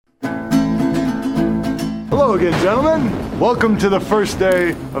Hello again, gentlemen. Welcome to the first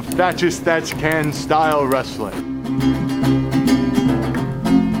day of Thatch's Thatch Can style wrestling.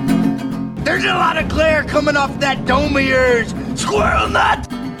 There's a lot of glare coming off that dome of yours, squirrel nut!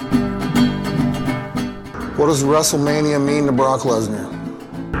 What does WrestleMania mean to Brock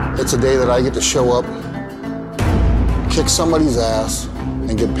Lesnar? It's a day that I get to show up, kick somebody's ass,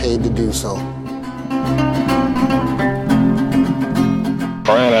 and get paid to do so.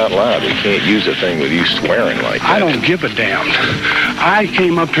 Crying out loud, we can't use a thing with you swearing like that. I don't give a damn. I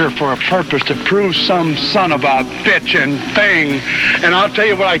came up here for a purpose to prove some son of a bitch and thing. And I'll tell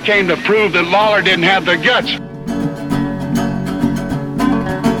you what I came to prove, that Lawler didn't have the guts.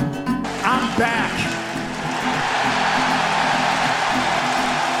 I'm back.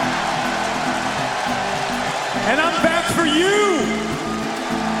 And I'm back for you.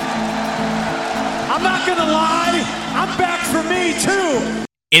 I'm not gonna lie, I'm back for me too.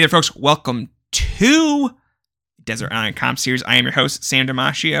 Hey there, folks. Welcome to Desert Island Comp Series. I am your host, Sam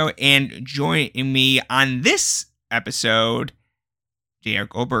Damasio, and joining me on this episode, JR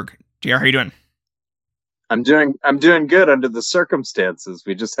Goldberg. JR, how you doing? I'm doing good under the circumstances.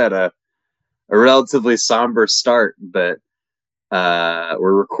 We just had a relatively somber start, but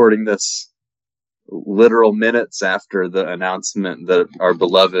we're recording this literal minutes after the announcement that our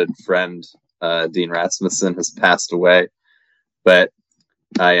beloved friend Dean Rasmussen has passed away. But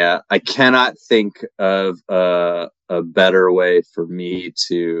I cannot think of a better way for me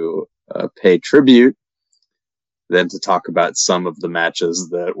to pay tribute than to talk about some of the matches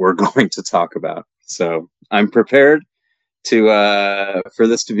that we're going to talk about. So I'm prepared to for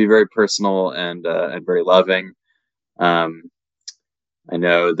this to be very personal and very loving. I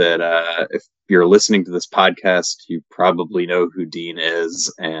know that if you're listening to this podcast, you probably know who Dean is,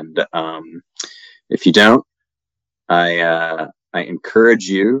 and if you don't, I encourage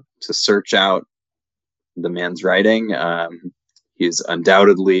you to search out the man's writing. He's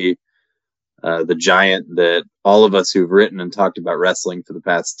undoubtedly the giant that all of us who've written and talked about wrestling for the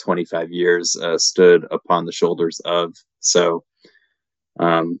past 25 years stood upon the shoulders of. So,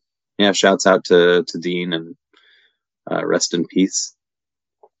 yeah, shouts out to Dean, and rest in peace.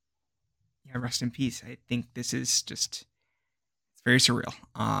 Yeah, rest in peace. I think this is just, it's very surreal.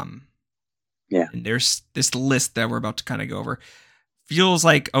 Yeah. And there's this list that we're about to kind of go over. Feels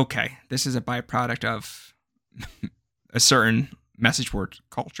like, okay, this is a byproduct of a certain message board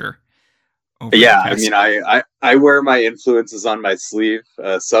culture. Yeah, I mean, I wear my influences on my sleeve.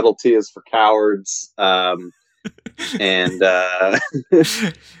 Subtlety is for cowards. And we'll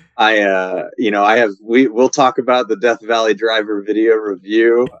talk about the Death Valley Driver video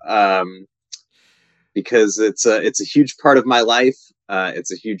review because it's a huge part of my life.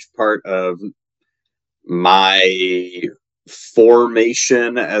 It's a huge part of my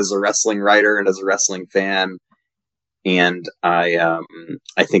formation as a wrestling writer and as a wrestling fan. And I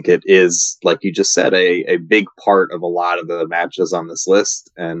think it is, like you just said, a big part of a lot of the matches on this list.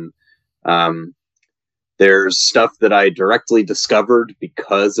 And there's stuff that I directly discovered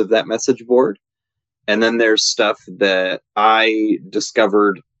because of that message board. And then there's stuff that I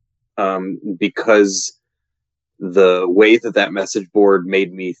discovered because the way that message board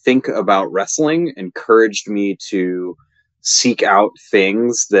made me think about wrestling encouraged me to seek out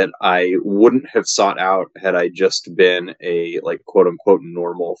things that I wouldn't have sought out had I just been a, like, quote unquote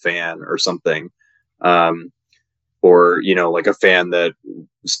normal fan or something. Or, like a fan that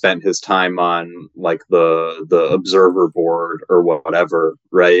spent his time on like the observer board or whatever.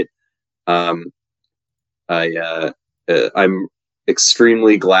 Right. I'm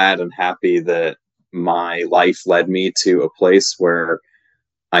extremely glad and happy that my life led me to a place where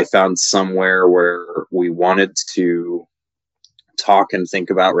I found somewhere where we wanted to talk and think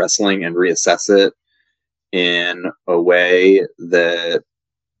about wrestling and reassess it in a way that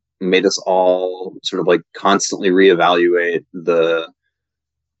made us all sort of like constantly reevaluate the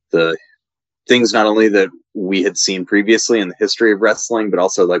things not only that we had seen previously in the history of wrestling, but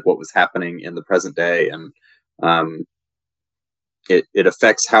also like what was happening in the present day. And it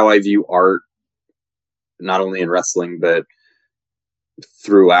affects how I view art, not only in wrestling, but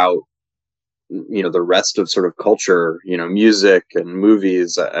throughout, the rest of sort of culture, music and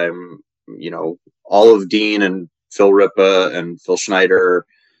movies. I'm, all of Dean and Phil Ripa and Phil Schneider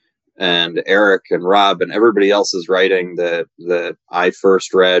and Eric and Rob and everybody else's writing that I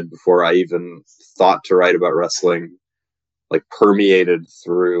first read before I even thought to write about wrestling, like permeated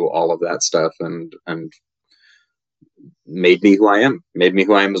through all of that stuff and made me who I am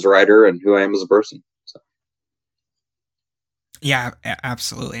as a writer and who I am as a person. So. Yeah,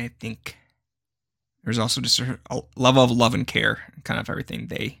 absolutely. I think there's also just a level of love and care, kind of everything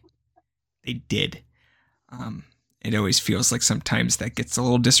they did. It always feels like sometimes that gets a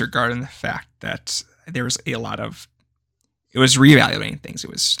little disregarded in the fact that there was a lot of, it was reevaluating things. It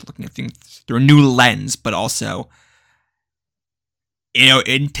was looking at things through a new lens, but also,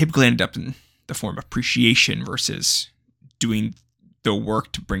 it typically ended up in the form of appreciation versus doing the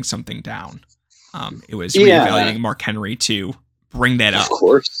work to bring something down. It was reevaluating Mark Henry to bring that up. Of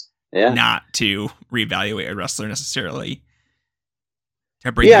course. Yeah. Not to reevaluate a wrestler necessarily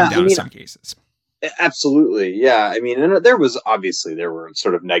to bring them down in some cases. Absolutely. Yeah. I mean, and there were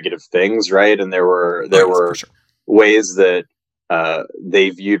sort of negative things, right? And there were ways that they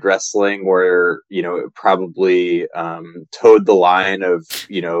viewed wrestling where, it probably towed the line of,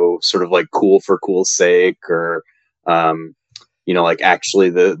 sort of like cool for cool's sake, or, like actually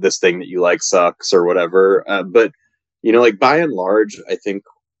this thing that you like sucks or whatever. But, like by and large, I think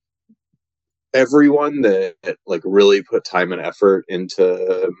everyone that like really put time and effort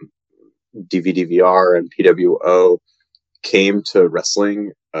into DVD-VR and PWO came to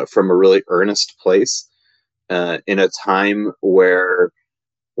wrestling from a really earnest place in a time where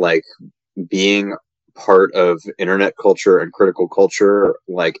like being part of internet culture and critical culture,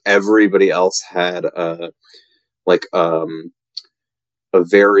 like everybody else had a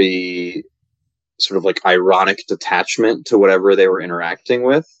very sort of like ironic detachment to whatever they were interacting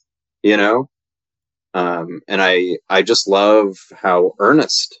with, and I just love how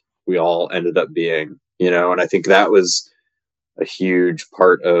earnest we all ended up being, and I think that was a huge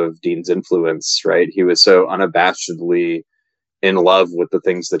part of Dean's influence, right? He was so unabashedly in love with the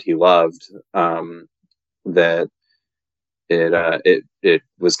things that he loved, that it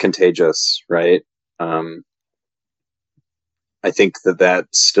was contagious, right? I think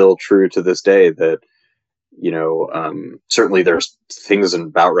that's still true to this day, that, certainly there's things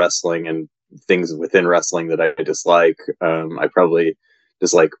about wrestling and things within wrestling that I dislike. I probably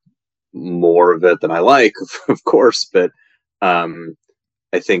dislike more of it than I like, of course, but I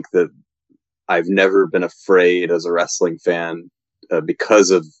think that I've never been afraid as a wrestling fan because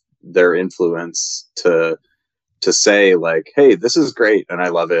of their influence to say like, hey, this is great and I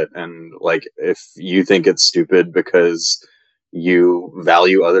love it. And like, if you think it's stupid because you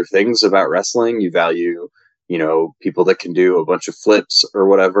value other things about wrestling, you value, people that can do a bunch of flips or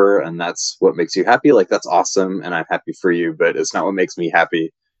whatever, and that's what makes you happy, like that's awesome and I'm happy for you, but it's not what makes me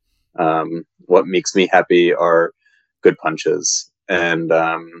happy. What makes me happy are good punches, and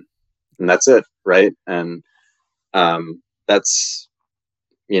that's it, right? And that's,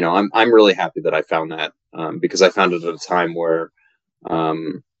 I'm really happy that I found that, because I found it at a time where I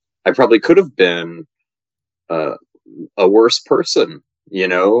probably could have been a worse person,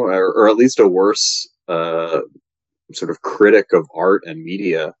 or at least a worse sort of critic of art and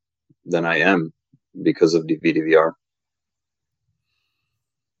media than I am because of DVD-VR.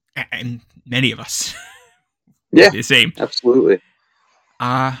 And many of us. Yeah, the same. Absolutely.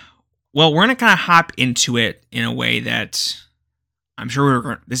 Well, we're going to kind of hop into it in a way that I'm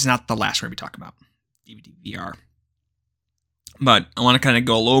sure this is not the last we're going to be talking about DVD-VR. But I want to kind of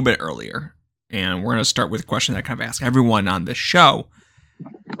go a little bit earlier. And we're going to start with a question that I kind of ask everyone on the show.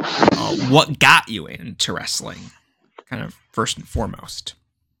 What got you into wrestling? Kind of first and foremost.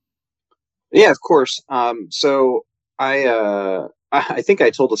 Yeah, of course. So I think I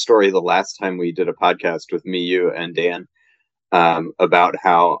told a story the last time we did a podcast with me, you, and Dan, about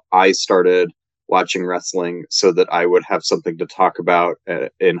how I started watching wrestling so that I would have something to talk about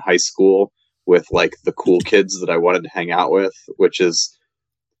in high school with like the cool kids that I wanted to hang out with, which is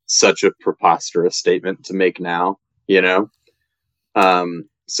such a preposterous statement to make now,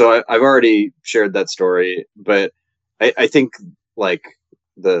 so I've already shared that story, but I think like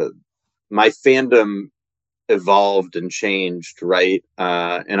my fandom evolved and changed, right?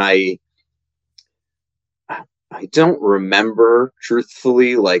 And I don't remember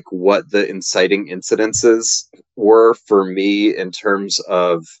truthfully like what the inciting incidences were for me in terms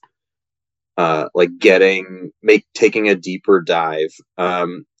of like taking a deeper dive.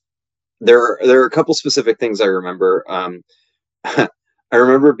 There are a couple specific things I remember. I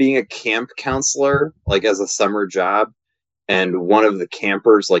remember being a camp counselor, like as a summer job, and one of the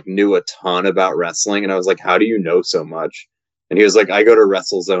campers like knew a ton about wrestling, and I was like, "How do you know so much?" And he was like, "I go to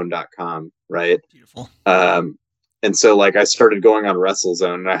WrestleZone.com, right?" Beautiful. And so like I started going on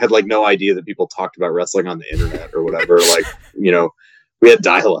WrestleZone, and I had like no idea that people talked about wrestling on the internet or whatever. Like, we had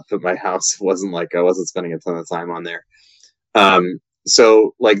dial-up at my house. It wasn't like I wasn't spending a ton of time on there.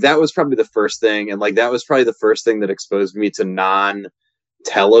 So like that was probably the first thing, and like that was probably the first thing that exposed me to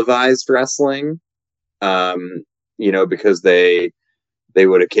non-televised wrestling. Because they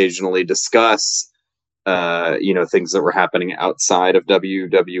would occasionally discuss things that were happening outside of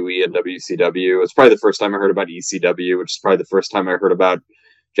WWE and WCW. It's probably the first time I heard about ECW, which is probably the first time I heard about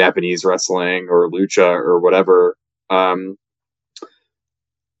Japanese wrestling or lucha or whatever.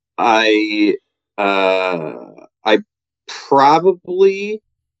 I probably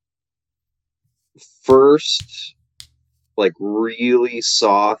first like really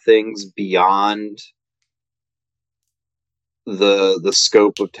saw things beyond the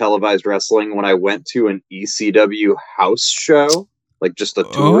scope of televised wrestling when I went to an ECW house show, like just a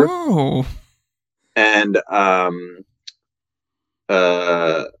tour. Oh. And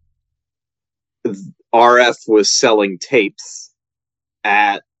RF was selling tapes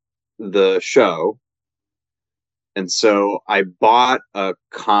at the show. And so I bought a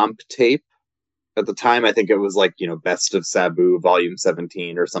comp tape at the time. I think it was like, Best of Sabu Volume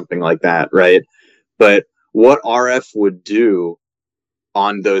 17 or something like that, right? But what RF would do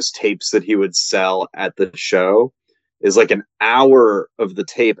on those tapes that he would sell at the show is like an hour of the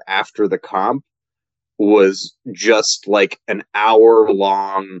tape after the comp was just like an hour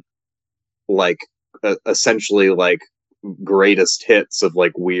long, like essentially like greatest hits of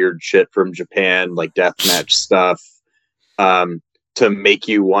like weird shit from Japan, like deathmatch stuff, to make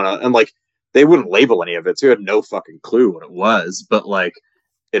you want to, and like they wouldn't label any of it, so you had no fucking clue what it was, but like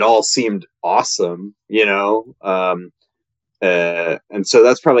it all seemed awesome, and so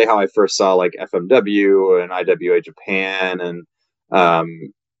that's probably how I first saw like FMW and IWA Japan and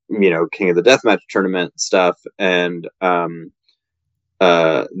King of the Deathmatch tournament stuff, and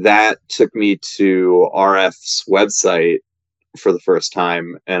that took me to RF's website for the first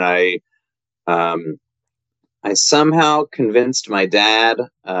time, and I somehow convinced my dad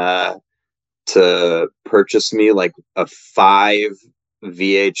to purchase me like a 5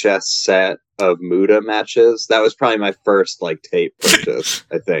 VHS set of Muda matches. That was probably my first like tape purchase,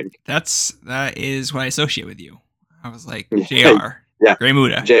 I think. That is what I associate with you. I was like, JR. Yeah. Great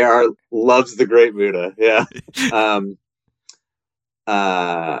Muda. JR loves the Great Muda. Yeah.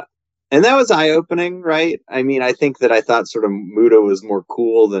 And that was eye-opening, right? I mean, I think that I thought sort of Muda was more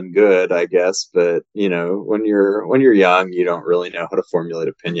cool than good, I guess. But when you're young, you don't really know how to formulate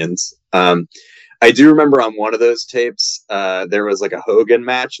opinions. I do remember on one of those tapes, there was like a Hogan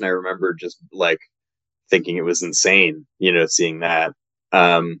match, and I remember just like thinking it was insane, seeing that.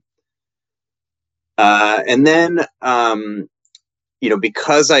 And then,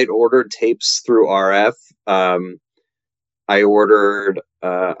 because I'd ordered tapes through RF,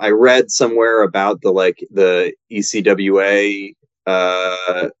 I read somewhere about the ECWA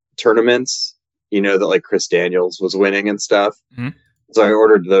tournaments, that like Chris Daniels was winning and stuff. Mm-hmm. So I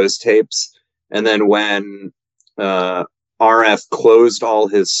ordered those tapes. And then when RF closed all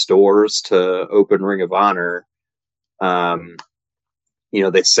his stores to open Ring of Honor,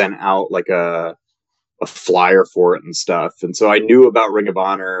 they sent out like a flyer for it and stuff. And so I knew about Ring of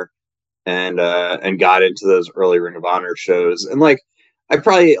Honor and got into those early Ring of Honor shows. And like, I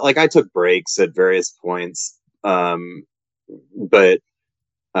probably I took breaks at various points. But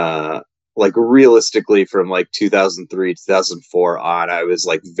like realistically from like 2003, 2004 on, I was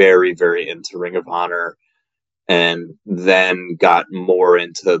like very, very into Ring of Honor, and then got more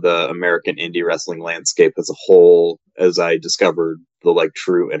into the American indie wrestling landscape as a whole, as I discovered the like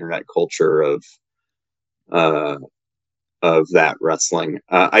true internet culture of that wrestling.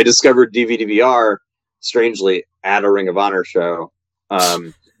 I discovered DVD-VR strangely at a Ring of Honor show,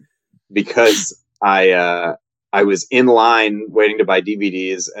 because I was in line waiting to buy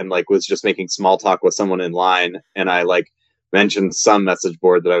DVDs and like was just making small talk with someone in line, and I like mentioned some message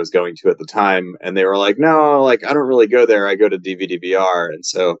board that I was going to at the time, and they were like, "No, like I don't really go there. I go to DVD-VR." And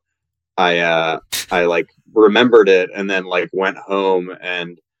so I like remembered it, and then like went home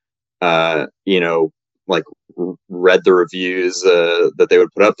and like read the reviews that they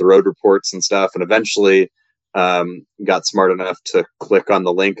would put up, the road reports and stuff, and eventually got smart enough to click on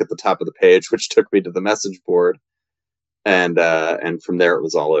the link at the top of the page, which took me to the message board, and from there it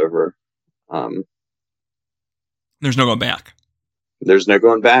was all over. There's no going back. There's no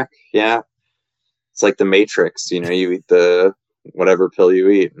going back. Yeah, it's like the Matrix. You eat the whatever pill you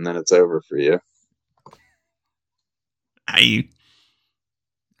eat, and then it's over for you. I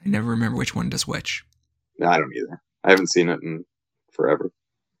never remember which one does which. No, I don't either. I haven't seen it in forever.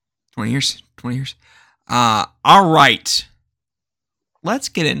 20 years. All right. Let's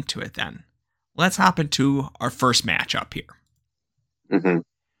get into it then. Let's hop into our first matchup here. Mm-hmm.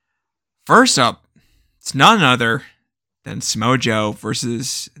 First up, it's none other than Samoa Joe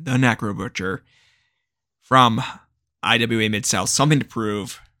versus the Necro Butcher from IWA Mid-South. Something to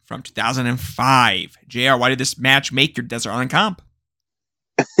Prove from 2005. JR, why did this match make your Desert Island comp?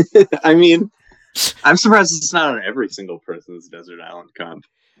 I mean, I'm surprised it's not on every single person's Desert Island comp.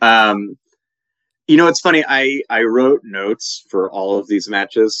 It's funny. I wrote notes for all of these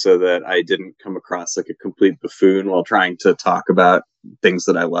matches so that I didn't come across like a complete buffoon while trying to talk about things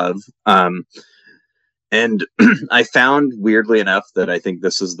that I love. And I found, weirdly enough, that I think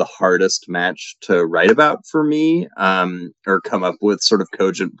this is the hardest match to write about for me, or come up with sort of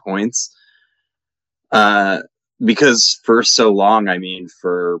cogent points. Because for so long,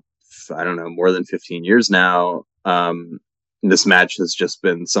 for, I don't know, more than 15 years now, this match has just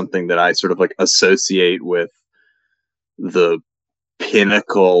been something that I sort of like associate with the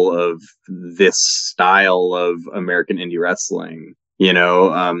pinnacle of this style of American indie wrestling.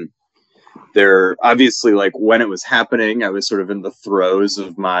 There obviously, like, when it was happening, I was sort of in the throes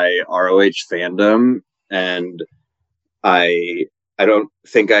of my ROH fandom, and I don't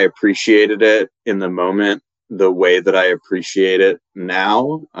think I appreciated it in the moment the way that I appreciate it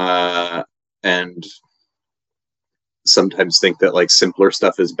now, and sometimes think that like simpler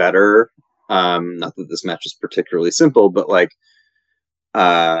stuff is better. Not that this match is particularly simple, but like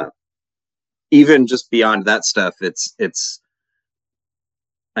even just beyond that stuff, it's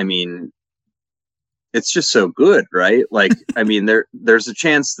just so good, right? Like, there's a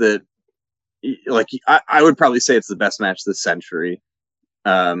chance that, like, I would probably say it's the best match this century.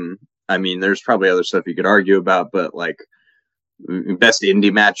 There's probably other stuff you could argue about, but like, best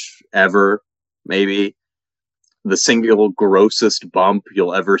indie match ever, maybe. The single grossest bump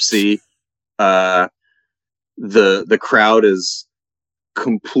you'll ever see. The crowd is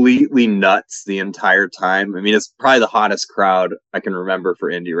completely nuts the entire time. It's probably the hottest crowd I can remember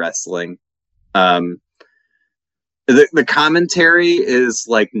for indie wrestling. The commentary is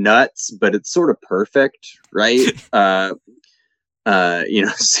like nuts, but it's sort of perfect, right?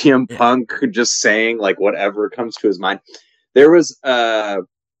 CM Punk just saying like whatever comes to his mind. There was I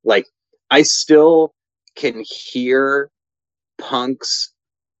still can hear Punk's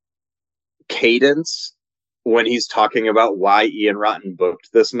cadence when he's talking about why Ian Rotten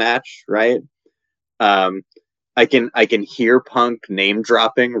booked this match, right? I can hear Punk name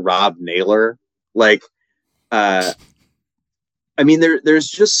dropping Rob Naylor. Like, there's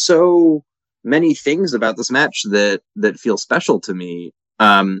just so many things about this match that feel special to me.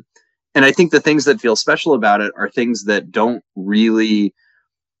 And I think the things that feel special about it are things that don't really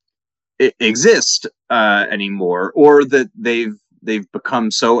exist anymore, or that they've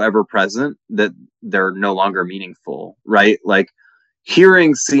become so ever present that they're no longer meaningful, right? Like,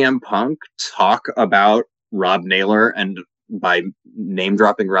 hearing CM Punk talk about Rob Naylor, and by name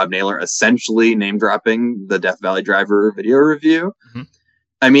dropping Rob Naylor, essentially name dropping the Death Valley Driver video review.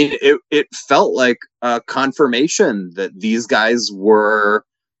 Mm-hmm. It felt like a confirmation that these guys were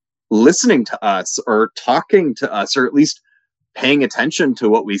listening to us, or talking to us, or at least paying attention to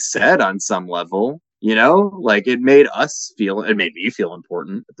what we said on some level. Like, it made me feel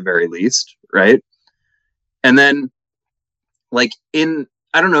important at the very least, right? And then, like, I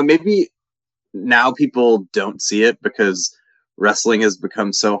don't know, maybe now people don't see it because wrestling has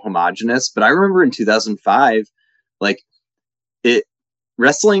become so homogenous, but I remember in 2005, like, indie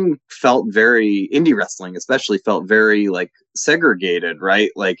wrestling especially felt very like segregated,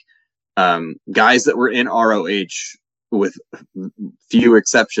 right? Like, guys that were in ROH, with few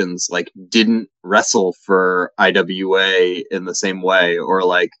exceptions, like, didn't wrestle for IWA in the same way, or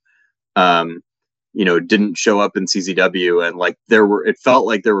like, didn't show up in CZW. And like, it felt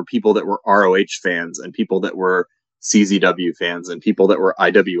like there were people that were ROH fans, and people that were CZW fans, and people that were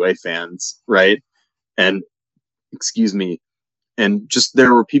IWA fans, right? And just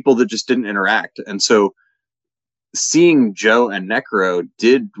there were people that just didn't interact. And so seeing Joe and Necro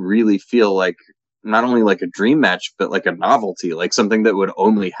did really feel like not only like a dream match, but like a novelty, like something that would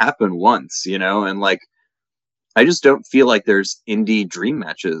only happen once, and like, I just don't feel like there's indie dream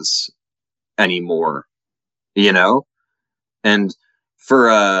matches anymore, and for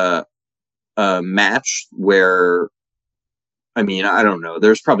a match where, I don't know,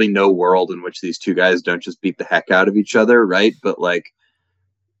 there's probably no world in which these two guys don't just beat the heck out of each other, right? But like,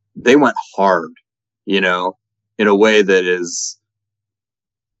 they went hard, in a way that is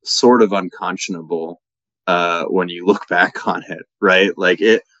sort of unconscionable when you look back on it, right? Like,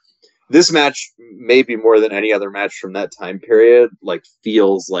 this match, maybe more than any other match from that time period, like,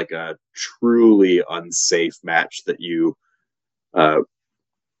 feels like a truly unsafe match that you not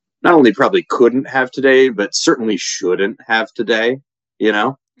only probably couldn't have today, but certainly shouldn't have today,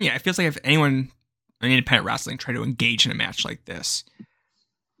 Yeah, it feels like if anyone in independent wrestling tried to engage in a match like this,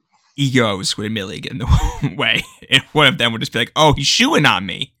 egos would immediately get in the way, and one of them would just be like, "Oh, he's shooing on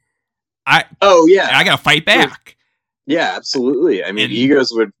me. I gotta fight back." Yeah, absolutely.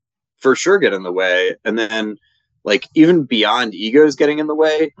 Egos would for sure get in the way. And then, like, even beyond egos getting in the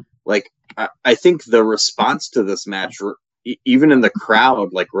way, like, I think the response to this match, even in the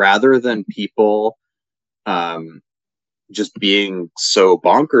crowd, like, rather than people just being so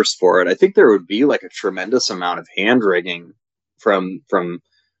bonkers for it, I think there would be like a tremendous amount of hand wringing from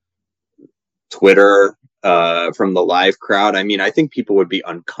Twitter, from the live crowd. I mean, I think people would be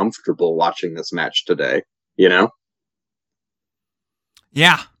uncomfortable watching this match today, you know?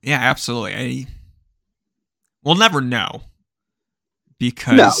 Yeah, absolutely. We'll never know,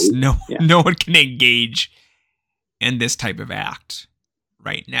 because no one can engage in this type of act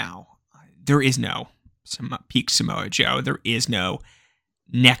right now. There is no peak Samoa Joe. There is no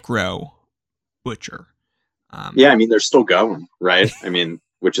Necro Butcher. I mean, they're still going, right? I mean,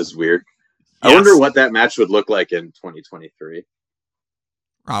 which is weird. Yes. I wonder what that match would look like in 2023.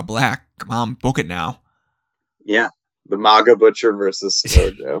 Rob Black, come on, book it now. Yeah, the MAGA Butcher versus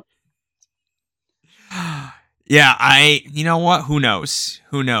Samoa Joe. Yeah, you know what? Who knows?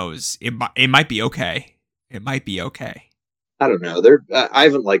 It might be okay. It might be okay. I don't know. I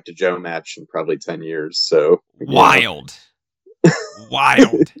haven't liked a Joe match in probably 10 years. So wild.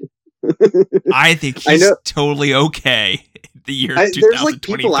 I think he's totally okay. The year 2023. There's like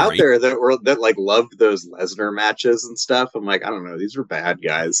people out there that like loved those Lesnar matches and stuff. I'm like, I don't know. These are bad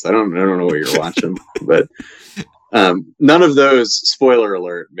guys. I don't know what you're watching, but none of those, spoiler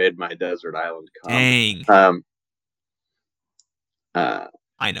alert, made my Desert Island come. Dang.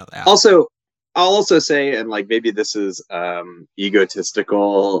 I know that. Also, I'll also say, and like maybe this is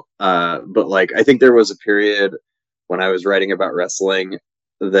egotistical, but like I think there was a period when I was writing about wrestling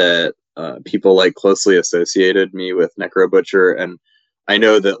that people like closely associated me with Necro Butcher, and I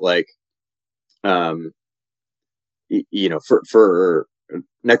know that like you know, for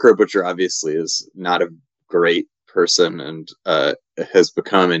Necro Butcher obviously is not a great person and has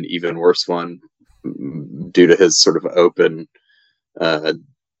become an even worse one due to his sort of open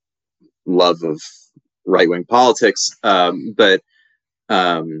love of right-wing politics, but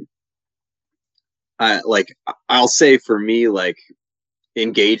I'll say for me, like,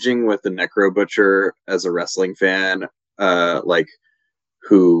 engaging with the Necro Butcher as a wrestling fan, like,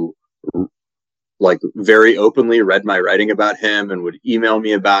 who like very openly read my writing about him and would email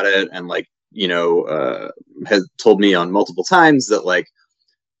me about it, and like, you know, has told me on multiple times that like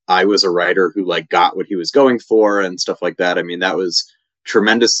I was a writer who like got what he was going for and stuff like that. I mean, that was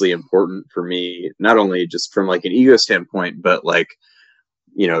tremendously important for me, not only just from like an ego standpoint, but like,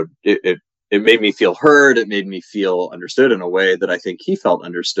 you know, it made me feel heard. It made me feel understood in a way that I think he felt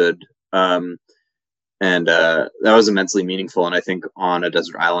understood. And that was immensely meaningful. And I think on a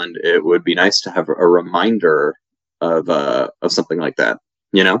desert island, it would be nice to have a reminder of something like that,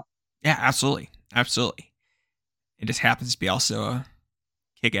 you know? Yeah, absolutely. Absolutely. It just happens to be also a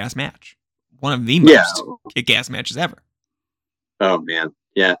kick-ass match. One of the most kick-ass matches ever. Oh, man.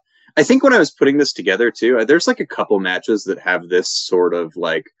 Yeah. I think when I was putting this together, too, there's like a couple matches that have this sort of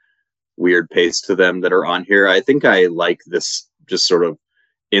like weird pace to them that are on here. I think I like this just sort of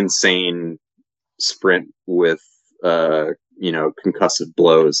insane sprint with, you know, concussive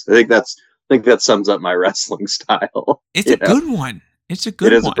blows. I think that sums up my wrestling style. It's a good one. It is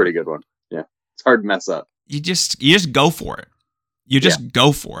a pretty good one. Yeah. It's hard to mess up. You just go for it. You just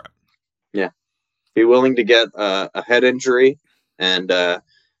go for it. Yeah. Be willing to get a head injury and,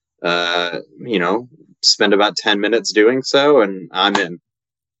 you know, spend about 10 minutes doing so, and I'm in.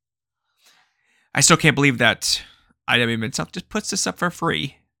 I still can't believe that IWM itself just puts this up for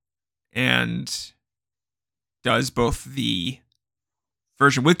free and does both the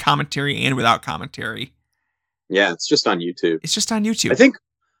version with commentary and without commentary. Yeah, it's just on YouTube. It's just on YouTube. I think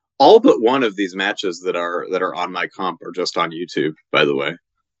all but one of these matches that are on my comp are just on YouTube, by the way.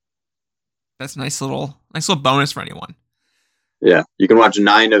 That's a nice little bonus for anyone. Yeah, you can watch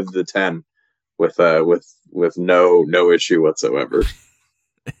 9 of the 10 with no issue whatsoever.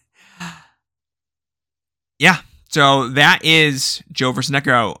 Yeah, so that is Joe versus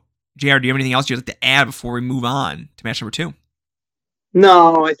Necro. JR, do you have anything else you'd like to add before we move on to match number 2?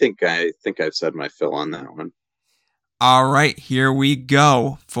 No, I think I've said my fill on that one. All right, here we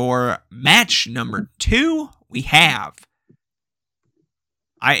go. For match number 2, we have,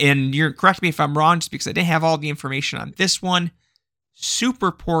 and you're correct me if I'm wrong, just because I didn't have all the information on this one,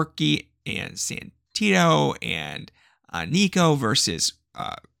 Super Porky and Santito and Nico versus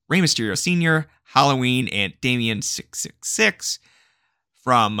Rey Mysterio Sr., Halloween, and Damien 666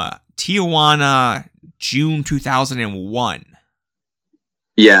 from Tijuana, June 2001.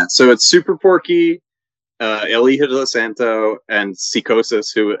 Yeah, so it's Super Porky, El Hijo de Santo, and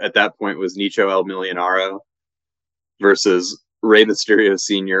Psicosis, who at that point was Nicho El Millonaro, versus Rey Mysterio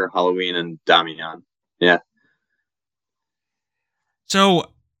Sr., Halloween, and Damian. Yeah.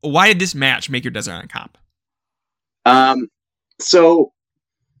 So why did this match make your Desert Island comp? So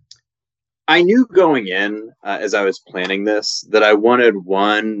I knew going in, as I was planning this, that I wanted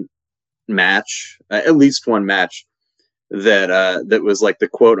one match, at least one match, that was like the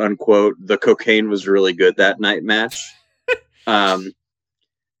quote unquote the cocaine was really good that night match. And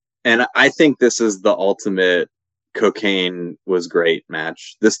I think this is the ultimate cocaine was great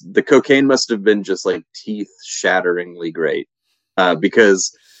match. The cocaine must have been just like teeth shatteringly great,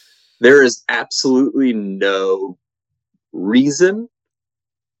 because there is absolutely no reason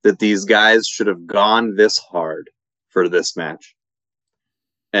that these guys should have gone this hard for this match.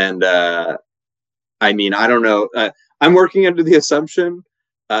 And I mean, I don't know. I'm working under the assumption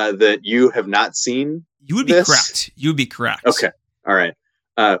that you have not seen. You would be this. correct. You would be correct. Okay. All right.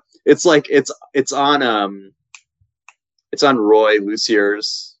 It's like it's on Roy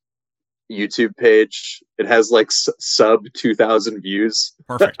Lucier's YouTube page. It has like sub 2,000 views.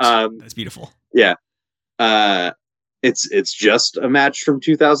 Perfect. That's beautiful. Yeah. It's just a match from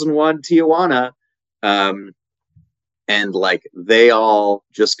 2001 Tijuana. And like they all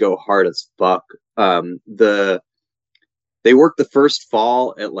just go hard as fuck. They work the first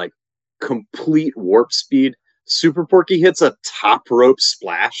fall at like complete warp speed. Super Porky hits a top rope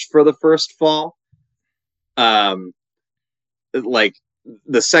splash for the first fall. Like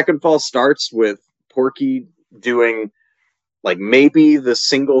the second fall starts with Porky doing like maybe the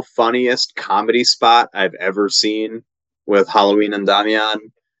single funniest comedy spot I've ever seen with Halloween and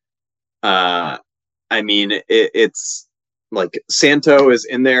Damian. I mean, it's like Santo is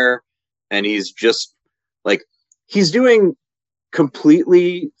in there and he's just like, he's doing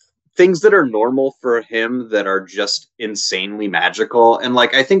completely things that are normal for him that are just insanely magical. And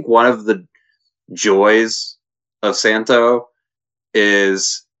like, I think one of the joys of Santo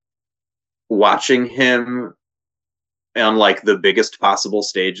is watching him on like the biggest possible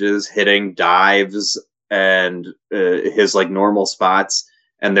stages, hitting dives and his like normal spots,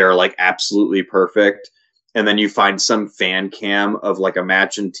 and they're like absolutely perfect. And then you find some fan cam of like a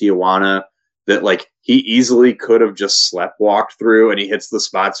match in Tijuana that like he easily could have just sleptwalked through, and he hits the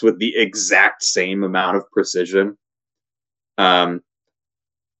spots with the exact same amount of precision. I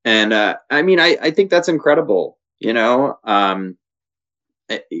mean, I think that's incredible. You know, I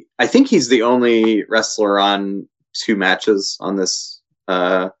think he's the only wrestler on 2 matches on this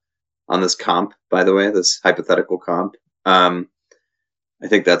comp, by the way, this hypothetical comp. I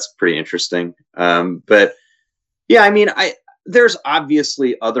think that's pretty interesting. But yeah, I mean, there's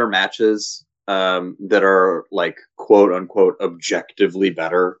obviously other matches that are like quote unquote objectively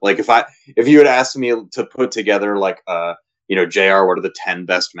better. Like if you had asked me to put together like JR, what are the 10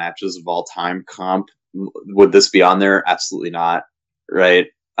 best matches of all time comp, would this be on there? Absolutely not. Right.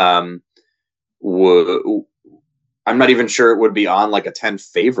 I'm not even sure it would be on like a 10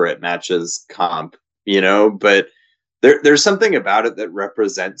 favorite matches comp, but there's something about it that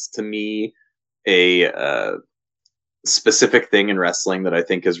represents to me a specific thing in wrestling that I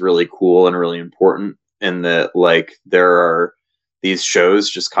think is really cool and really important. And that like there are these shows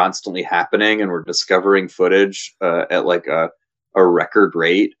just constantly happening, and we're discovering footage at like a record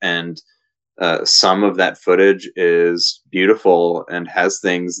rate. And some of that footage is beautiful and has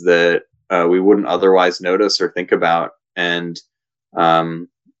things that we wouldn't otherwise notice or think about. And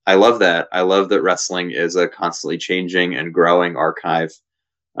I love that. I love that wrestling is a constantly changing and growing archive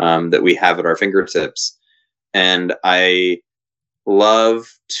that we have at our fingertips. And I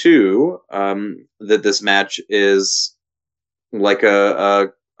love too that this match is like a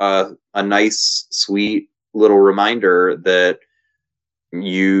nice, sweet little reminder that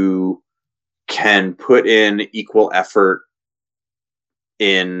you can put in equal effort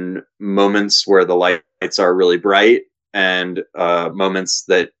in moments where the lights are really bright and moments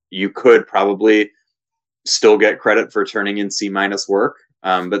that you could probably still get credit for turning in C- work.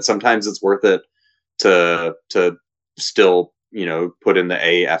 But sometimes it's worth it to still, put in the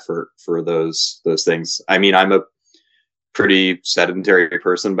A effort for those things. I mean, I'm a pretty sedentary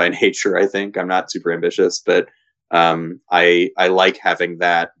person by nature. I think I'm not super ambitious, but I like having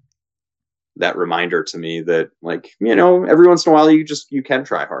that reminder to me that like, every once in a while you can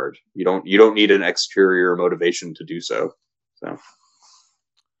try hard. You don't need an exterior motivation to do so. So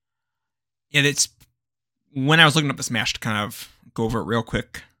yeah, it's when I was looking up this match to kind of go over it real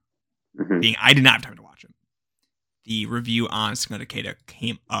quick. Mm-hmm. I did not have time to watch it. The review on Takeda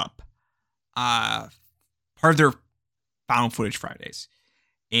came up, part of their found footage Fridays,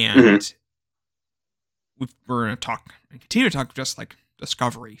 and we're going to talk and continue to talk just like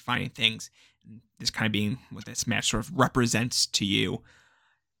discovery, finding things. This kind of being what this match sort of represents to you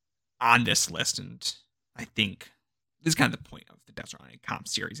on this list. And I think this is kind of the point of the Desert Island Comp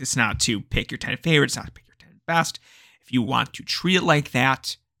series. It's not to pick your 10 favorites, not to pick your 10 best. If you want to treat it like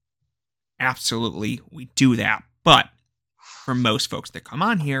that, absolutely, we do that. But for most folks that come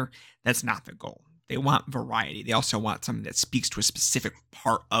on here, that's not the goal. They want variety. They also want something that speaks to a specific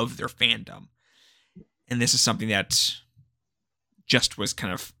part of their fandom. And this is something that just was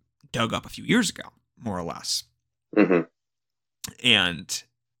kind of dug up a few years ago, more or less. Mm-hmm. And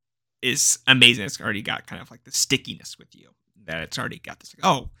is amazing. It's already got kind of like the stickiness with you, that it's already got this, like,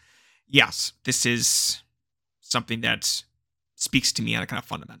 oh, yes, this is something that speaks to me on a kind of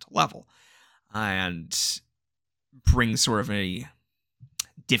fundamental level and brings sort of a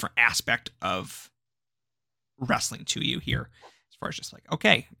different aspect of wrestling to you here, as far as just like,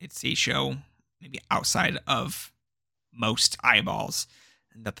 okay, it's a show maybe outside of most eyeballs,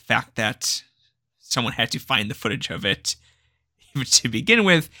 and that the fact that someone had to find the footage of it even to begin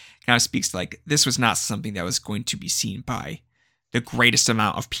with kind of speaks to, like, this was not something that was going to be seen by the greatest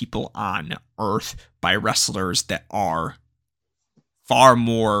amount of people on earth, by wrestlers that are far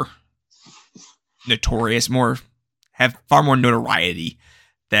more notorious, have far more notoriety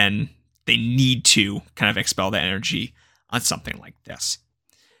than they need to kind of expel that energy on something like this.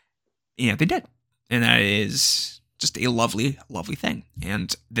 Yeah, they did. And that is just a lovely, lovely thing.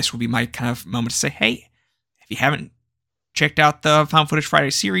 And this will be my kind of moment to say, hey, if you haven't checked out the Found Footage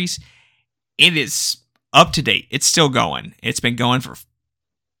Friday series, it is up to date. It's still going. It's been going for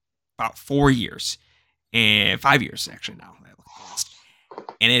about 4 years. And 5 years, actually, now.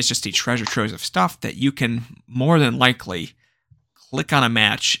 And it's just a treasure trove of stuff that you can more than likely click on a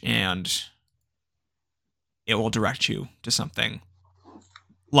match and it will direct you to something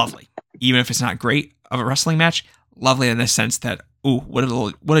lovely. Even if it's not great of a wrestling match, lovely in the sense that, ooh,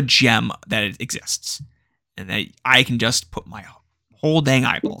 what a gem that it exists. And that I can just put my whole dang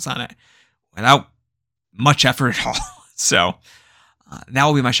eyeballs on it without much effort at all. So that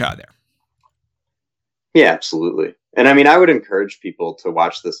will be my shout out there. Yeah, absolutely. And I mean, I would encourage people to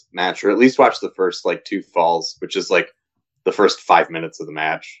watch this match, or at least watch the first like 2 falls, which is like the first 5 minutes of the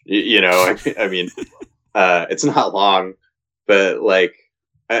match. You know, I mean, it's not long, but like,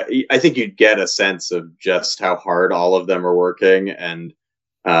 I think you'd get a sense of just how hard all of them are working and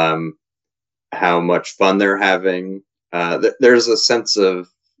how much fun they're having. There's a sense of,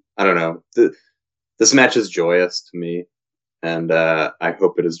 I don't know, this match is joyous to me, and I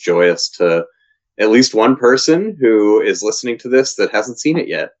hope it is joyous to at least one person who is listening to this that hasn't seen it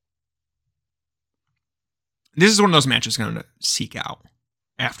yet. This is one of those matches I'm going to seek out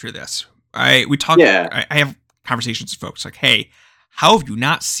after this. I have conversations with folks like, hey, how have you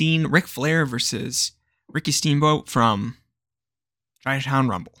not seen Ric Flair versus Ricky Steamboat from Chinatown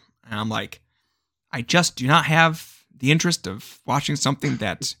Rumble? And I'm like, I just do not have the interest of watching something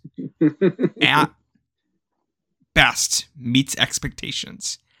that at best meets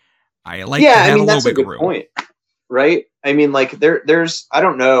expectations. I like to have a little bit of room. Point, right? I mean, like there's, I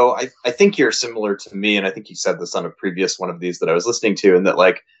don't know. I think you're similar to me, and I think you said this on a previous one of these that I was listening to, and that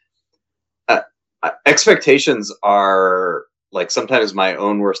like expectations are like sometimes my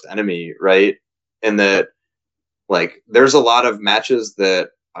own worst enemy, right? And that like there's a lot of matches that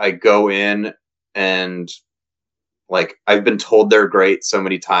I go in and like I've been told they're great so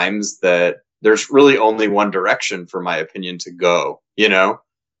many times that there's really only one direction for my opinion to go, you know?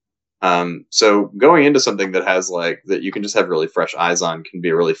 So going into something that has like that you can just have really fresh eyes on can be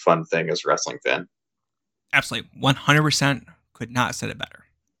a really fun thing as a wrestling fan. Absolutely. 100% could not have said it better.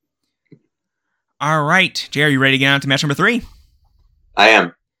 All right, Jerry, you ready to get on to match number 3? I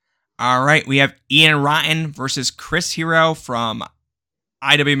am. All right, we have Ian Rotten versus Chris Hero from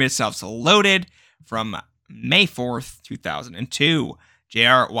IW Mid-South's Loaded from May 4th, 2002.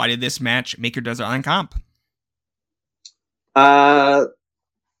 JR, why did this match make your Desert Island Comp?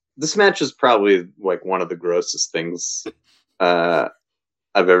 This match is probably like one of the grossest things I've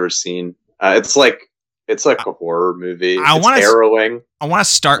ever seen. It's like a horror movie. It's harrowing. I want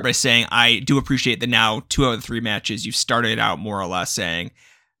to start by saying I do appreciate that now 2 out of the 3 matches you started out more or less saying,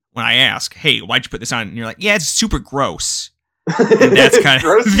 when I ask, hey, why'd you put this on? And you're like, yeah, it's super gross. And that's kind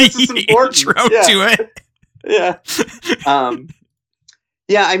of the intro to it. Yeah.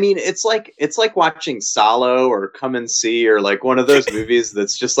 Yeah, I mean, it's like watching Salo or Come and See or like one of those movies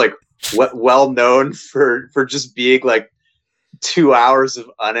that's just like well known for just being like 2 hours of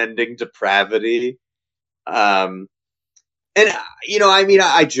unending depravity. And you know, I mean,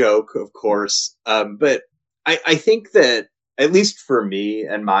 I joke, of course, but I think that at least for me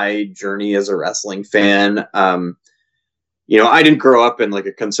and my journey as a wrestling fan, I didn't grow up in like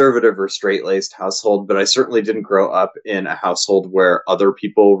a conservative or straight-laced household, but I certainly didn't grow up in a household where other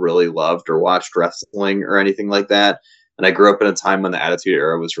people really loved or watched wrestling or anything like that. And I grew up in a time when the Attitude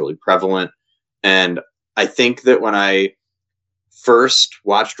Era was really prevalent. And I think that when I first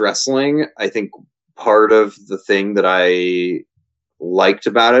watched wrestling, I think part of the thing that I liked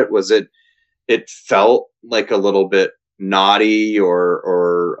about it was it felt like a little bit naughty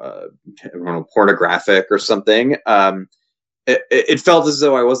or I don't know, pornographic or something. It felt as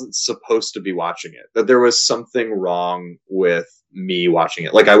though I wasn't supposed to be watching it, that there was something wrong with me watching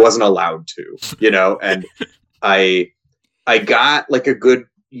it. Like I wasn't allowed to, and I got like a good,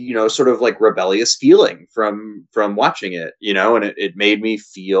 sort of like rebellious feeling from watching it, and it made me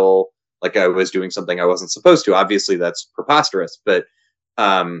feel like I was doing something I wasn't supposed to. Obviously that's preposterous, but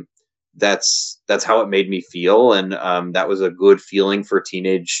that's how it made me feel. And that was a good feeling for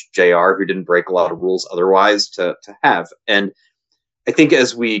teenage JR, who didn't break a lot of rules otherwise, to have. And I think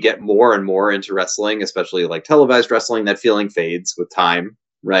as we get more and more into wrestling, especially like televised wrestling, that feeling fades with time,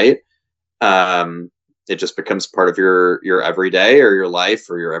 right? It just becomes part of your everyday or your life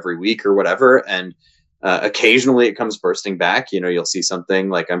or your every week or whatever. And occasionally it comes bursting back. You'll see something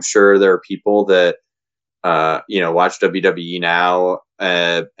like, I'm sure there are people that watch WWE now,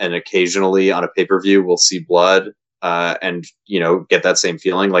 and occasionally on a pay-per-view we'll see blood, and get that same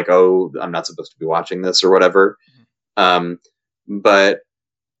feeling like, oh, I'm not supposed to be watching this or whatever. But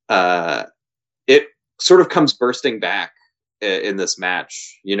it sort of comes bursting back in this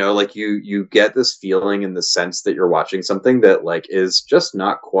match. Like you get this feeling in the sense that you're watching something that like is just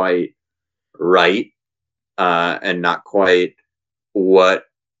not quite right, and not quite what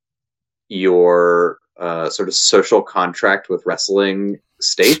your sort of social contract with wrestling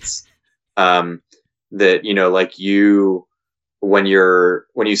states. That like when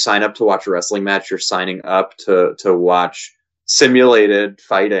you sign up to watch a wrestling match, you're signing up to watch simulated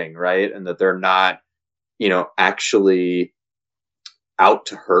fighting, right? And that they're not actually out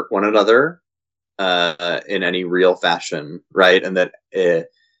to hurt one another in any real fashion, right? And that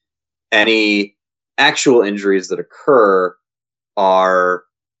any actual injuries that occur are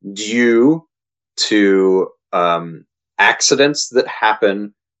due to accidents that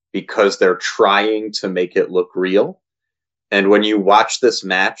happen because they're trying to make it look real. And when you watch this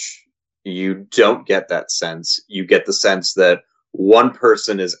match, you don't get that sense. You get the sense that one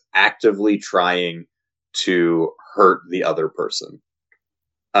person is actively trying to hurt the other person.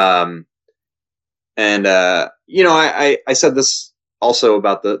 I said this also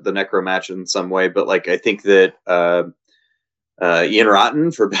about the Necro match in some way, but like I think that Ian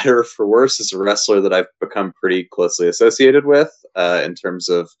Rotten, for better or for worse, is a wrestler that I've become pretty closely associated with, in terms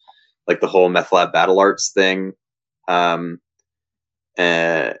of like the whole Meth Lab Battle Arts thing. I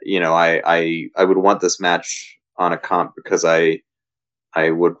would want this match on a comp because I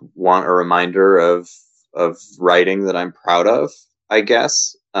would want a reminder of writing that I'm proud of, I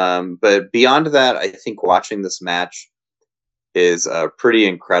guess. But beyond that, I think watching this match is a pretty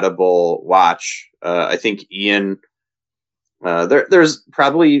incredible watch. I think Ian, there's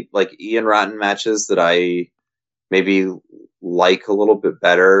probably like Ian Rotten matches that I maybe like a little bit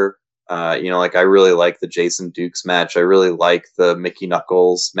better. Like I really like the Jason Dukes match. I really like the Mickey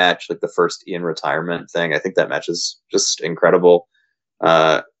Knuckles match, like the first Ian retirement thing. I think that match is just incredible.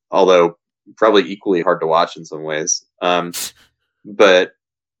 Although probably equally hard to watch in some ways. But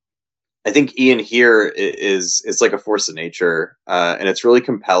I think Ian here is like a force of nature, and it's really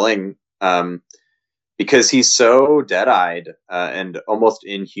compelling because he's so dead-eyed and almost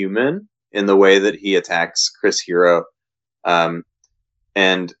inhuman in the way that he attacks Chris Hero, and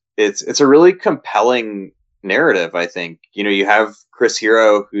it's a really compelling narrative. I think you have Chris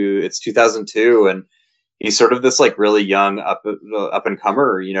Hero, who it's 2002, and he's sort of this like really young up and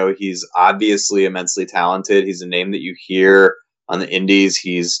comer. He's obviously immensely talented. He's a name that you hear on the indies.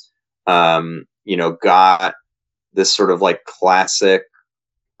 He's got this sort of like classic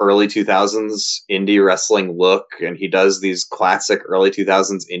early 2000s indie wrestling look, and he does these classic early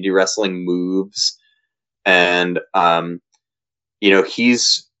 2000s indie wrestling moves. And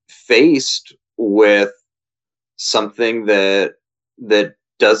he's faced with something that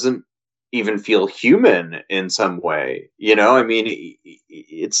doesn't even feel human in some way.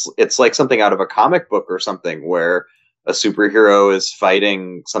 It's like something out of a comic book or something, where a superhero is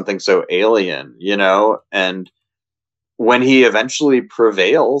fighting something so alien, and when he eventually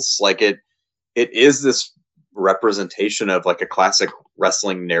prevails, like it is this representation of like a classic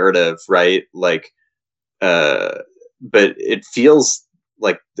wrestling narrative, right? Like, but it feels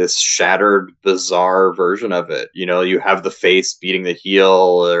like this shattered, bizarre version of it. You have the face beating the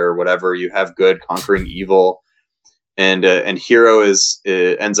heel or whatever. You have good conquering evil. and Hero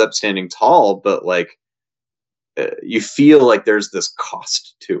ends up standing tall, but like you feel like there's this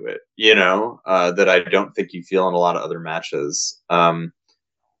cost to it, that I don't think you feel in a lot of other matches. And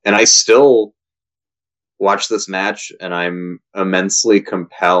I still watch this match and I'm immensely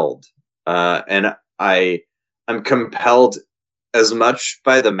compelled. And I'm compelled as much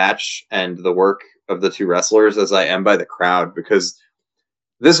by the match and the work of the two wrestlers as I am by the crowd, because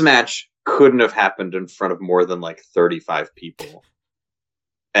this match couldn't have happened in front of more than like 35 people.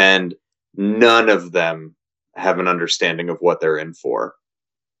 And none of them have an understanding of what they're in for.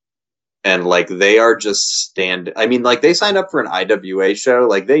 And like, they are just they signed up for an IWA show.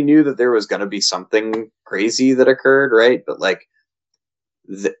 Like, they knew that there was going to be something crazy that occurred, right? But like,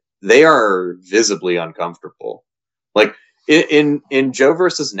 they are visibly uncomfortable. Like, in Joe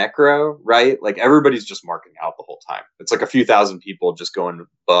versus Necro, right? Like, everybody's just marking out the whole time. It's like a few thousand people just going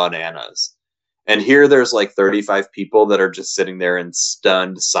bananas. And here there's like 35 people that are just sitting there in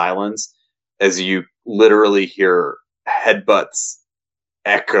stunned silence as you literally hear headbutts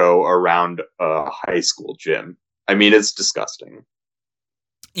echo around a high school gym. I mean, it's disgusting.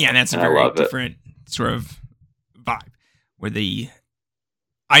 Yeah, and that's a very different sort of vibe, where the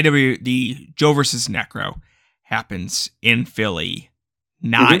Joe versus Necro happens in Philly,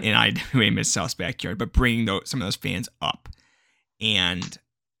 not in IWA Mid-South's backyard, but bringing some of those fans up. And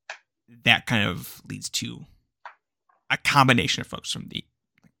that kind of leads to a combination of folks from the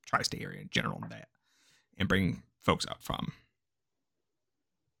tri-state area in general, and bring folks up from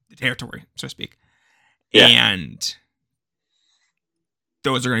the territory, so to speak. Yeah. And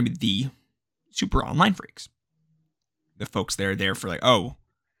those are going to be the super online freaks. The folks that are there for like, oh,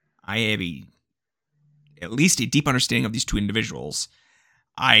 I have at least a deep understanding of these two individuals.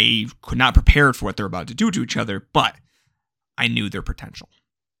 I could not prepare for what they're about to do to each other, but I knew their potential.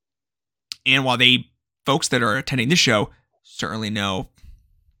 And while folks that are attending this show certainly know,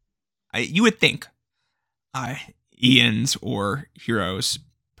 you would think Ian's or Hero's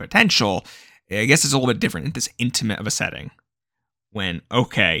potential, I guess it's a little bit different in this intimate of a setting when,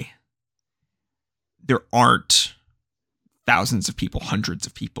 okay, there aren't thousands of people, hundreds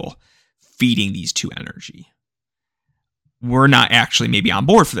of people feeding these two energy. We're not actually maybe on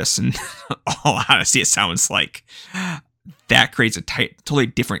board for this. And all honesty, it sounds like that creates a totally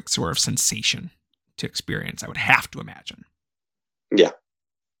different sort of sensation to experience, I would have to imagine. Yeah.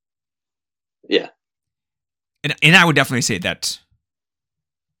 Yeah. And I would definitely say that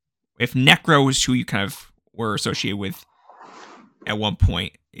if Necro was who you kind of were associated with at one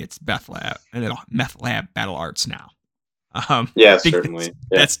point, it's Meth Lab and then Meth Lab Battle Arts now. Yeah, certainly.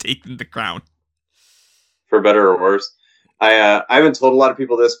 That's taking the crown. For better or worse. I haven't told a lot of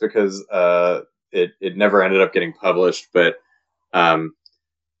people this because it never ended up getting published, but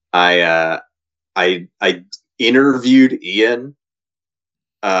I interviewed Ian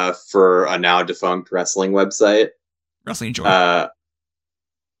for a now defunct wrestling website. Wrestling Joy.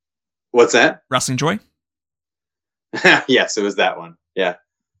 What's that? Wrestling Joy? Yes, it was that one. Yeah.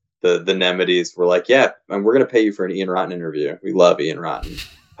 The Nemities were like, yeah, and we're going to pay you for an Ian Rotten interview. We love Ian Rotten.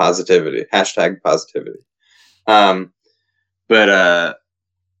 Positivity. # positivity. And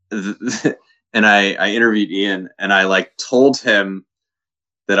I interviewed Ian and I like told him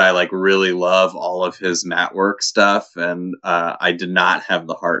that I like really love all of his mat work stuff. And I did not have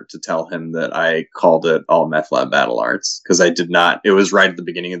the heart to tell him that I called it all Meth Lab Battle Arts, because I did not. It was right at the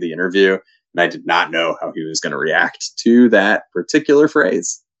beginning of the interview and I did not know how he was going to react to that particular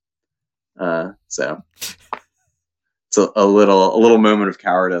phrase. So it's a little moment of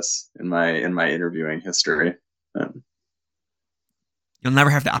cowardice in my interviewing history. You'll never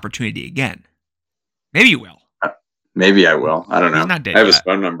have the opportunity again. Maybe you will. Maybe I will. I don't know. He's not dead I have yet. his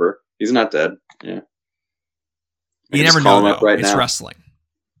phone number. He's not dead. Yeah. You never know, though. It's wrestling.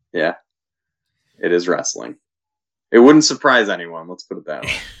 Yeah. It is wrestling. It wouldn't surprise anyone. Let's put it that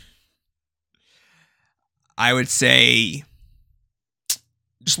way. I would say,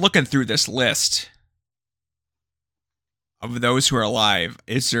 just looking through this list of those who are alive,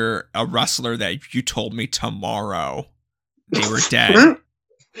 is there a wrestler that you told me tomorrow they were dead?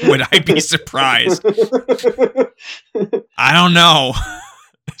 Would I be surprised? I don't know.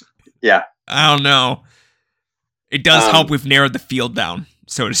 Yeah. I don't know. It does help we've narrowed the field down,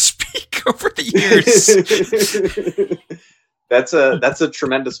 so to speak, over the years. That's a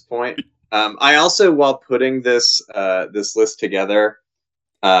tremendous point. I also, while putting this list together,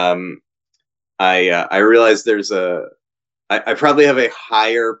 I realized I probably have a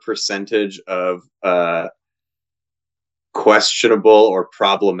higher percentage of questionable or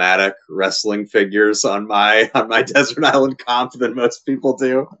problematic wrestling figures on my Desert Island comp than most people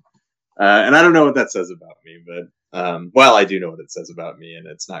do, and I don't know what that says about me, but Well, I do know what it says about me, and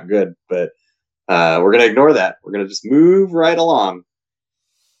it's not good, but we're going to ignore that. We're going to just move right along.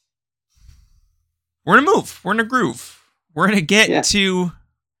 We're in a move. We're in a groove. We're going to get to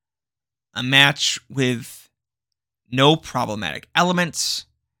a match with no problematic elements.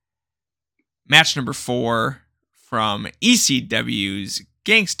 Match number 4 from ECW's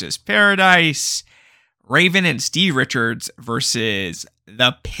Gangsta's Paradise. Raven and Steve Richards versus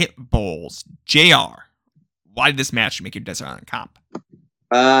the Pitbulls. JR, why did this match make your Desert Island comp?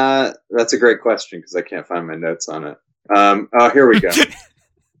 That's a great question because I can't find my notes on it. Here we go.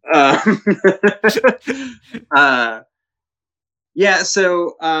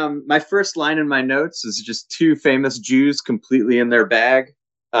 So my first line in my notes is just 2 famous Jews completely in their bag.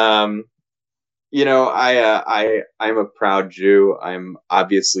 I'm a proud Jew. I'm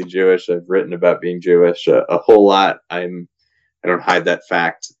obviously Jewish. I've written about being Jewish a whole lot. I don't hide that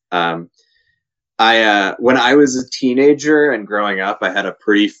fact. When I was a teenager and growing up, I had a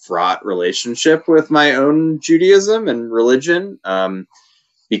pretty fraught relationship with my own Judaism and religion,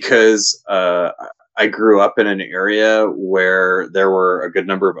 because I grew up in an area where there were a good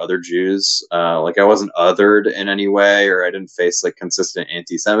number of other Jews. I wasn't othered in any way, or I didn't face consistent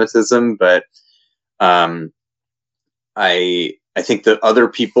anti-Semitism, but I think that other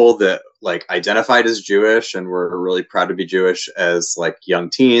people that identified as Jewish and were really proud to be Jewish as young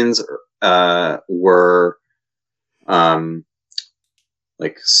teens were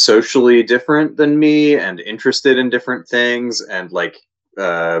socially different than me and interested in different things and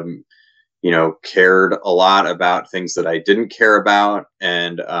cared a lot about things that I didn't care about.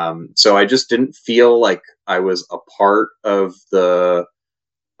 And so I just didn't feel like I was a part of the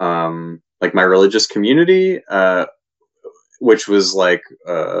my religious community, which was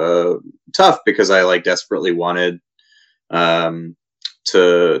tough because I desperately wanted to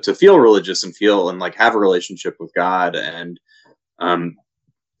feel religious and feel and have a relationship with God. And and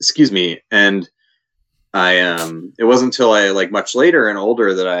I it wasn't until I much later and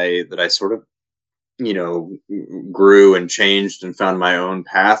older that I sort of grew and changed and found my own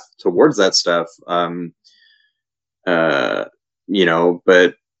path towards that stuff. But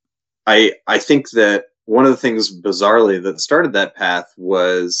I think that one of the things bizarrely that started that path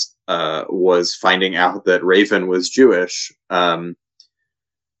was finding out that Raven was Jewish.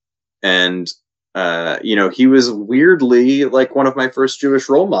 He was weirdly one of my first Jewish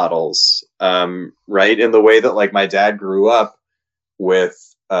role models, right? In the way that my dad grew up with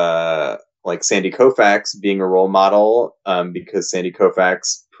Sandy Koufax being a role model, because Sandy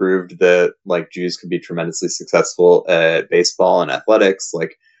Koufax proved that Jews could be tremendously successful at baseball and athletics.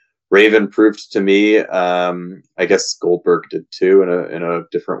 Raven proved to me, I guess Goldberg did too in a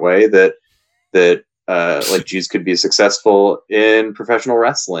different way, that Jews could be successful in professional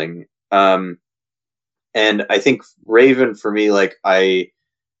wrestling. And I think Raven for me, I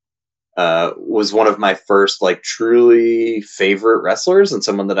was one of my first truly favorite wrestlers and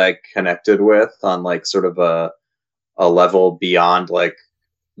someone that I connected with on sort of a level beyond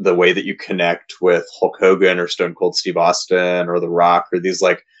the way that you connect with Hulk Hogan or Stone Cold Steve Austin or The Rock or these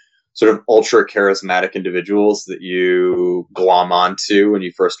sort of ultra charismatic individuals that you glom onto when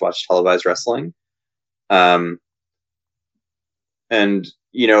you first watch televised wrestling. And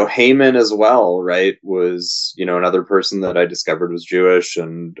Heyman as well, right, was, another person that I discovered was Jewish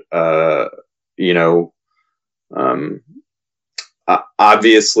and,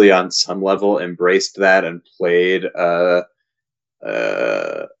 obviously on some level embraced that and played a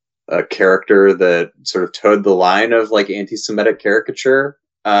character that sort of towed the line of anti-Semitic caricature.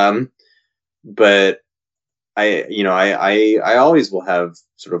 But I always will have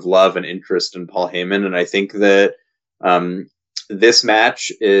sort of love and interest in Paul Heyman. And I think that, this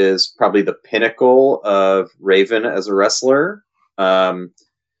match is probably the pinnacle of Raven as a wrestler. I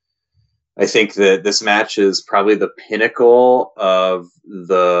think that this match is probably the pinnacle of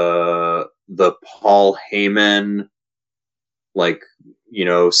the Paul Heyman,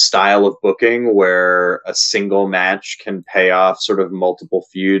 style of booking where a single match can pay off sort of multiple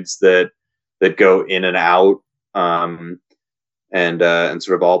feuds that go in and out, and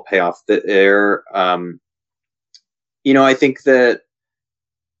sort of all pay off the air. I think that,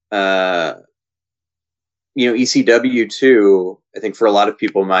 ECW too, I think for a lot of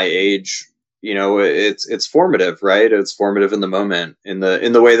people my age, it's formative, right? It's formative in the moment in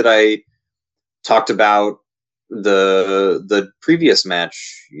the way that I talked about the previous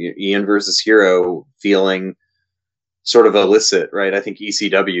match, Ian versus Hero, feeling sort of illicit, right? I think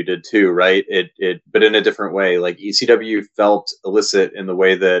ECW did too, right? It but in a different way. ECW felt illicit in the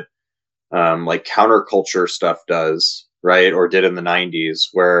way that counterculture stuff does, right? Or did in the 90s,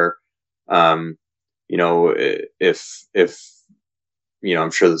 where you know, if you know,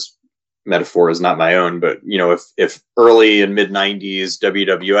 I'm sure this metaphor is not my own, but you know, if early and mid 90s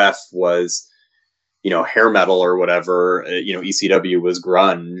WWF was, you know, hair metal or whatever, you know, ECW was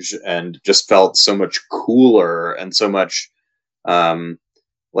grunge and just felt so much cooler and so much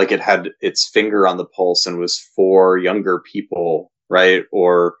like it had its finger on the pulse and was for younger people, right?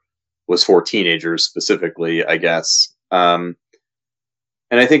 Or was for teenagers specifically, I guess. And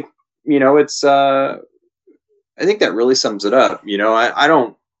I think, you know, it's I think that really sums it up. You know, I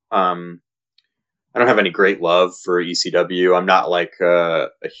don't have any great love for ECW. I'm not like a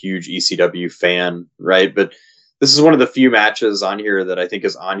huge ECW fan, right? But this is one of the few matches on here that I think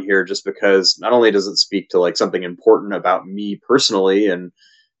is on here just because not only does it speak to like something important about me personally and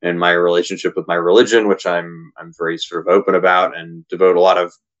my relationship with my religion, which I'm very sort of open about and devote a lot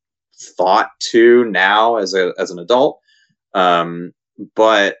of thought to now as an adult.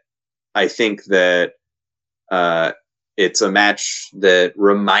 But I think that it's a match that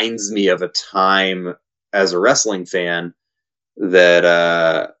reminds me of a time as a wrestling fan that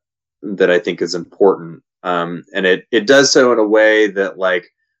I think is important. And it does so in a way that like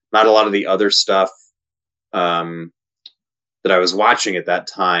not a lot of the other stuff that I was watching at that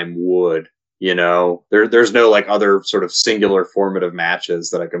time would, you know, there's no like other sort of singular formative matches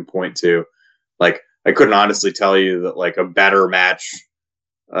that I can point to. Like I couldn't honestly tell you that like a better match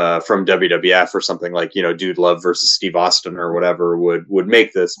from WWF or something like, you know, Dude Love versus Steve Austin or whatever would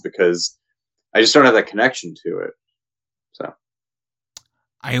make this, because I just don't have that connection to it. So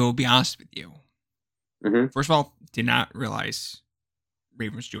I will be honest with you. Mm-hmm. First of all, did not realize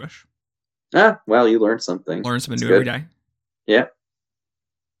Raven was Jewish. Well, you learned something. Learn something new every day. Yeah.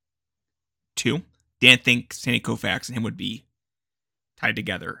 2, didn't think Sandy Koufax and him would be tied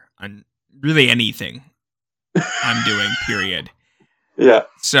together on really anything I'm doing, period. Yeah.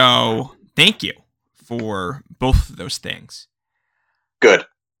 So thank you for both of those things. Good.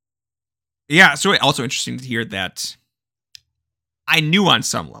 Yeah. So also interesting to hear that I knew on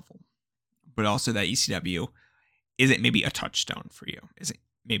some level, but also that ECW isn't maybe a touchstone for you. Is it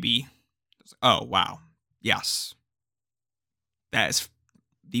maybe, oh, wow. Yes. That is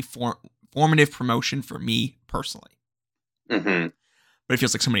the formative promotion for me personally. Mm-hmm. But it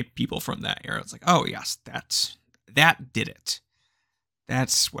feels like so many people from that era. It's like, oh, yes, that did it.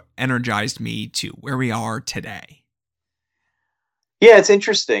 That's what energized me to where we are today. Yeah, it's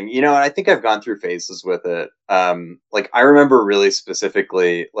interesting. You know, and I think I've gone through phases with it. Like I remember really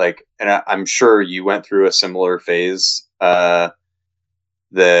specifically, like, and I'm sure you went through a similar phase that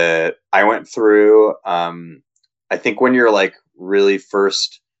I went through. I think when you're like really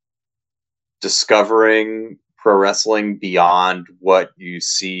first discovering pro wrestling beyond what you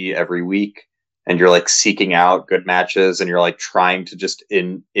see every week, and you're like seeking out good matches, and you're like trying to just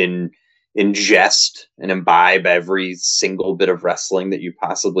ingest and imbibe every single bit of wrestling that you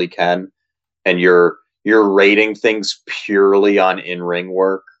possibly can, and you're rating things purely on in-ring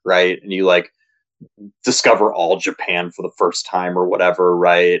work, right? And you like discover all Japan for the first time or whatever,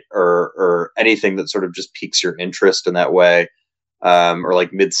 right? Or anything that sort of just piques your interest in that way, or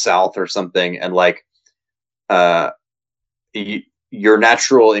like Mid-South or something, and like your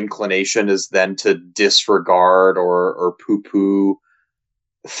natural inclination is then to disregard or poo-poo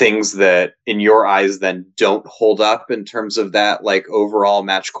things that in your eyes then don't hold up in terms of that like overall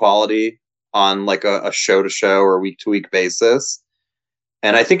match quality on like a show to show or week to week basis.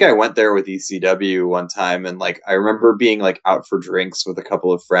 And I think I went there with ECW one time, and like I remember being like out for drinks with a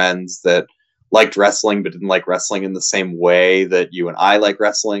couple of friends that liked wrestling but didn't like wrestling in the same way that you and I like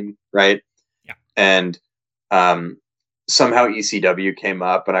wrestling, right? Yeah. And somehow ECW came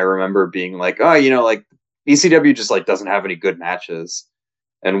up, and I remember being like, oh, you know, like ECW just like doesn't have any good matches.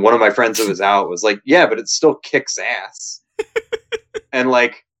 And one of my friends that was out was like, yeah, but it still kicks ass. And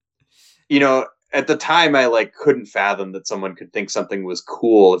like, you know, at the time I like couldn't fathom that someone could think something was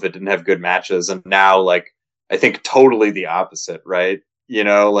cool if it didn't have good matches. And now like, I think totally the opposite, right? You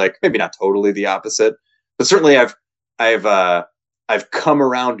know, like maybe not totally the opposite, but certainly I've come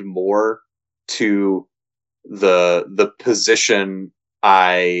around more to the position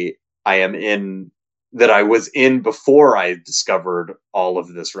I am in, that I was in before I discovered all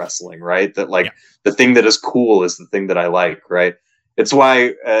of this wrestling, right? That like the thing that is cool is the thing that I like, right? It's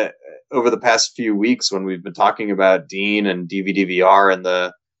why over the past few weeks when we've been talking about Dean and DVD-VR and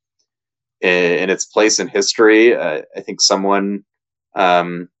in its place in history, I think someone,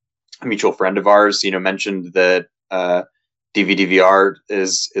 a mutual friend of ours, you know, mentioned that DVD-VR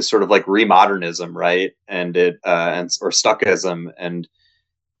is sort of like remodernism, right? And or Stuckism, and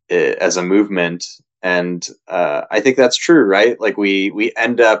as a movement. And I think that's true, right? Like we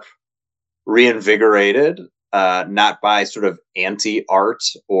end up reinvigorated, not by sort of anti-art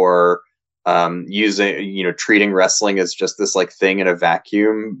or treating wrestling as just this like thing in a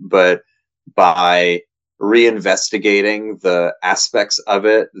vacuum, but by reinvestigating the aspects of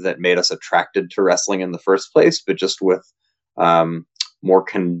it that made us attracted to wrestling in the first place, but just with more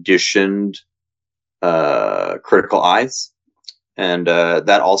conditioned critical eyes. And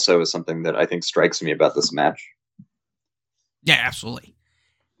that also is something that I think strikes me about this match. Yeah, absolutely.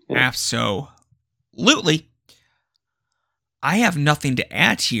 Yeah. Absolutely. I have nothing to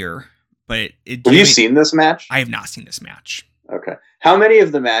add here, but have you seen this match? I have not seen this match. Okay. How many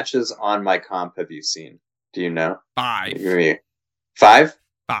of the matches on my comp have you seen? Do you know? 5. 5?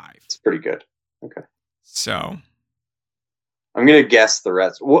 5. It's pretty good. Okay. So I'm going to guess the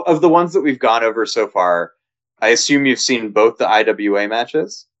rest. Of the ones that we've gone over so far, I assume you've seen both the IWA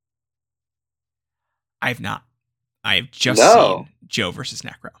matches? I have not. I've just seen Joe versus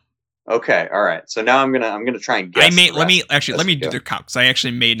Necro. Okay, all right. So now I'm gonna try and guess. Let me do the count, because I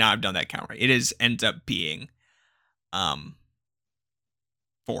actually may not have done that count right. It ends up being 4.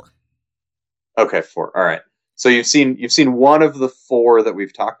 Okay, 4. All right. So you've seen one of the 4 that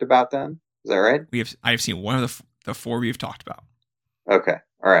we've talked about. Then is that right? I have seen one of the 4 we've talked about. Okay.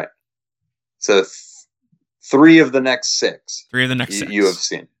 All right. So 3 of the next 6. 3 of the next 6 you have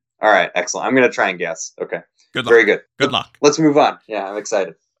seen. All right. Excellent. I'm gonna try and guess. Okay. Good luck. Very good. Good luck. Let's move on. Yeah, I'm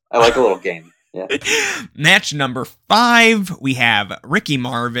excited. I like a little game. Yeah. Match number 5, we have Ricky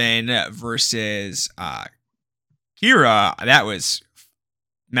Marvin versus Kira. That was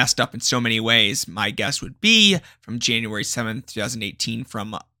messed up in so many ways. My guess would be from January 7th, 2018,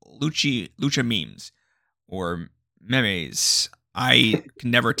 from Lucha Memes or Memes. I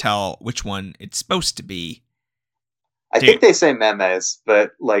can never tell which one it's supposed to be. I think they say memes,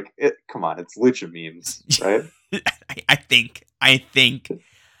 but like, come on, it's Lucha Memes, right? I think.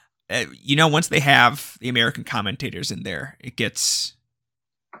 Once they have the American commentators in there, it gets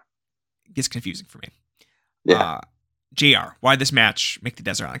confusing for me. Yeah. JR, why this match make the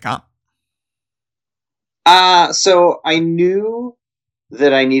Desert Island comp? So I knew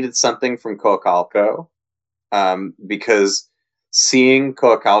that I needed something from Coacalco, because seeing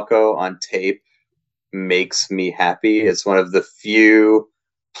Coacalco on tape makes me happy. It's one of the few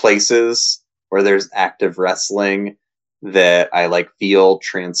places where there's active wrestling that I like feel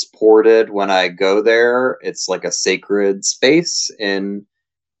transported when I go there. It's like a sacred space in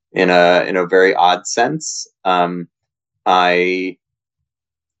a very odd sense. It's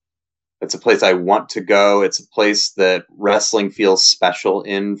a place I want to go. It's a place that wrestling feels special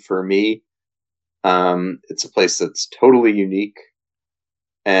in for me. It's a place that's totally unique.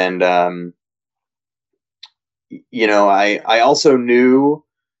 And, I also knew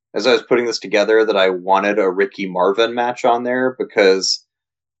as I was putting this together that I wanted a Ricky Marvin match on there because,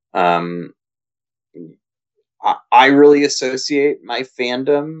 I really associate my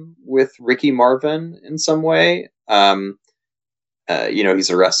fandom with Ricky Marvin in some way. He's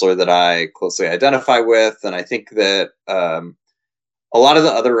a wrestler that I closely identify with. And I think that, a lot of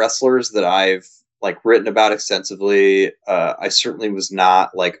the other wrestlers that I've like written about extensively, I certainly was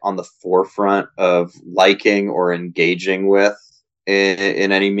not like on the forefront of liking or engaging with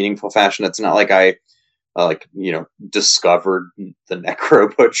in any meaningful fashion. It's not like I discovered the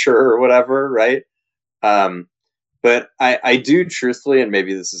Necro Butcher or whatever, right? But I do truthfully, and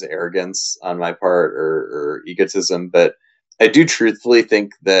maybe this is arrogance on my part or egotism, but I do truthfully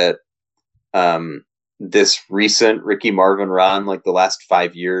think that this recent Ricky Marvin run, like the last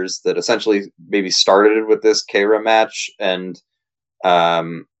 5 years, that essentially maybe started with this Keira match and,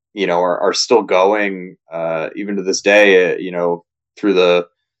 are still going even to this day, through the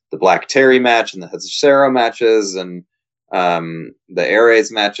Black Terry match and the Hezarro matches and the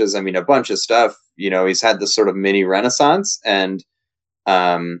Ares matches. I mean, a bunch of stuff. He's had this sort of mini renaissance, and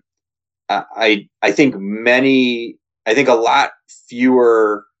I think a lot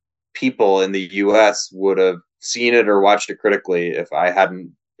fewer people in the US would have seen it or watched it critically if I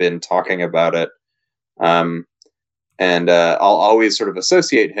hadn't been talking about it. And I'll always sort of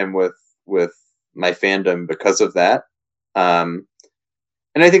associate him with my fandom because of that.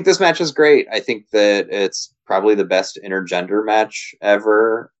 And I think this match is great. I think that it's probably the best intergender match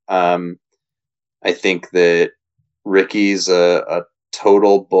ever. I think that Ricky's a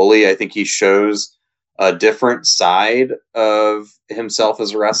total bully. I think he shows a different side of himself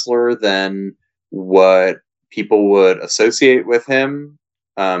as a wrestler than what people would associate with him.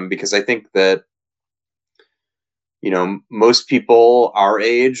 Because I think that, most people our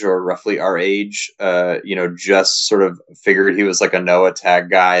age or roughly our age, just sort of figured he was like a Noah Tag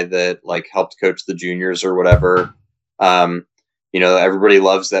guy that like helped coach the juniors or whatever. everybody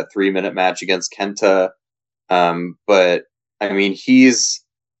loves that 3-minute match against Kenta. But I mean, he's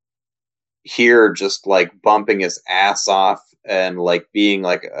here just like bumping his ass off and like being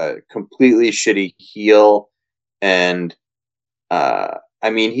like a completely shitty heel. And, I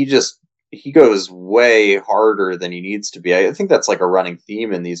mean, he goes way harder than he needs to be. I think that's like a running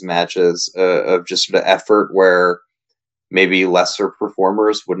theme in these matches, of just sort of effort where maybe lesser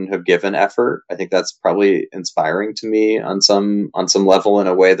performers wouldn't have given effort. I think that's probably inspiring to me on some level in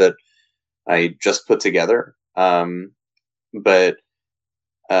a way that I just put together. But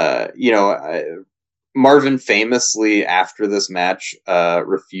Marvin famously after this match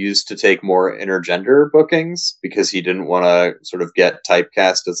refused to take more intergender bookings because he didn't want to sort of get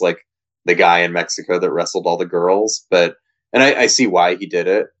typecast as like the guy in Mexico that wrestled all the girls. But I see why he did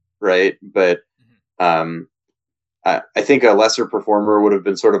it, right? But I think a lesser performer would have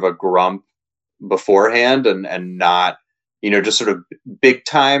been sort of a grump beforehand and not, just sort of big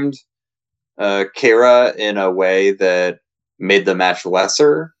timed Kara in a way that made the match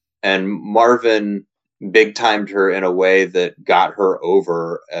lesser. And Marvin big timed her in a way that got her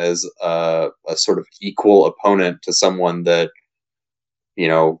over as a sort of equal opponent to someone that,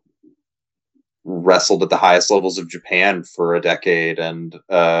 wrestled at the highest levels of Japan for a decade and,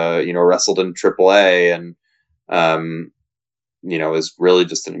 wrestled in AAA and, is really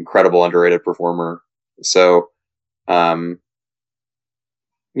just an incredible underrated performer. So, that's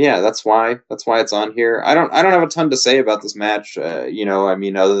why it's on here. I don't have a ton to say about this match. I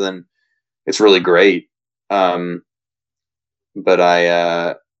mean, other than it's really great. But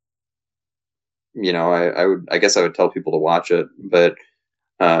I guess I would tell people to watch it, but,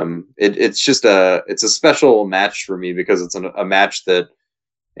 it's a special match for me because it's a match that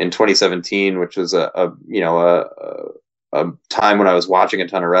in 2017, which was a time when I was watching a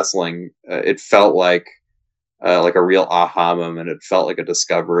ton of wrestling, it felt like a real aha moment. It felt like a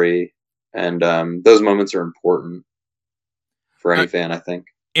discovery, and those moments are important for any fan, I think.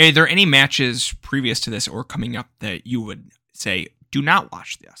 Are there any matches previous to this or coming up that you would say, do not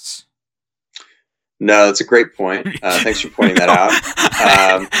watch this? No, that's a great point. Thanks for pointing that out.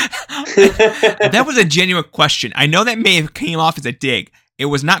 That was a genuine question. I know that may have came off as a dig. It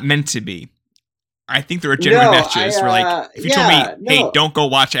was not meant to be. I think there are genuine matches where, like, if you told me, hey, don't go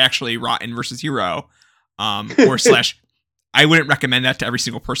watch actually Rotten versus Hero, or / I wouldn't recommend that to every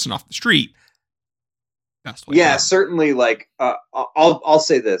single person off the street. That's certainly. Like, I'll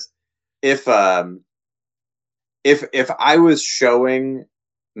say this: if I was showing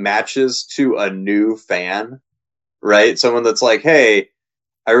matches to a new fan, right? Someone that's like, hey,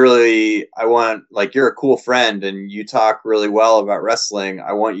 I want, like, you're a cool friend and you talk really well about wrestling.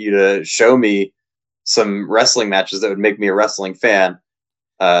 I want you to show me some wrestling matches that would make me a wrestling fan.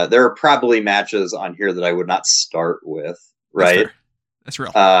 There are probably matches on here that I would not start with, right? That's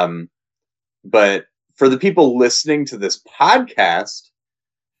real. But for the people listening to this podcast,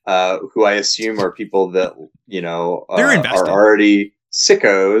 who I assume are people that, are already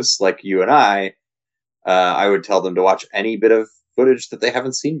sickos like you and I would tell them to watch any bit of footage that they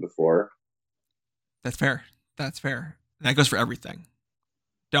haven't seen before. That's fair. And that goes for everything.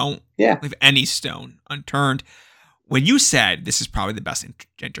 Don't leave any stone unturned. When you said this is probably the best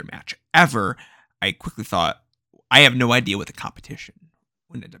intergender match ever, I quickly thought, I have no idea what the competition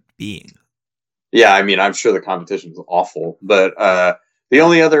would end up being. Yeah, I mean, I'm sure the competition is awful, but the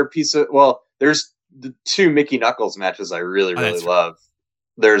only other piece of, there's the 2 Mickey Knuckles matches I really love.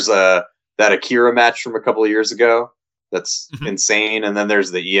 There's that Akira match from a couple of years ago that's insane, and then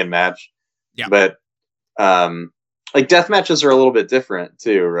there's the Ian match. Yeah, but like, death matches are a little bit different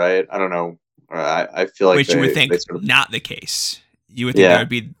too, right? I don't know. I feel like you would think sort of, not the case. You would think that would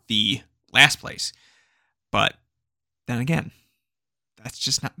be the last place, but then again, that's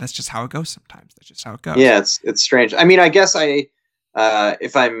just how it goes sometimes. That's just how it goes. Yeah, it's strange. I mean, I guess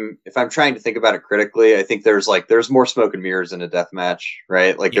if I'm trying to think about it critically, I think there's more smoke and mirrors in a death match,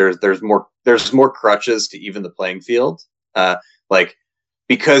 right? Like, there's more crutches to even the playing field. Like,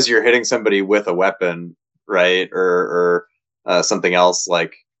 because you're hitting somebody with a weapon, right, or something else,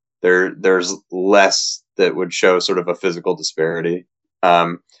 like there's less that would show sort of a physical disparity.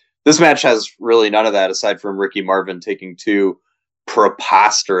 This match has really none of that, aside from Ricky Marvin taking 2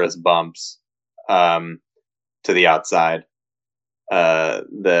 preposterous bumps to the outside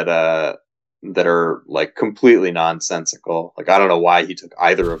that are like completely nonsensical. Like, I don't know why he took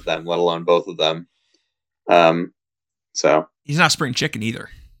either of them, let alone both of them. So he's not spring chicken either.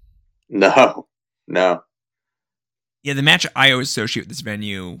 No. Yeah, the match I always associate with this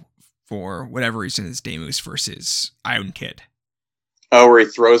venue for whatever reason is Demus versus Iron Kid. Oh, where he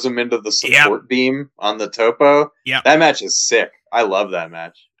throws him into the support beam on the topo? Yeah. That match is sick. I love that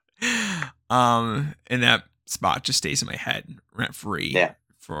match. And that spot just stays in my head rent free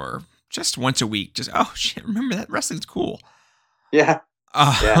for just once a week. Just, oh shit, remember that wrestling's cool. Yeah.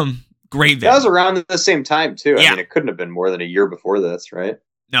 Great venue. That was around the same time too. Yeah. I mean, it couldn't have been more than a year before this, right?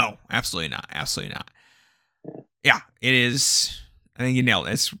 No, absolutely not. Absolutely not. Yeah, it is. I think you nailed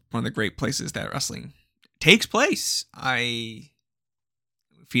it. It's one of the great places that wrestling takes place. I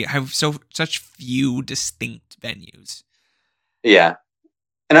have such few distinct venues. Yeah.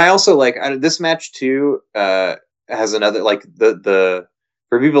 And I also like this match too, has another, like the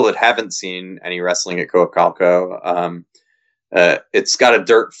for people that haven't seen any wrestling at Coacalco, it's got a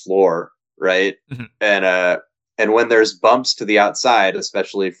dirt floor, right? Mm-hmm. And when there's bumps to the outside,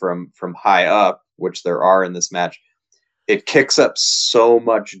 especially from high up, which there are in this match, it kicks up so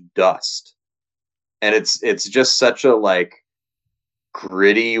much dust. And it's just such a like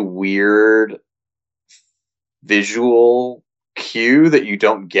gritty, weird visual cue that you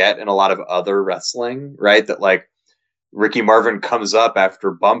don't get in a lot of other wrestling, right? That like Ricky Marvin comes up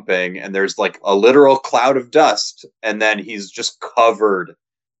after bumping and there's like a literal cloud of dust and then he's just covered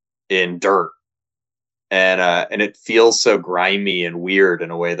in dirt. And it feels so grimy and weird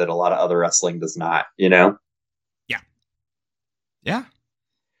in a way that a lot of other wrestling does not, you know? Yeah. Yeah.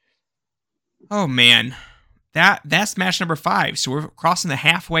 Oh man. That's match number 5. So we're crossing the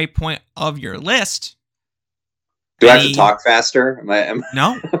halfway point of your list. Do I have to talk faster?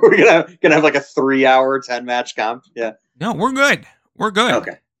 No. We're gonna have like a 3-hour 10-match comp. Yeah. No, we're good. We're good.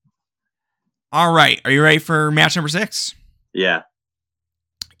 Okay. All right. Are you ready for match number 6? Yeah.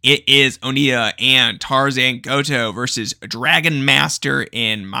 It is Oniya and Tarzan Goto versus Dragon Master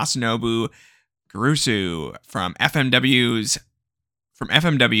and Masanobu Gurusu from FMW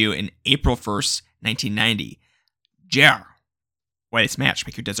in April 1st, 1990. Jer, why this match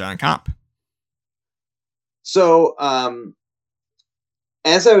make your desert on comp? So,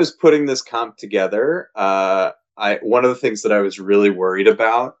 as I was putting this comp together, one of the things that I was really worried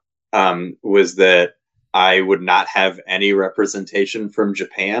about was that I would not have any representation from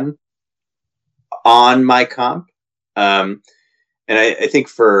Japan on my comp. And I think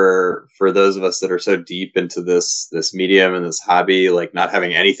for those of us that are so deep into this medium and this hobby, like not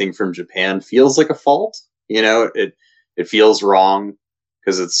having anything from Japan feels like a fault. You know, it feels wrong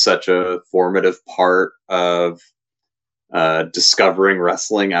because it's such a formative part of discovering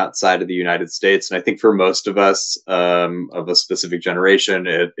wrestling outside of the United States. And I think for most of us of a specific generation,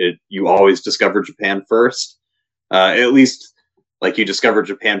 you always discover Japan first. At least like you discover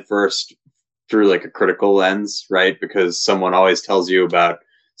Japan first through like a critical lens, right? Because someone always tells you about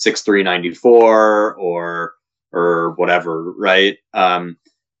 6394 or whatever, right?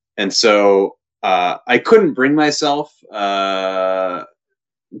 And so I couldn't bring myself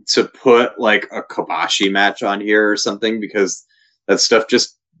to put like a Kobashi match on here or something because that stuff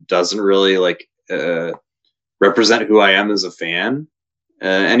just doesn't really like represent who I am as a fan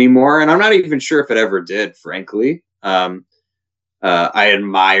anymore. And I'm not even sure if it ever did, frankly. I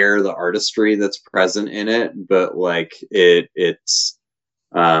admire the artistry that's present in it, but like it's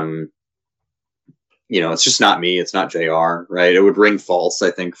it's just not me. It's not JR, right? It would ring false,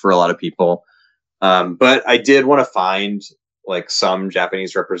 I think, for a lot of people. But I did want to find like some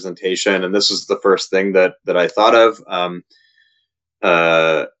Japanese representation, and this was the first thing that I thought of.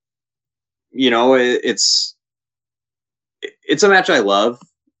 It's a match I love.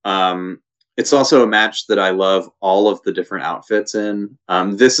 It's also a match that I love all of the different outfits in.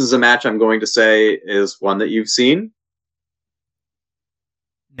 This is a match I'm going to say is one that you've seen.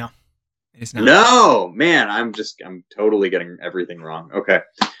 No, it's not. No, man, I'm totally getting everything wrong. Okay.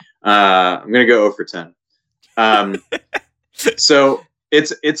 I'm going to go 0 for 10. So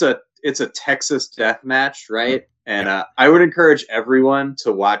it's a Texas death match, right? And I would encourage everyone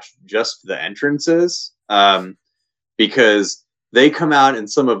to watch just the entrances because they come out in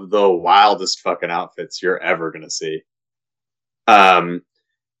some of the wildest fucking outfits you're ever going to see. I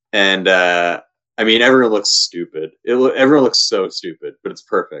mean, everyone looks stupid. Everyone looks so stupid, but it's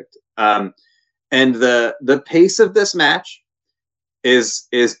perfect. And the pace of this match is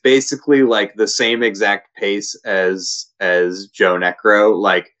basically like the same exact pace as Joe Necro.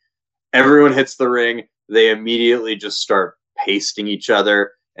 Like everyone hits the ring, they immediately just start pasting each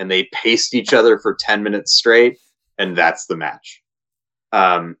other, and they paste each other for 10 minutes straight, and that's the match.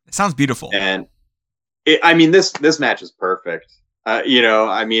 It sounds beautiful. And this match is perfect. I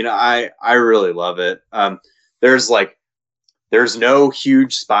really love it. There's no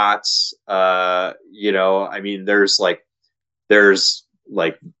huge spots. Onita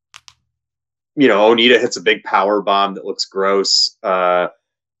hits a big power bomb that looks gross.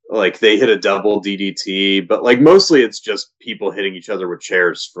 like they hit a double DDT, but like mostly it's just people hitting each other with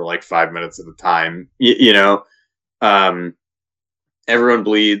chairs for like 5 minutes at a time. Everyone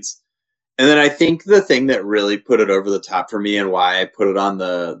bleeds. And then I think the thing that really put it over the top for me and why I put it on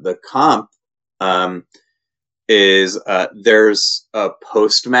the comp is there's a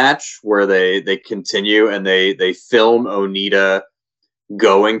post match where they continue and they film Onita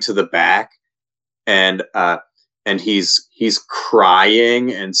going to the back and he's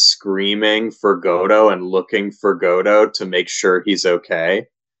crying and screaming for Goto and looking for Goto to make sure he's okay.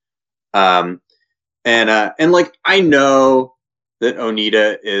 And like I know that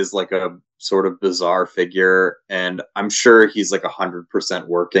Onita is like a sort of bizarre figure, and I'm sure he's like 100%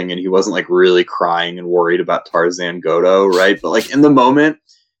 working, and he wasn't like really crying and worried about Tarzan Goto, right? But like in the moment,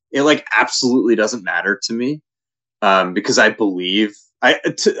 it like absolutely doesn't matter to me, because I believe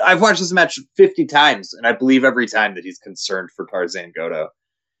I've watched this match 50 times, and I believe every time that he's concerned for Tarzan Goto,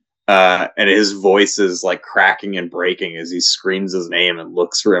 and his voice is like cracking and breaking as he screams his name and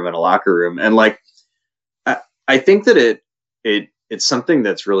looks for him in a locker room, and like I think that it's something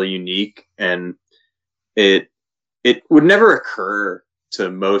that's really unique, and it would never occur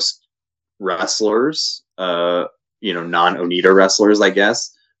to most wrestlers, non-Onita wrestlers, I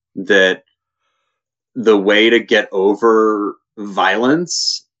guess, that the way to get over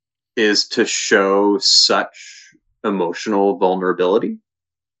violence is to show such emotional vulnerability.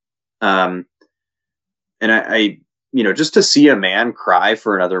 And I just to see a man cry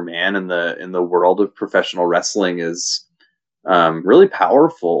for another man in the world of professional wrestling is really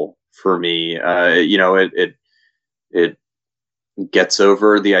powerful for me. It gets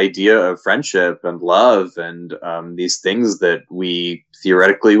over the idea of friendship and love and these things that we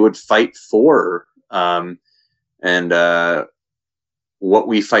theoretically would fight for. What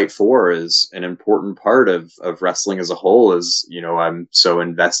we fight for is an important part of wrestling as a whole. Is, I'm so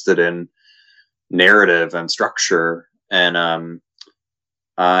invested in narrative and structure, and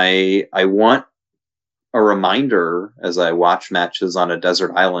I want a reminder as I watch matches on a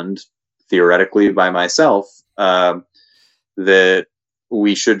desert island, theoretically by myself, that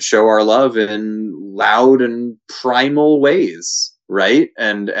we should show our love in loud and primal ways, right?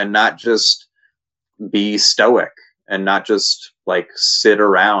 And not just be stoic, and not just like sit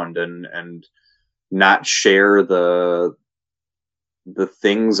around and not share the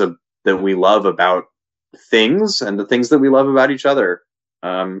things that we love about things and the things that we love about each other.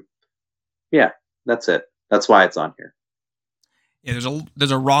 Yeah, that's it. That's why it's on here. Yeah,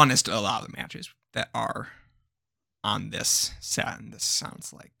 there's a rawness to a lot of the matches that are on this set, and this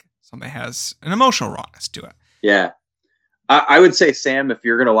sounds like something has an emotional rawness to it. Yeah. I would say, Sam, if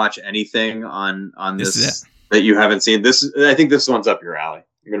you're going to watch anything on this that you haven't seen, I think this one's up your alley.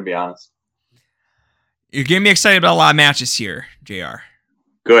 You're going to be honest. You're getting me excited about a lot of matches here, JR.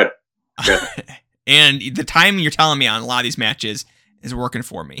 Good. And the time you're telling me on a lot of these matches is working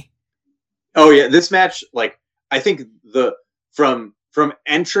for me. Oh yeah, this match, like I think from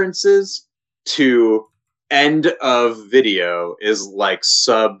entrances to end of video is like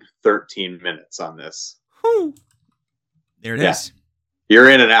sub 13 minutes on this. Whew. There it is. You're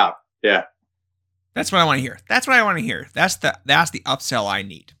in and out. Yeah. That's what I want to hear. That's what I want to hear. That's the upsell I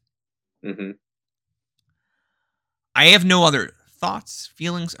need. Mm-hmm. I have no other thoughts,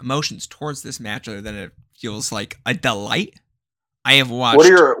 feelings, emotions towards this match other than it feels like a delight. I have watched.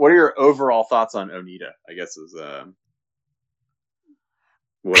 What are your overall thoughts on Onita? I guess is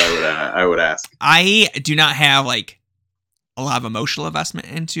what I would ask. I do not have like a lot of emotional investment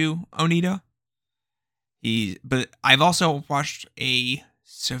into Onita. But I've also watched a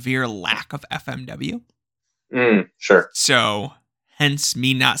severe lack of FMW. Sure. So hence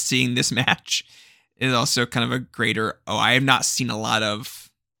me not seeing this match is also kind of a greater. I have not seen a lot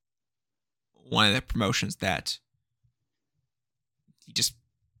of one of the promotions that he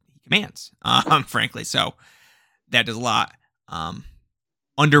commands, frankly. So that does a lot.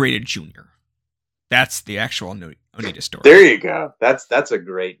 Underrated Junior. That's the actual Onita story. There you go. That's a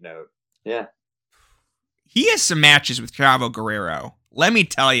great note. Yeah. He has some matches with Chavo Guerrero. Let me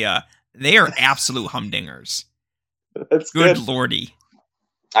tell you, they are absolute humdingers. That's good lordy.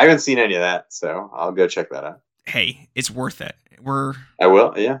 I haven't seen any of that, so I'll go check that out. Hey, it's worth it. I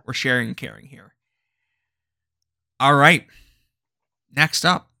will, yeah. We're sharing and caring here. All right. Next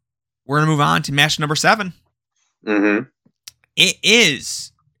up, we're going to move on to match number 7. Mm-hmm. It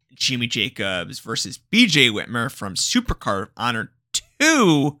is Jimmy Jacobs versus BJ Whitmer from Supercard of Honor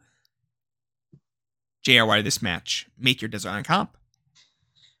 2. JR, why did this match make your design comp?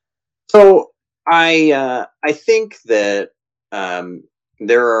 So I think that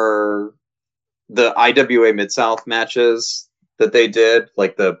there are the IWA Mid-South matches that they did,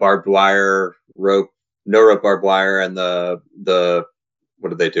 like the barbed wire rope, no rope barbed wire, and the what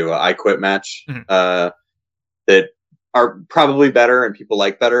did they do? I Quit match. That are probably better and people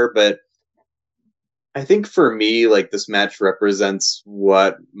like better, but I think for me, like, this match represents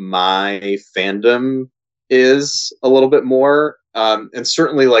what my fandom is a little bit more, and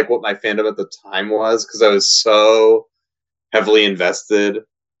certainly like what my fandom at the time was, because I was so heavily invested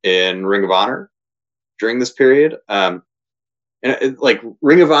in Ring of Honor during this period. Like,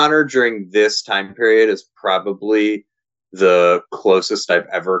 Ring of Honor during this time period is probably the closest I've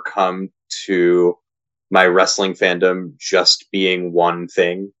ever come to my wrestling fandom just being one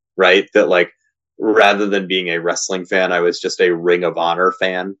thing, right? That, like, rather than being a wrestling fan, I was just a Ring of Honor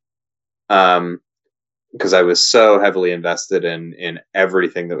fan. Because I was so heavily invested in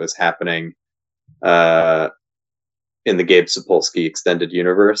everything that was happening in the Gabe Sapolsky extended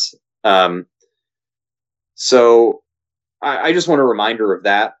universe. So I just want a reminder of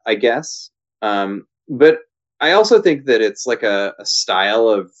that, I guess. But I also think that it's like a style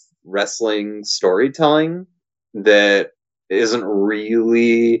of wrestling storytelling that isn't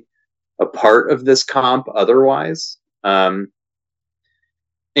really a part of this comp otherwise. And,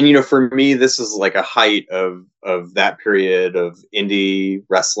 you know, for me, this is like a height of that period of indie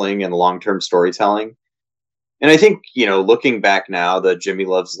wrestling and long-term storytelling. And I think, you know, looking back now, the Jimmy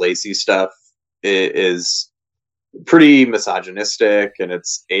Loves Lacey stuff is pretty misogynistic and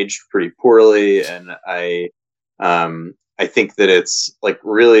it's aged pretty poorly. And I think that it's like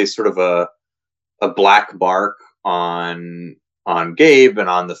really sort of a black mark on Gabe and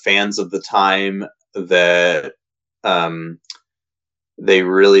on the fans of the time, that they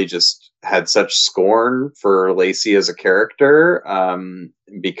really just had such scorn for Lacey as a character,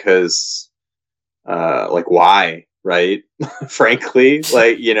 because like, why, right? Frankly,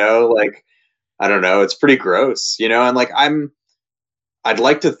 like, you know, like, I don't know, it's pretty gross, you know. And like, I'd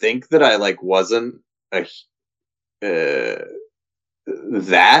like to think that I like wasn't that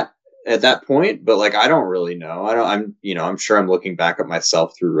at that point, but like, I don't really know. I'm sure I'm looking back at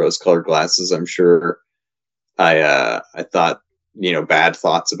myself through rose-colored glasses. I'm sure I thought, you know, bad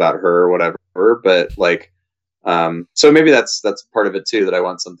thoughts about her or whatever, but like, so maybe that's part of it too, that I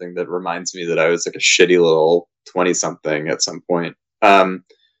want something that reminds me that I was like a shitty little 20-something at some point.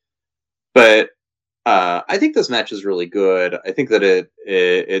 But I think this match is really good. I think that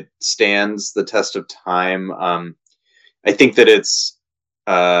it stands the test of time. I think that it's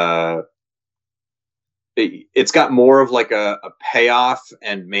got more of like a payoff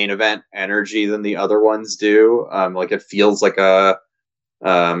and main event energy than the other ones do. Like, it feels like a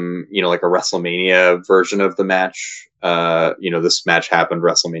you know, like a WrestleMania version of the match. You know, this match happened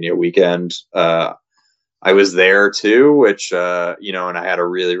WrestleMania weekend. I was there too, which, you know, and I had a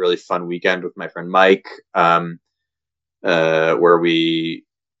really, really fun weekend with my friend Mike, where we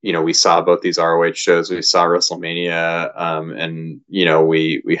saw both these ROH shows. We saw WrestleMania, and, you know,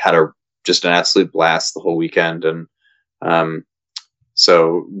 we had just an absolute blast the whole weekend. And,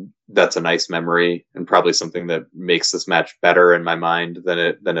 so that's a nice memory, and probably something that makes this match better in my mind than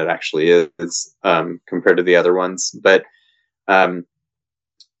it actually is, compared to the other ones. But,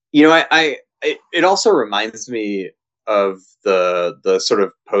 you know, it also reminds me of the sort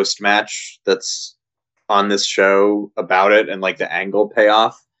of post-match that's on this show about it, and like the angle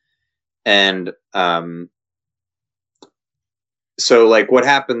payoff. And so like what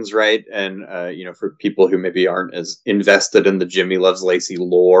happens, right? And you know, for people who maybe aren't as invested in the Jimmy Loves Lacey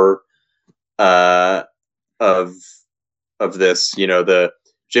lore of this, you know, the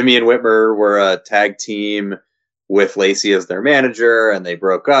Jimmy and Whitmer were a tag team with Lacey as their manager, and they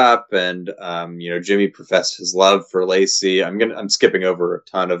broke up, and you know, Jimmy professed his love for Lacey. I'm skipping over a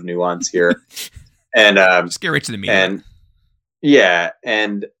ton of nuance here. And just get right to the meat. And yeah,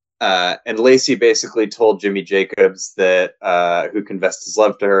 and Lacey basically told Jimmy Jacobs, that who confessed his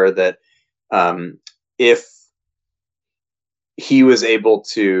love to her, that if he was able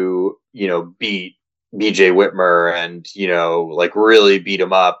to, you know, beat BJ Whitmer and, you know, like really beat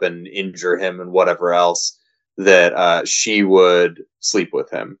him up and injure him and whatever else, that she would sleep with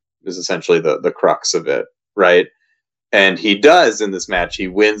him, is essentially the crux of it, right? And he does in this match. He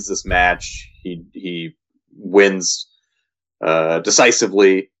wins this match. He wins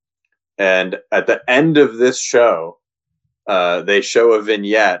decisively. And at the end of this show, they show a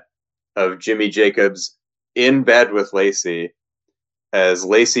vignette of Jimmy Jacobs in bed with Lacey, as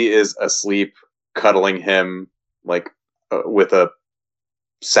Lacey is asleep, cuddling him, like with a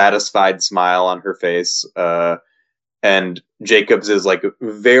satisfied smile on her face. And Jacobs is like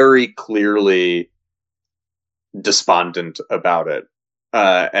very clearly despondent about it,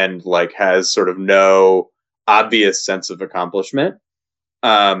 and like has sort of no obvious sense of accomplishment.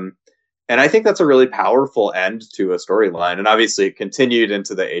 And I think that's a really powerful end to a storyline. And obviously it continued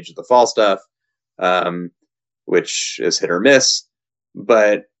into the Age of the Fall stuff, which is hit or miss.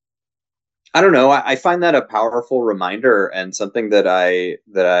 But I don't know. I find that a powerful reminder and something that I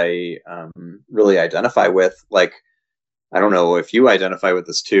really identify with. Like, I don't know if you identify with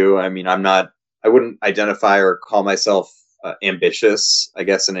this too. I mean, I wouldn't identify or call myself ambitious, I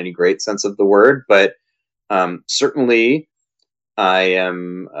guess, in any great sense of the word, but certainly I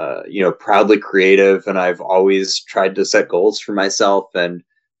am, proudly creative, and I've always tried to set goals for myself. And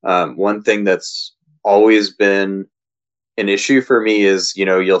one thing that's always been an issue for me is,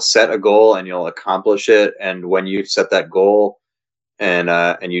 you'll set a goal and you'll accomplish it. And when you set that goal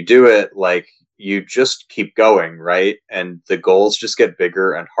and you do it, like, you just keep going, right? And the goals just get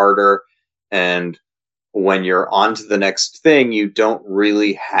bigger and harder. And when you're on to the next thing, you don't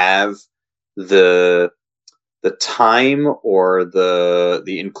really have the time or the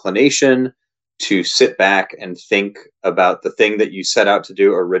inclination to sit back and think about the thing that you set out to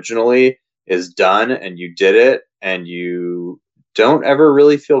do originally is done, and you did it, and you don't ever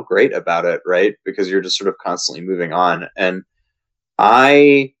really feel great about it, right? Because you're just sort of constantly moving on. And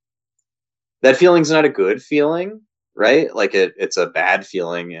that feeling's not a good feeling, right? Like it's a bad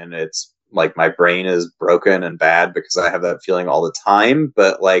feeling, and it's like my brain is broken and bad because I have that feeling all the time.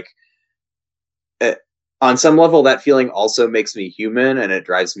 But like, on some level, that feeling also makes me human, and it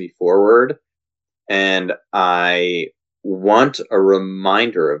drives me forward. And I want a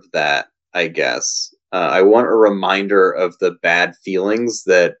reminder of that, I guess. I want a reminder of the bad feelings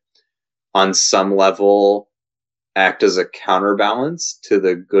that on some level act as a counterbalance to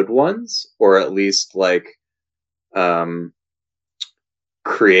the good ones, or at least like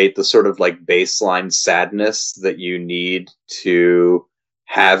create the sort of like baseline sadness that you need to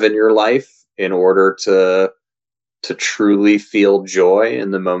have in your life in order to truly feel joy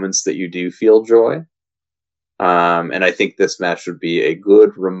in the moments that you do feel joy. And I think this match would be a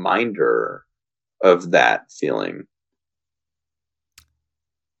good reminder of that feeling.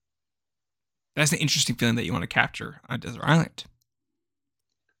 That's an interesting feeling that you want to capture on Desert Island.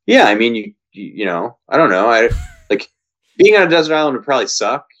 Yeah, I mean, you know, I don't know. I like being on a desert island would probably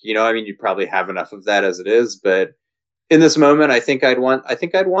suck. You know, I mean, you'd probably have enough of that as it is. But in this moment, I think I'd want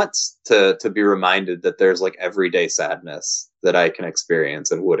to be reminded that there's like everyday sadness that I can experience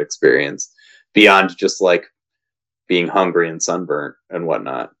and would experience beyond just like being hungry and sunburnt and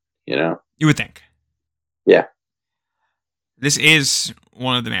whatnot. You know, you would think. Yeah, this is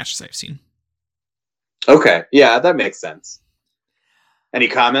one of the matches I've seen. Okay, yeah, that makes sense. Any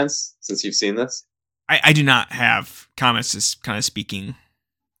comments since you've seen this? I do not have comments, just kind of speaking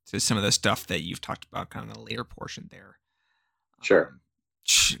to some of the stuff that you've talked about kind of in the later portion there. Sure.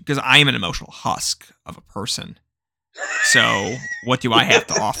 Because I am an emotional husk of a person. So what do I have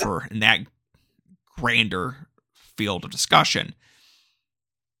to offer in that grander field of discussion?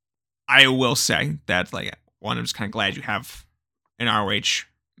 I will say that, like, one, I'm just kind of glad you have an ROH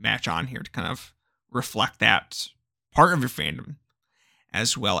match on here to kind of reflect that part of your fandom,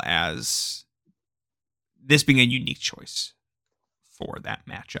 as well as this being a unique choice for that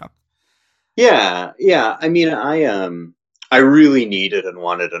matchup. Yeah. I mean, I really needed and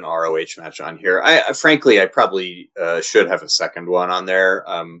wanted an ROH match on here. Frankly, I probably should have a second one on there.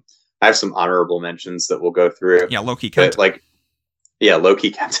 I have some honorable mentions that we'll go through. Yeah, Low-Ki Kenta.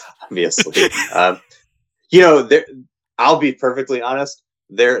 Low-Ki Kenta, obviously. You know, I'll be perfectly honest.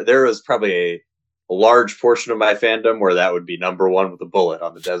 There was probably a large portion of my fandom where that would be number one with a bullet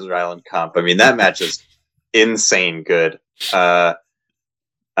on the Desert Island comp. I mean, that match is insane good. That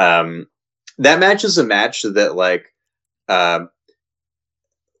match is a match that, like, I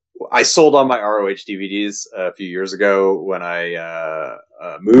sold all my ROH DVDs a few years ago when I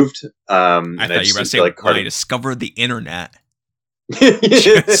moved. I thought you were going to say, like, when I discovered the internet.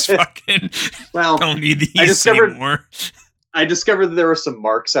 Just fucking don't need these anymore. I discovered that there were some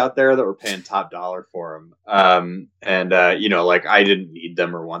marks out there that were paying top dollar for them. You know, like, I didn't need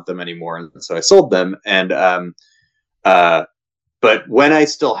them or want them anymore. And so I sold them. And, but when I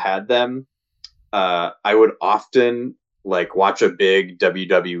still had them, I would often like watch a big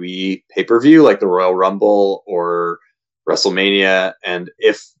WWE pay-per-view, like the Royal Rumble or WrestleMania. And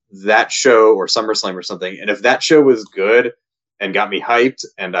if that show or SummerSlam or something, and if that show was good and got me hyped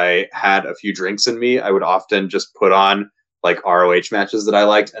and I had a few drinks in me, I would often just put on like ROH matches that I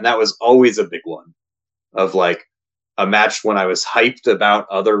liked. And that was always a big one of like a match when I was hyped about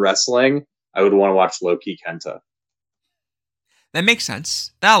other wrestling. I would want to watch Low-Ki Kenta. That makes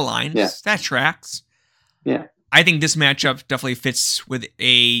sense. That aligns. Yeah. That tracks. Yeah. I think this matchup definitely fits with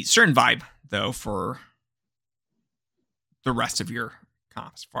a certain vibe, though, for the rest of your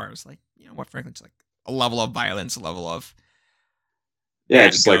comp as far as like, you know, what Franklin's like a level of violence, a level of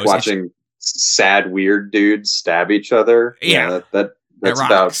just like watching sad weird dudes stab each other. That's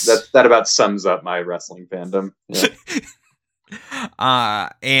that about sums up my wrestling fandom.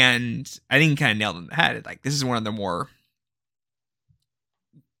 And I think he kind of nailed it in the head. Like, this is one of the more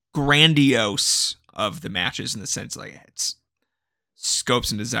grandiose of the matches in the sense like its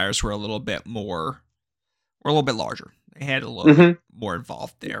scopes and desires were a little bit larger. They had a little bit more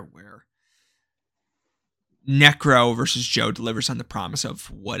involved there, where Necro versus Joe delivers on the promise of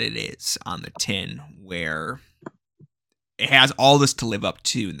what it is on the tin, where it has all this to live up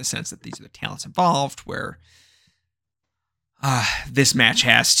to in the sense that these are the talents involved, where this match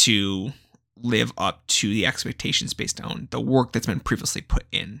has to live up to the expectations based on the work that's been previously put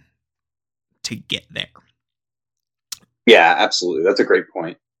in to get there. Yeah, absolutely. That's a great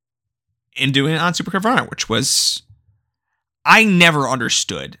point. And doing it on Supercard Honor, which was, I never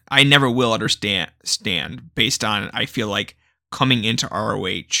understood. I never will understand based on, I feel like, coming into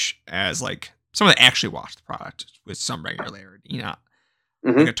ROH as like someone that actually watched the product with some regularity. You know,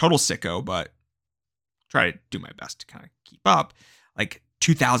 like a total sicko, but try to do my best to kind of keep up. Like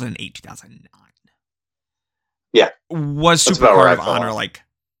 2008, 2009. Yeah. Was Supercard of Honor like,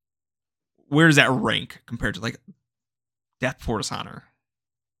 where does that rank compared to like Death Before Dishonor?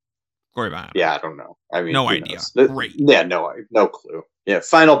 Glory by Honor? Yeah, I don't know. I mean, no idea. Great. Yeah, no clue. Yeah,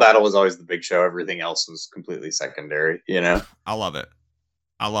 Final Battle was always the big show. Everything else was completely secondary, you know? I love it.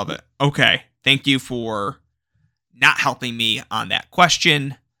 Okay. Thank you for not helping me on that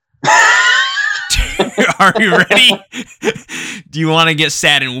question. Are you ready? Do you want to get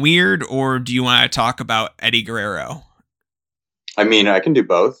sad and weird, or do you want to talk about Eddie Guerrero? I mean, I can do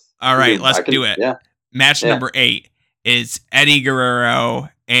both. All right, let's do it. Yeah. Match number 8 is Eddie Guerrero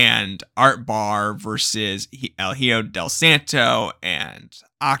and Art Barr versus El Hijo del Santo and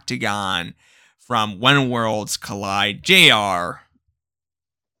Octagon from When Worlds Collide. JR,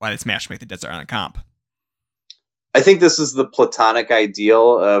 why does this match make the Desert Island comp? I think this is the platonic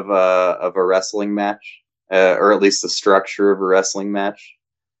ideal of a wrestling match, or at least the structure of a wrestling match.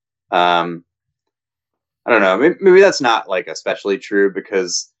 I don't know. Maybe that's not like especially true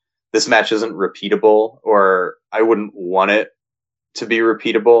because this match isn't repeatable, or I wouldn't want it to be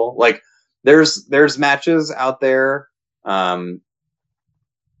repeatable. Like there's matches out there. Like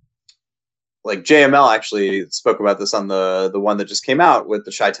JML actually spoke about this on the one that just came out with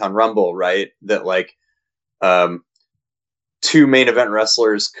the Chi-Town Rumble, right? That like, two main event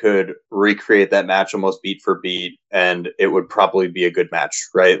wrestlers could recreate that match almost beat for beat, and it would probably be a good match,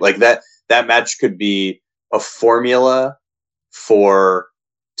 right? Like that match could be a formula for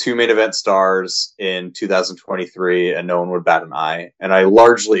two main event stars in 2023, and no one would bat an eye. And I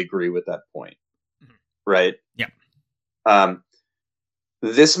largely agree with that point, right? Yeah.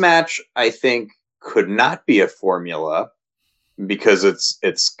 This match, I think, could not be a formula because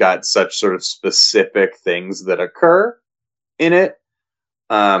it's got such sort of specific things that occur in it.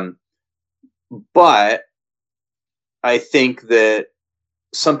 But I think that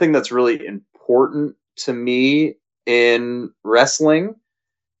something that's really important to me in wrestling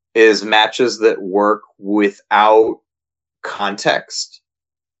is matches that work without context.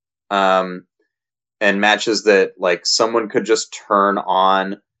 And matches that like someone could just turn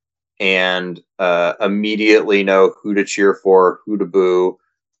on and immediately know who to cheer for, who to boo,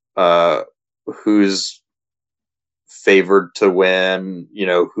 who's favored to win, you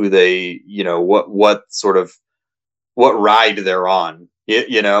know, who they, you know, what ride they're on,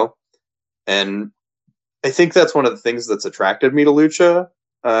 you know? And I think that's one of the things that's attracted me to Lucha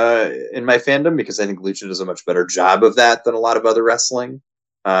in my fandom, because I think Lucha does a much better job of that than a lot of other wrestling.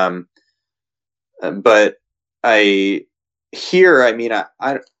 But I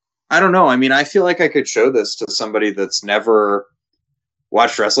don't know. I mean, I feel like I could show this to somebody that's never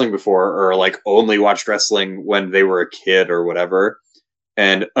watched wrestling before, or like only watched wrestling when they were a kid or whatever.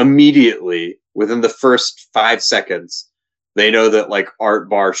 And immediately within the first 5 seconds, they know that like Art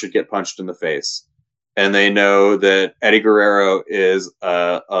Barr should get punched in the face. And they know that Eddie Guerrero is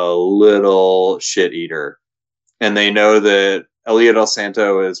a little shit eater. And they know that Elio Del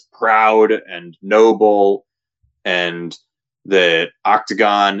Santo is proud and noble, and that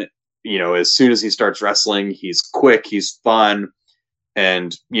Octagon, you know, as soon as he starts wrestling, he's quick, he's fun.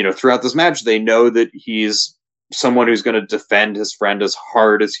 And, you know, throughout this match, they know that he's someone who's going to defend his friend as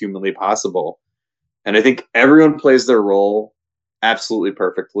hard as humanly possible. And I think everyone plays their role absolutely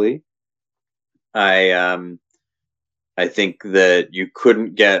perfectly. I think that you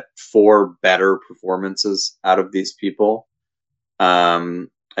couldn't get 4 better performances out of these people. I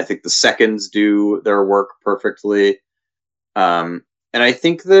think the seconds do their work perfectly. And I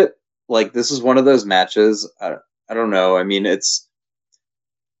think that like this is one of those matches. I don't know. I mean, it's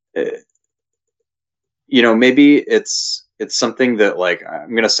maybe it's something that like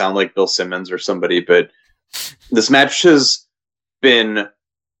I'm gonna sound like Bill Simmons or somebody, but this match has been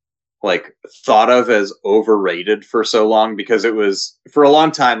like thought of as overrated for so long because it was for a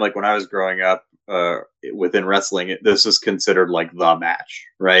long time. Like when I was growing up within wrestling, this was considered like the match,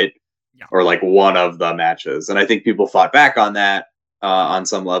 right? Yeah. Or like one of the matches, and I think people fought back on that on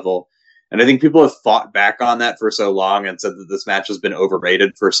some level. And I think people have fought back on that for so long and said that this match has been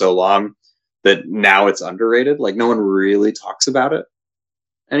overrated for so long that now it's underrated. Like no one really talks about it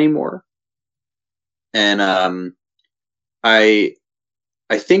anymore. And I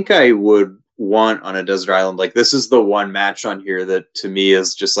think I would want on a desert island, like this is the one match on here that to me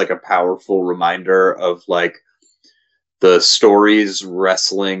is just like a powerful reminder of like the stories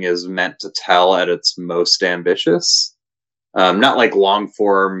wrestling is meant to tell at its most ambitious. Not like long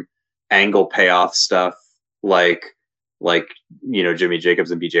form angle payoff stuff like Jimmy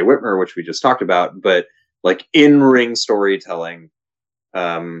Jacobs and BJ Whitmer, which we just talked about, but like in ring storytelling,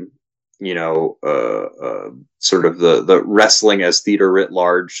 sort of the wrestling as theater writ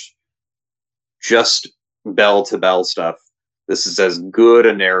large, just bell to bell stuff. This is as good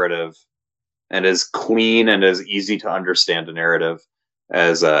a narrative and as clean and as easy to understand a narrative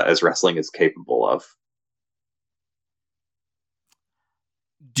as wrestling is capable of.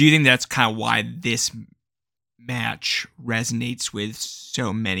 Do you think that's kind of why this match resonates with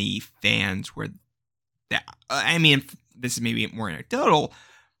so many fans? I mean, this is maybe more anecdotal,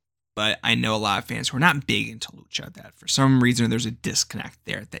 but I know a lot of fans who are not big into lucha that for some reason there's a disconnect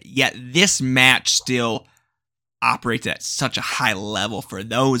there. That yet this match still operates at such a high level for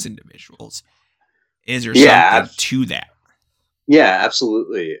those individuals. Is there something to that? Yeah,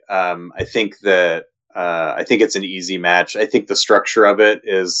 absolutely. I think it's an easy match. I think the structure of it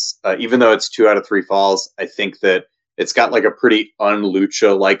is, even though it's 2 out of 3 falls, I think that it's got like a pretty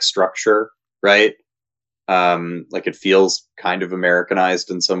un-lucha-like structure, right? Like it feels kind of Americanized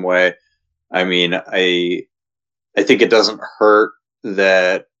in some way. I mean, I think it doesn't hurt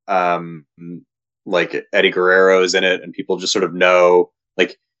that like Eddie Guerrero is in it and people just sort of know,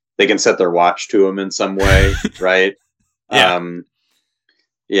 like they can set their watch to him in some way, right? Yeah.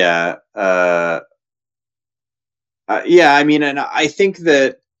 I mean, and I think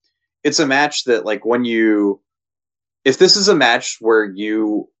that it's a match that like if this is a match where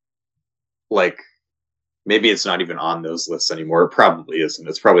you like, maybe it's not even on those lists anymore. It probably isn't.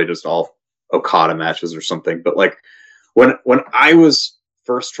 It's probably just all Okada matches or something. But like when I was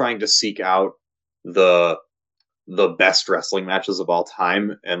first trying to seek out the best wrestling matches of all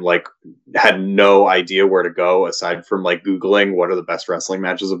time and like had no idea where to go aside from like Googling what are the best wrestling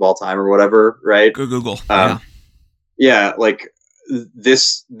matches of all time or whatever, right? Go Google. Yeah, like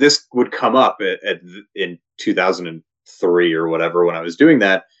this would come up in 2003 or whatever when I was doing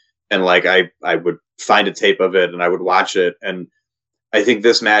that, and like I would find a tape of it and I would watch it, and I think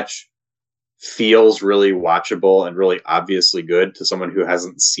this match feels really watchable and really obviously good to someone who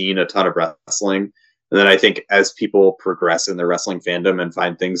hasn't seen a ton of wrestling. And then I think as people progress in their wrestling fandom and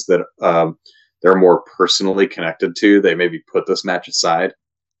find things that they're more personally connected to, they maybe put this match aside.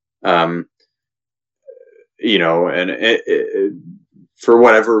 And for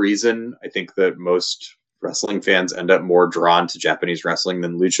whatever reason, I think that most wrestling fans end up more drawn to Japanese wrestling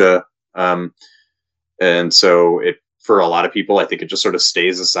than lucha. And so for a lot of people, I think it just sort of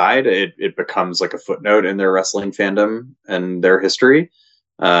stays aside. It becomes like a footnote in their wrestling fandom and their history.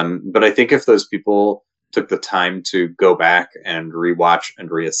 But I think if those people took the time to go back and rewatch and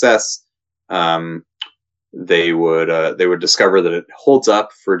reassess, they would discover that it holds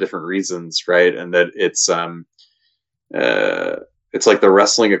up for different reasons, right? And that it's like the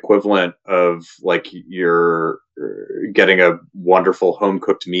wrestling equivalent of like you're getting a wonderful home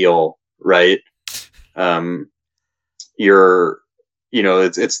cooked meal, right?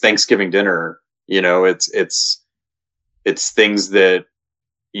 It's Thanksgiving dinner, it's things that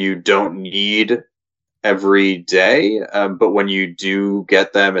you don't need every day. But when you do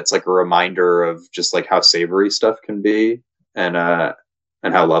get them, it's like a reminder of just like how savory stuff can be and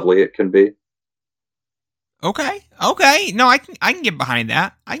how lovely it can be. Okay. No, I can get behind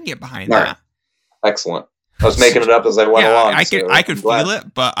that. That. Excellent. I was making it up as I went along. I could feel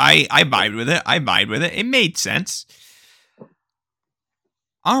it, but I vibed with it. It made sense.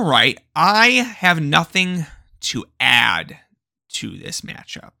 All right. I have nothing to add to this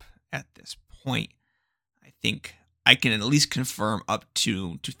matchup at this point. I think I can at least confirm up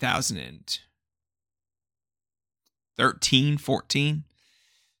to 2013, 14.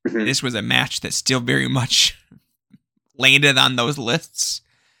 Mm-hmm. This was a match that still very much landed on those lists.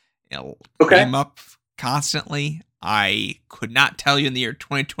 Came up constantly. I could not tell you in the year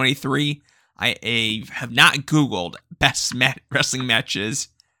 2023. I have not Googled best wrestling matches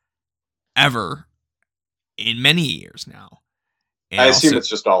ever in many years now. And I assume it's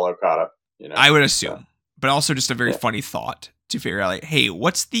just all Okada. I would assume, but also just a very funny thought to figure out, like, hey,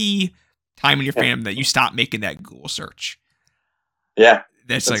 what's the time in your fandom that you stop making that Google search? Yeah,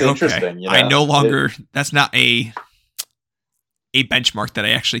 that's like, okay, I no longer. That's not a benchmark that I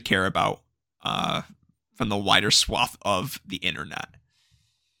actually care about from the wider swath of the internet.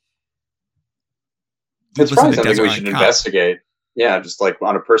 It's probably something we should investigate. Yeah, just like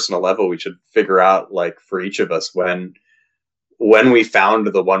on a personal level, we should figure out, like, for each of us, when we found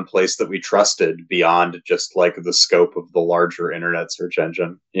the one place that we trusted beyond just like the scope of the larger internet search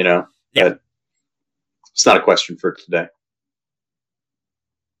engine. Yeah. But it's not a question for today.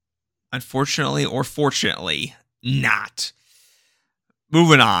 Unfortunately, or fortunately, not.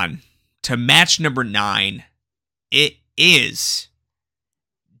 Moving on to match number 9. It is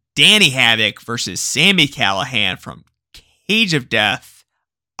Danny Havoc versus Sami Callihan from Cage of Death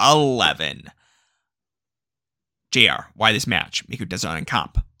 11. JR, why this match? Miku does it on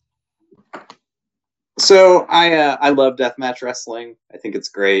comp. So I love deathmatch wrestling. I think it's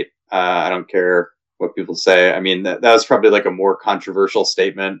great. I don't care what people say. I mean, that was probably like a more controversial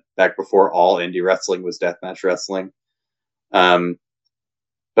statement back before all indie wrestling was deathmatch wrestling.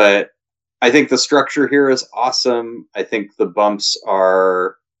 But I think the structure here is awesome. I think the bumps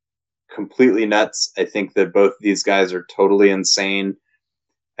are completely nuts. I think that both these guys are totally insane.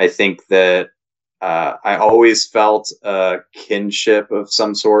 I think that I always felt a kinship of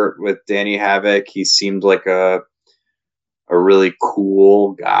some sort with Danny Havoc. He seemed like a really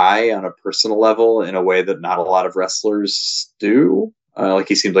cool guy on a personal level in a way that not a lot of wrestlers do. Like,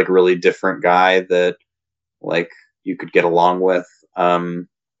 he seemed like a really different guy that, like, you could get along with.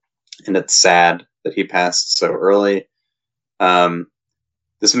 And it's sad that he passed so early.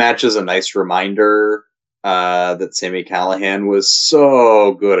 This match is a nice reminder that Sami Callihan was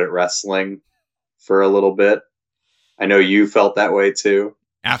so good at wrestling for a little bit. I know you felt that way too.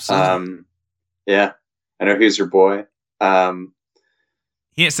 Absolutely. Yeah, I know he's your boy. He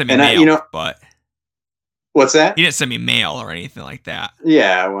didn't send me mail, but what's that? He didn't send me mail or anything like that.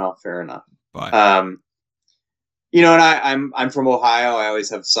 Yeah, well, fair enough. But and I'm from Ohio. I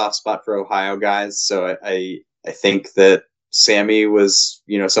always have a soft spot for Ohio guys, so I think that Sammy was,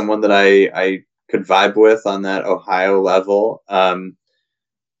 someone that I could vibe with on that Ohio level.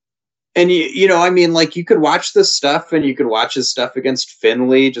 And I mean, like, you could watch this stuff, and you could watch his stuff against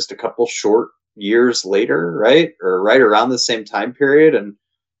Finley just a couple short years later, right? Or right around the same time period. And,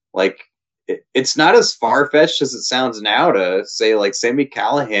 like, it's not as far-fetched as it sounds now to say, like, Sami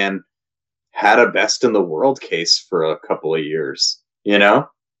Callihan had a best in the world case for a couple of years, Yeah,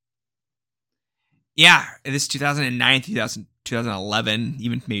 this 2009, 2011,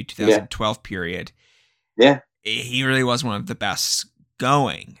 even maybe 2012 period. Yeah. He really was one of the best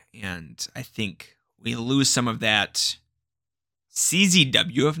going. And I think we lose some of that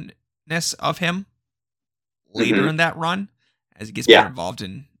CZW-ness of him later in that run as he gets more involved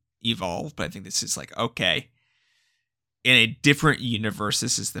in Evolve. But I think this is like, okay, in a different universe,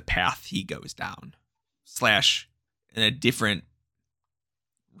 this is the path he goes down. / in a different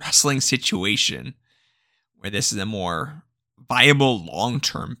wrestling situation where this is a more viable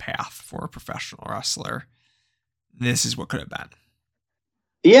long-term path for a professional wrestler. This is what could have been.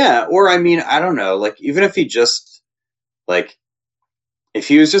 Yeah, or I mean, I don't know, like, even if he just, like, if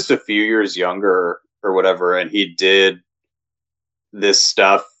he was just a few years younger or whatever, and he did this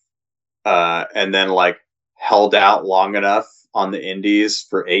stuff, and then, like, held out long enough on the indies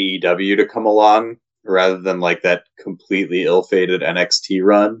for AEW to come along, rather than, like, that completely ill-fated NXT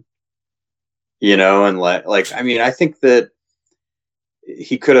run, and like, I mean, I think that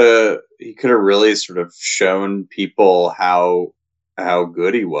he could have really sort of shown people how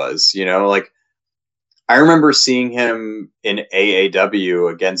good he was, like, I remember seeing him in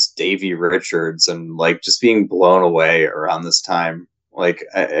AAW against Davey Richards and, like, just being blown away around this time. Like,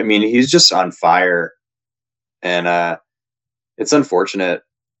 I mean, he's just on fire, and it's unfortunate.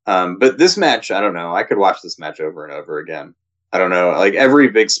 But this match, I don't know. I could watch this match over and over again. I don't know. Like, every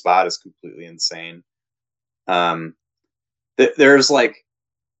big spot is completely insane. There's, like,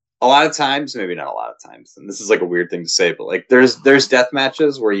 a lot of times, maybe not a lot of times, and this is, like, a weird thing to say, but, like, there's death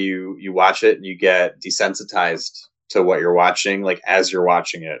matches where you watch it and you get desensitized to what you're watching, like, as you're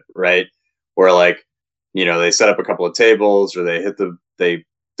watching it, right? Where, like, they set up a couple of tables, or they hit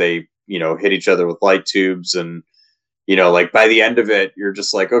hit each other with light tubes, and like by the end of it, you're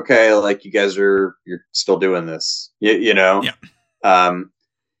just like, okay, like you're still doing this, you know? Yeah.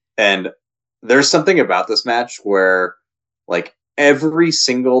 And there's something about this match where like every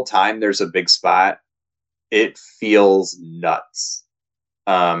single time there's a big spot, it feels nuts.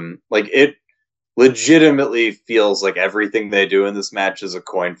 Like it legitimately feels like everything they do in this match is a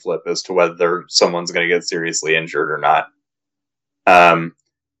coin flip as to whether someone's going to get seriously injured or not.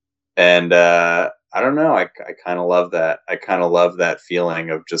 And I don't know. I kind of love that. I kind of love that feeling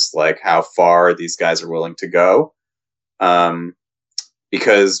of just like how far these guys are willing to go.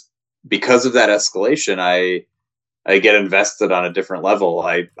 Because of that escalation, I get invested on a different level.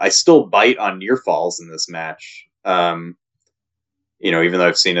 I still bite on near falls in this match. Even though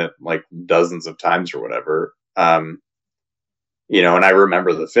I've seen it like dozens of times or whatever. And I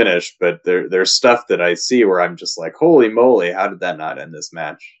remember the finish, but there's stuff that I see where I'm just like, holy moly, how did that not end this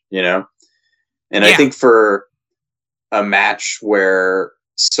match? And I think for a match where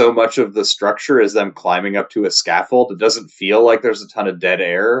so much of the structure is them climbing up to a scaffold, it doesn't feel like there's a ton of dead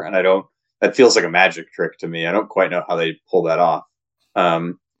air. And that feels like a magic trick to me. I don't quite know how they pull that off.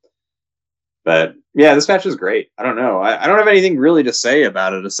 But yeah, this match is great. I don't know. I don't have anything really to say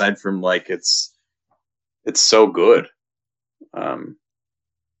about it aside from like, it's so good. I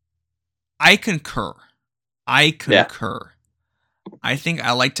concur. Yeah. I think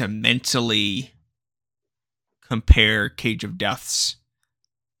I like to mentally compare Cage of Deaths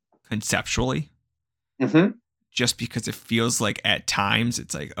conceptually. Mm-hmm. Just because it feels like at times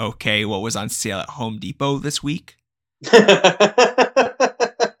it's like, okay, what was on sale at Home Depot this week? And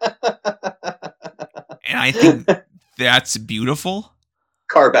I think that's beautiful.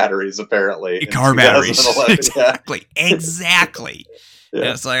 Car batteries, apparently. Car batteries. Exactly. Exactly. Yeah. And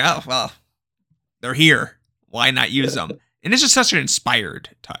it's like, oh, well, they're here. Why not use them? And it's just such an inspired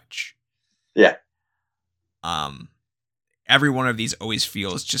touch. Yeah. Every one of these always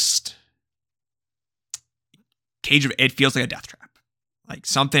feels just it feels like a death trap. Like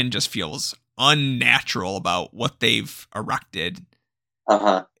something just feels unnatural about what they've erected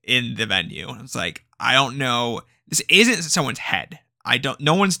in the venue. It's like, I don't know. This isn't someone's head.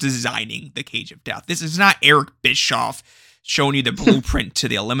 No one's designing the Cage of Death. This is not Eric Bischoff showing you the blueprint to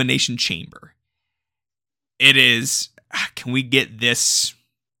the Elimination Chamber. It is, can we get this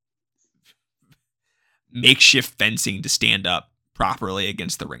makeshift fencing to stand up properly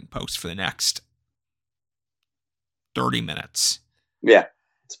against the ring post for the next 30 minutes? Yeah,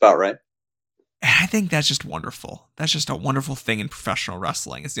 it's about right. And I think that's just wonderful. That's just a wonderful thing in professional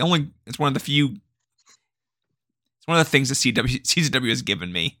wrestling. It's one of the things that CZW has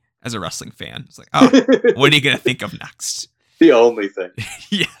given me as a wrestling fan. It's like, oh, what are you going to think of next? The only thing.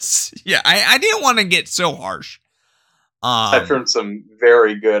 Yes. Yeah, I didn't want to get so harsh. Aside from some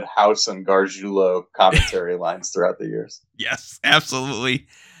very good House and Gargiulo commentary lines throughout the years. Yes, absolutely.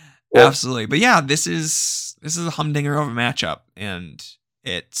 Yeah. Absolutely. But yeah, this is a humdinger of a matchup, and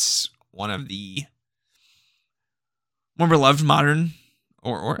it's one of the more beloved modern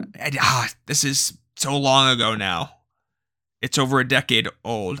this is so long ago now. It's over a decade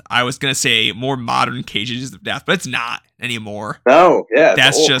old. I was going to say more modern Cages of Death, but it's not anymore. No, yeah.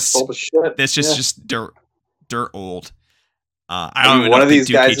 That's old. Just that's just dirt old. I don't even one know of these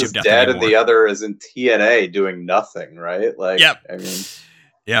guys is dead anymore. And the other is in TNA doing nothing, right? Like, yep. I mean,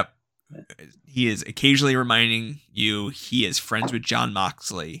 yep. He is occasionally reminding you he is friends with Jon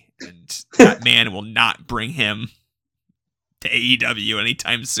Moxley, and that man will not bring him to AEW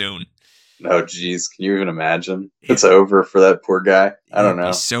anytime soon. Oh, geez. Can you even imagine? It's over for that poor guy. I don't know.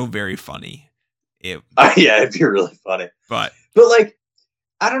 It'd be so very funny. Yeah, it'd be really funny. But like,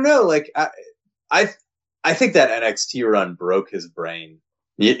 I don't know. Like, I think that NXT run broke his brain.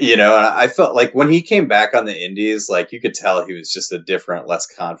 You know, and I felt like when he came back on the indies, like you could tell he was just a different, less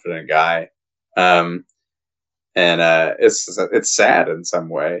confident guy. And it's sad in some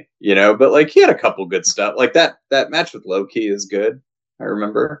way, you know, but like he had a couple good stuff. Like that match with Low-Ki is good. I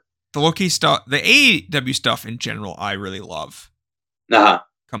remember the Low-Ki stuff, the AEW stuff in general, I really love.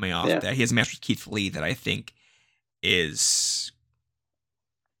 Coming off that, he has a match with Keith Lee that I think is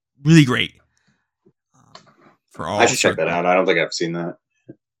really great. I should check that out. I don't think I've seen that.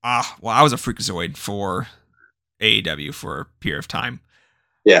 Well, I was a freakazoid for AEW for a period of time.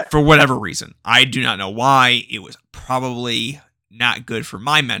 Yeah. For whatever reason. I do not know why. It was probably not good for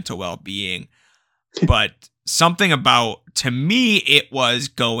my mental well-being. But something about, to me, it was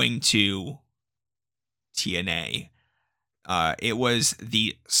going to TNA. It was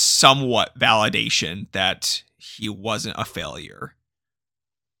the somewhat validation that he wasn't a failure.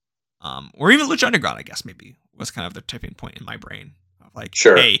 Or even Lucha Underground, I guess, maybe, was kind of the tipping point in my brain. Like,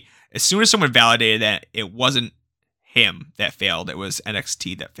 sure. Hey, as soon as someone validated that it wasn't him that failed. It was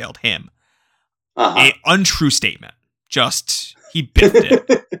NXT that failed him. Uh-huh. A untrue statement. Just, he biffed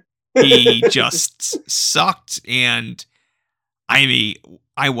it. He just sucked, and I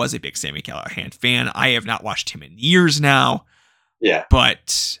was a big Sami Callihan fan. I have not watched him in years now. Yeah.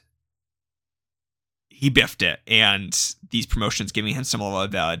 But he biffed it, and these promotions giving him some level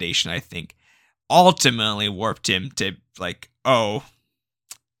of validation, I think, ultimately warped him to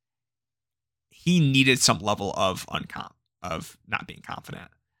he needed some level of not being confident.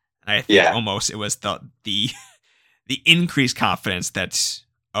 And I think almost it was the increased confidence that,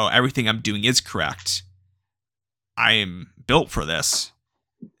 everything I'm doing is correct. I am built for this,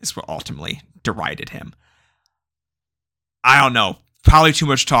 is what ultimately derided him. I don't know. Probably too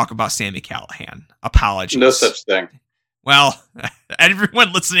much talk about Sami Callihan. Apologies. No such thing. Well,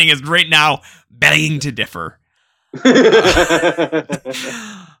 everyone listening is right now begging to differ. Do you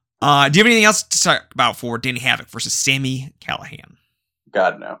have anything else to talk about for Danny Havoc versus Sami Callihan?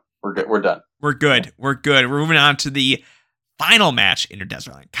 God, no. We're good. We're done. We're good. We're moving on to the final match in your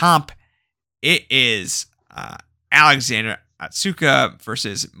Desert Island Comp. It is Alexander Atsuka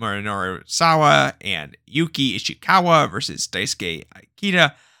versus Minoru Sawa and Yuki Ishikawa versus Daisuke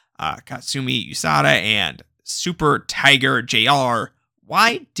Aikida, Katsumi Usada, and Super Tiger JR.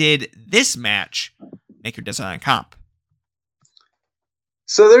 Why did this match make your Desert Island Comp?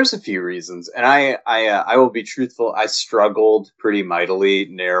 So there's a few reasons, and I will be truthful. I struggled pretty mightily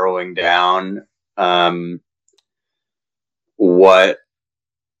narrowing down what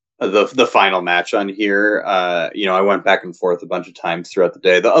the final match on here. I went back and forth a bunch of times throughout the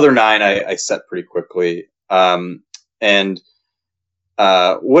day. The other 9 I set pretty quickly, and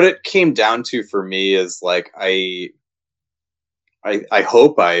what it came down to for me is like I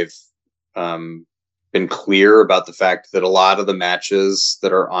hope I've been clear about the fact that a lot of the matches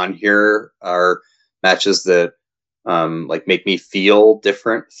that are on here are matches that make me feel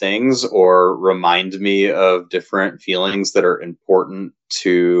different things or remind me of different feelings that are important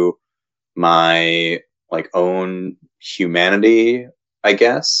to my own humanity, I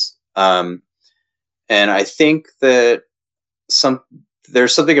guess. And I think that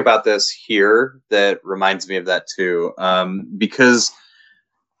there's something about this here that reminds me of that too. Because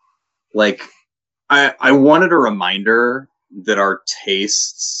I wanted a reminder that our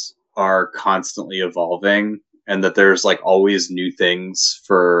tastes are constantly evolving and that there's always new things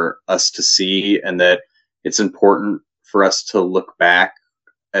for us to see, and that it's important for us to look back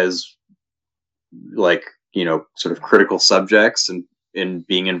as sort of critical subjects and in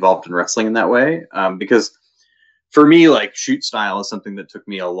being involved in wrestling in that way. Because for me, shoot style is something that took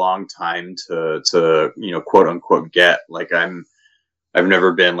me a long time to quote unquote get. I've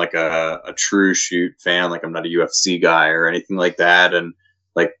never been a true shoot fan. I'm not a UFC guy or anything like that. And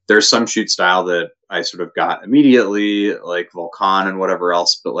there's some shoot style that I sort of got immediately, like Volcan and whatever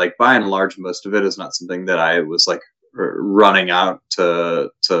else. But by and large, most of it is not something that I was running out to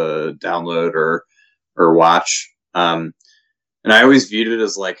download or watch. And I always viewed it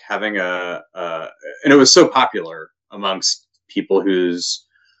as having and it was so popular amongst people whose,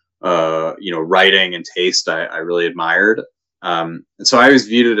 writing and taste I really admired. And so I always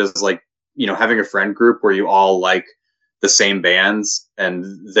viewed it as having a friend group where you all like the same bands and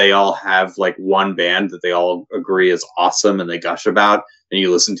they all have one band that they all agree is awesome and they gush about, and you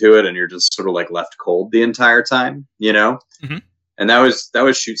listen to it and you're just sort of left cold the entire time, Mm-hmm. And that was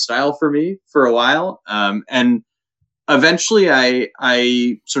shoot style for me for a while. And eventually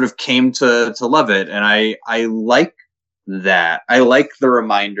I sort of came to love it. And I like that. I like the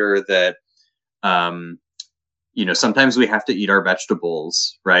reminder that, sometimes we have to eat our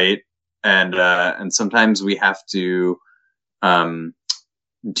vegetables, right? And sometimes we have to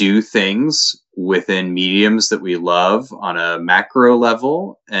do things within mediums that we love on a macro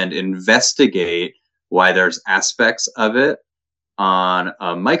level and investigate why there's aspects of it on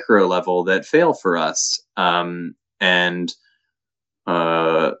a micro level that fail for us. And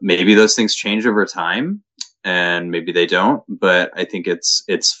maybe those things change over time, and maybe they don't, but I think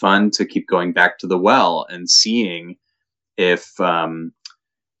it's fun to keep going back to the well and seeing if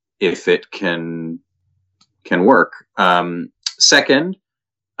it can work. Second,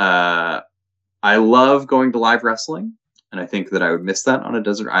 I love going to live wrestling, and I think that I would miss that on a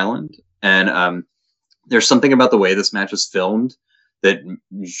desert island. And there's something about the way this match is filmed that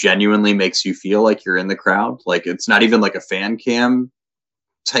genuinely makes you feel like you're in the crowd. It's not even a fan cam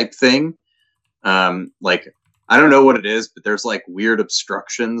type thing. I don't know what it is, but there's weird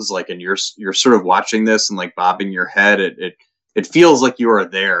obstructions, and you're sort of watching this and bobbing your head. It feels like you are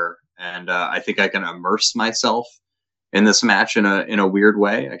there. And I think I can immerse myself in this match in a weird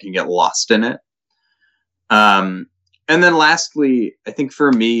way. I can get lost in it. And then lastly, I think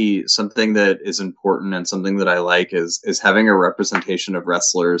for me, something that is important and something that I like is having a representation of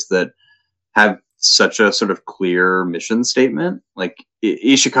wrestlers that have such a sort of clear mission statement. Like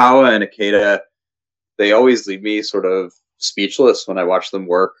Ishikawa and Ikeda, they always leave me sort of speechless when I watch them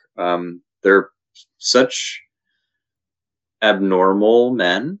work. They're such abnormal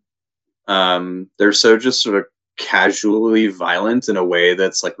men. They're so just sort of casually violent in a way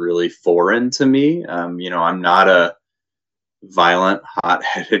that's like really foreign to me. I'm not a violent,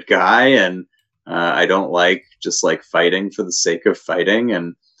 hot-headed guy, and I don't like just like fighting for the sake of fighting.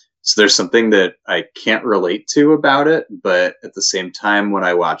 And so there's something that I can't relate to about it, but at the same time, when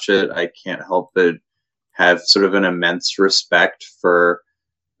I watch it, I can't help but have sort of an immense respect for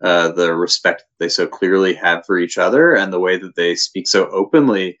the respect they so clearly have for each other, and the way that they speak so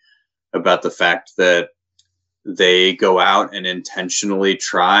openly about the fact that they go out and intentionally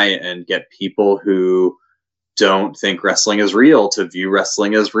try and get people who don't think wrestling is real to view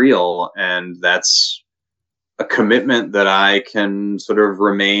wrestling as real. And that's a commitment that I can sort of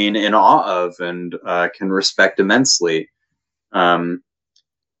remain in awe of and can respect immensely. And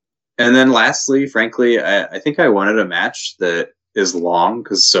then lastly, frankly, I think I wanted a match that is long,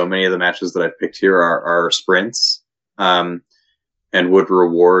 because so many of the matches that I've picked here are sprints, and would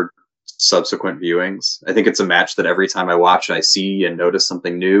reward subsequent viewings. I think it's a match that every time I watch, I see and notice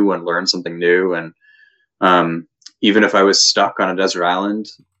something new and learn something new. And even if I was stuck on a desert island,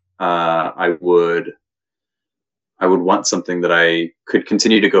 I would want something that I could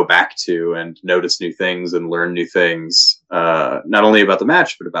continue to go back to and notice new things and learn new things, not only about the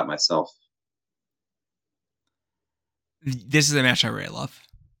match, but about myself. This is a match I really love.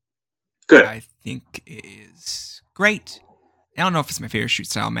 Good. I think it is great. I don't know if it's my favorite shoot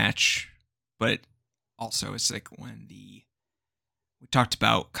style match, but also it's like when we talked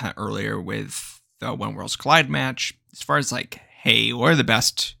about kind of earlier with the When Worlds Collide match, as far as like, hey, what are the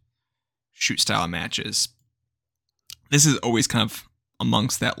best shoot style matches? This is always kind of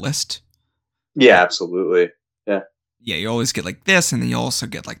amongst that list. Yeah, absolutely. Yeah. Yeah, you always get like this, and then you also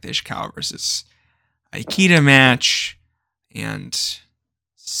get like the Ishikawa versus Aikida match, and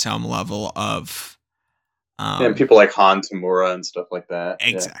some level of and people like Han Tamura and stuff like that.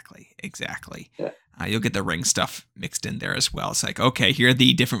 Exactly. Yeah. You'll get the ring stuff mixed in there as well. It's like, okay, here are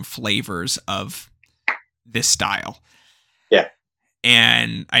the different flavors of this style. Yeah.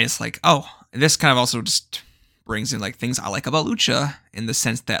 And I just like, oh, this kind of also just brings in like things I like about Lucha, in the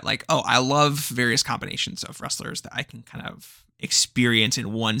sense that like, oh, I love various combinations of wrestlers that I can kind of experience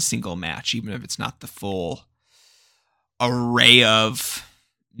in one single match, even if it's not the full array of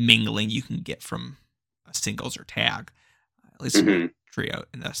mingling you can get from a singles or tag, at least in the trio,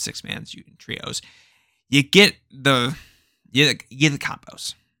 in the 6-man trios. You get the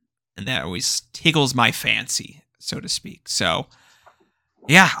combos, and that always tickles my fancy, so to speak. So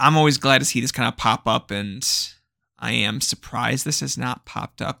yeah, I'm always glad to see this kind of pop up, and I am surprised this has not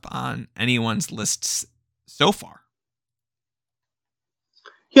popped up on anyone's lists so far.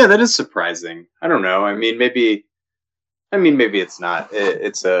 Yeah, that is surprising. I don't know. I mean, maybe it's not.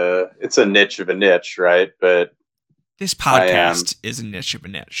 It's a niche of a niche, right? But this podcast is a niche of a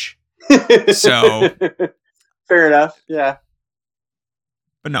niche. So fair enough. Yeah.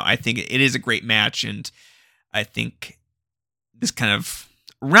 But no, I think it is a great match, and I think this kind of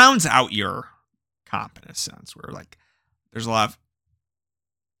rounds out your comp in a sense, where like there's a lot of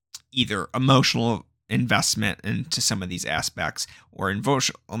either emotional investment into some of these aspects, or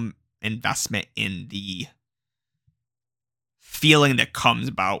emotional investment in the feeling that comes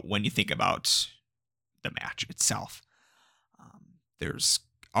about when you think about the match itself. There's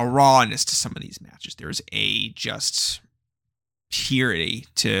a rawness to some of these matches. There's a just purity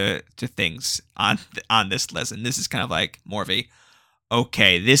to things on this list, and this is kind of like more of a,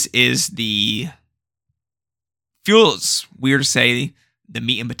 okay, this is the, feels weird to say, the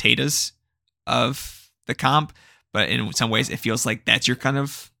meat and potatoes of the comp, but in some ways it feels like that's your kind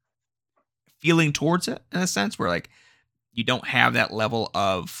of feeling towards it, in a sense where like you don't have that level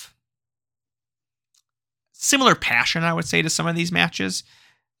of similar passion, I would say, to some of these matches,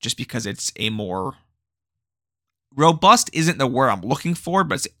 just because it's a more robust isn't the word I'm looking for,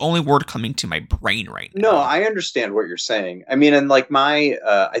 but it's the only word coming to my brain right now. No, I understand what you're saying. I mean, and like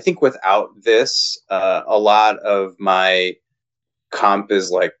I think without this, a lot of my comp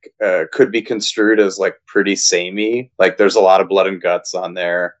is like, could be construed as like pretty samey. Like there's a lot of blood and guts on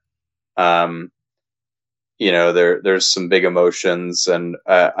there. There's some big emotions, and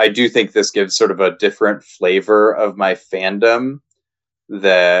I do think this gives sort of a different flavor of my fandom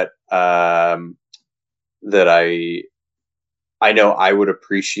that I know I would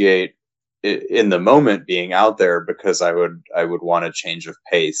appreciate in the moment being out there because I would want a change of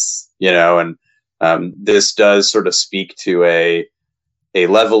pace, and this does sort of speak to a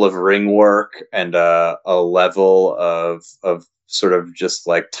level of ring work and a level of sort of just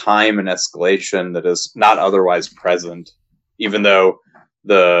like time and escalation that is not otherwise present, even though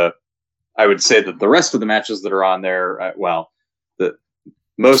I would say that the rest of the matches that are on there,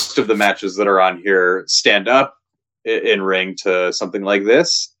 most of the matches that are on here stand up in ring to something like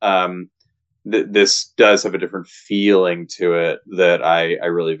this. This does have a different feeling to it that I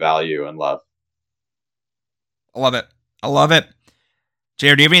really value and love. I love it.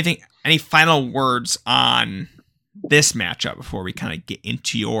 JR, do you have any final words on this matchup before we kind of get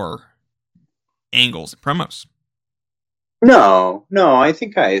into your angles and promos? No, I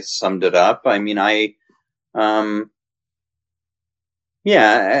think I summed it up. I mean, I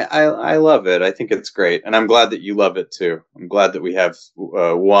love it. I think it's great. And I'm glad that you love it too. I'm glad that we have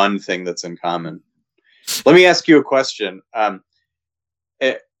one thing that's in common. Let me ask you a question.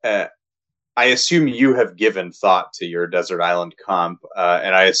 I assume you have given thought to your Desert Island comp,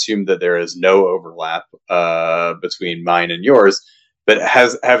 and I assume that there is no overlap between mine and yours. But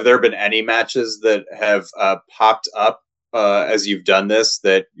have there been any matches that have popped up as you've done this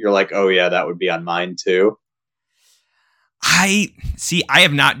that you're like, oh yeah, that would be on mine too? I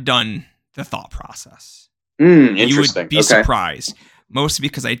have not done the thought process. Interesting. You would be surprised, mostly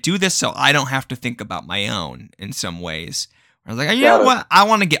because I do this so I don't have to think about my own in some ways. I was like, you know what? I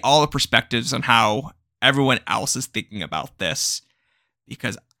want to get all the perspectives on how everyone else is thinking about this,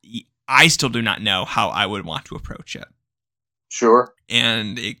 because I still do not know how I would want to approach it. Sure.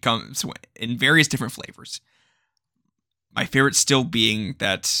 And it comes in various different flavors. My favorite still being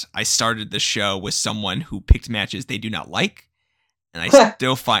that I started the show with someone who picked matches they do not like, and I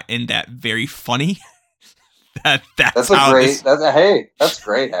still find that very funny. That's great.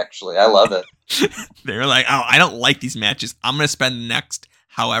 Actually, I love it. They're like, oh, I don't like these matches. I'm gonna spend the next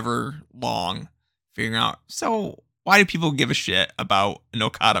however long figuring out. So why do people give a shit about an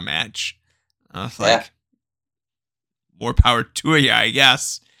Okada match? I was like, more power to you, I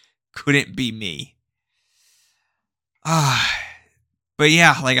guess. Couldn't be me. But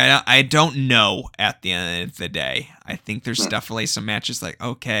yeah, like I don't know at the end of the day. I think there's definitely some matches like,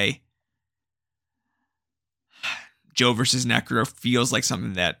 okay, Joe versus Necro feels like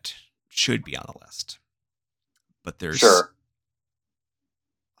something that should be on the list. But there's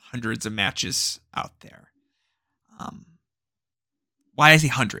hundreds of matches out there. Why did I say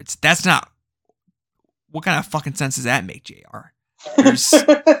hundreds? That's not... What kind of fucking sense does that make, JR? There's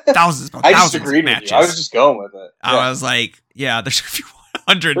thousands of matches. I was just going with it. Yeah. I was like, yeah, there's a few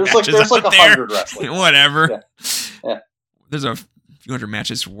hundred matches there's like out 100 there. wrestling. Whatever. Yeah. There's a few hundred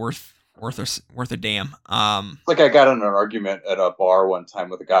matches worth a damn. Like I got in an argument at a bar one time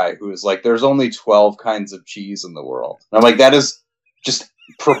with a guy who was like, there's only 12 kinds of cheese in the world. And I'm like, that is just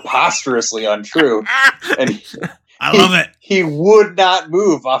preposterously untrue. And I love it. He would not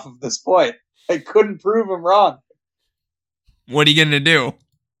move off of this point. I couldn't prove him wrong. What are you going to do?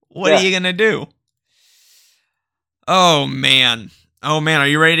 What are you going to do? Oh, man. Are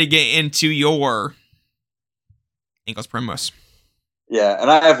you ready to get into your Angles Promos? Yeah,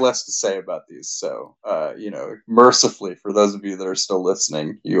 and I have less to say about these, so, mercifully, for those of you that are still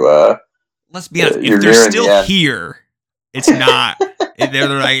listening, let's be honest, if they're still here, it's not, they're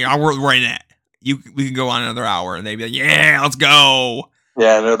like, we're in it. We can go on another hour, and they'd be like, yeah, let's go.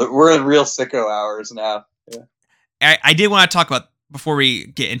 Yeah, no, we're in real sicko hours now. Yeah. I did want to talk about, before we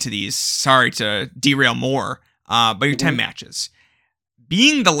get into these, sorry to derail more, but your 10 matches.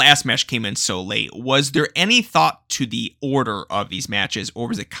 Being the last match came in so late, was there any thought to the order of these matches, or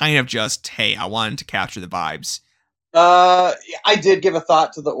was it kind of just, hey, I wanted to capture the vibes? I did give a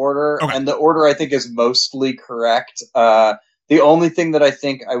thought to the order, and the order I think is mostly correct. The only thing that I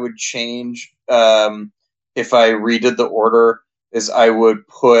think I would change if I redid the order is I would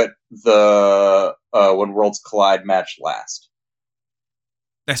put the When Worlds Collide match last.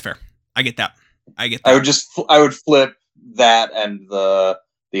 That's fair. I get that. I would flip that and the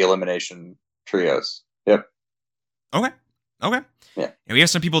elimination trios. Yep. Okay. Yeah. And we have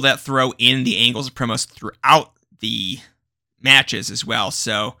some people that throw in the angles of promos throughout the matches as well.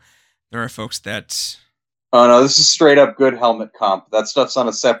 So there are folks that... Oh no, this is straight up good helmet comp. That stuff's on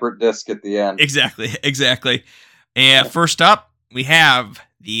a separate disc at the end. Exactly. And first up, we have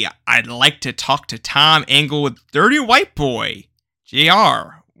the I'd Like to Talk to Tom angle with Dirty White Boy.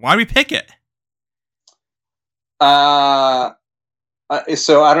 JR, why do we pick it? So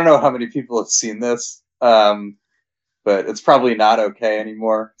I don't know how many people have seen this, but it's probably not okay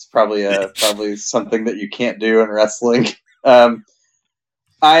anymore. It's probably something that you can't do in wrestling.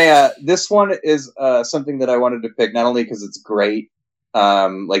 This one is something that I wanted to pick, not only because it's great,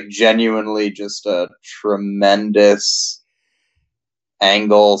 like genuinely just a tremendous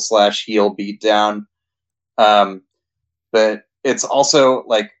angle / heel beatdown, but it's also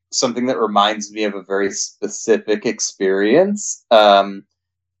like something that reminds me of a very specific experience, and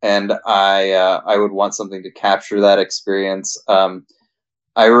I would want something to capture that experience.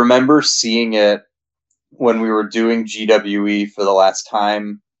 I remember seeing it when we were doing GWE for the last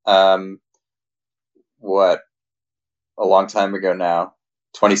time. What, a long time ago now,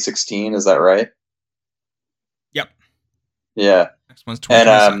 2016, is that right? Yep. Yeah. Next one's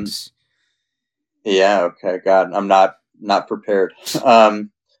 2026. Yeah. Okay. God, I'm not prepared. There's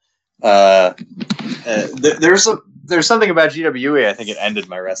something about GWE. I think it ended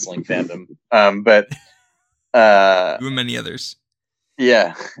my wrestling fandom. But you and many others.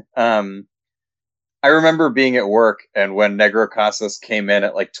 Yeah. I remember being at work, and when Negro Casas came in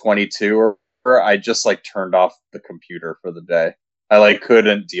at like 22, I just like turned off the computer for the day. I like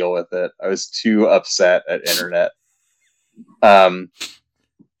couldn't deal with it. I was too upset at internet.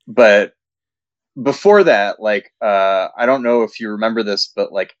 But before that, like, I don't know if you remember this,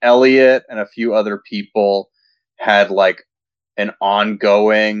 but like Elliot and a few other people had like an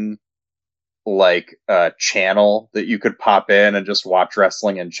ongoing like channel that you could pop in and just watch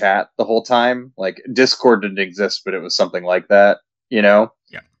wrestling and chat the whole time. Like Discord didn't exist, but it was something like that, you know?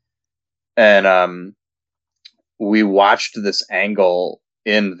 Yeah. And we watched this angle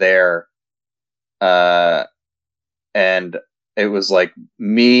in there, and it was like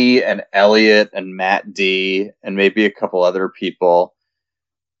me and Elliot and Matt D and maybe a couple other people,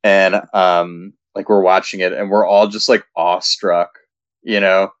 and like we're watching it and we're all just like awestruck, you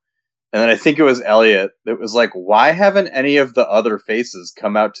know? And then I think it was Elliot that was like, why haven't any of the other faces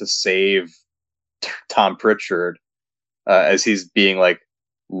come out to save Tom Pritchard as he's being like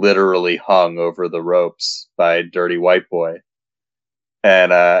literally hung over the ropes by Dirty White Boy?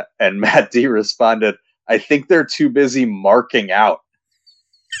 And Matt D responded, I think they're too busy marking out.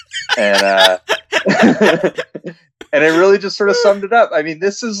 And and it really just sort of summed it up. I mean,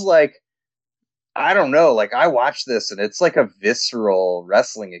 this is like, I don't know, like I watched this and it's like a visceral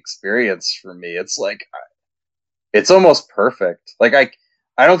wrestling experience for me. It's like, it's almost perfect. Like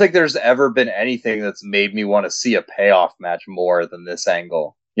I don't think there's ever been anything that's made me want to see a payoff match more than this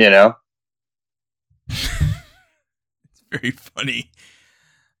angle, you know? It's very funny.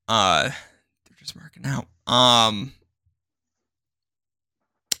 They're just marking out.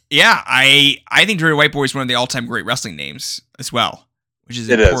 Yeah, I think Dirty White Boy is one of the all-time great wrestling names as well, which is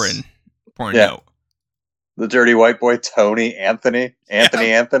important. Important note. The Dirty White Boy, Tony Anthony.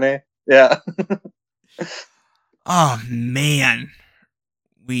 Yeah. Oh man,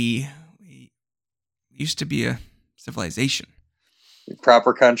 we used to be a civilization.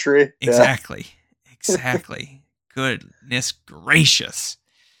 Proper country. Exactly. Yeah. Exactly. Goodness gracious.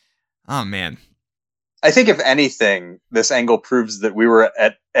 Oh man. I think if anything, this angle proves that we were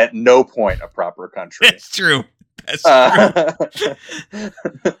at no point a proper country. That's true. That's true.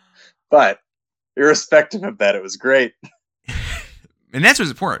 But irrespective of that, it was great. And that's what's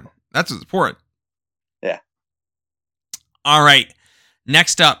important. Yeah. All right.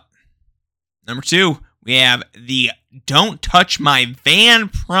 Next up, number 2, we have the Don't Touch My Van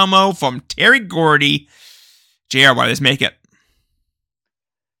promo from Terry Gordy. JR, why does this make it?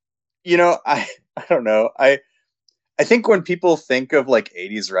 You know, I don't know. I think when people think of like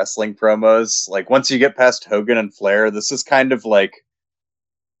 80s wrestling promos, like once you get past Hogan and Flair, this is kind of like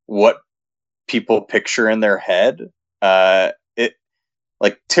what people picture in their head. Like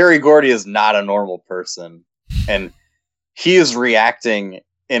Terry Gordy is not a normal person, and he is reacting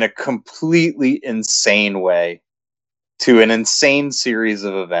in a completely insane way to an insane series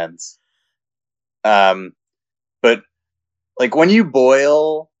of events. But like when you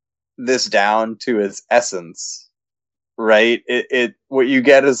boil this down to its essence, right? It what you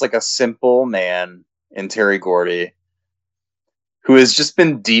get is like a simple man in Terry Gordy who has just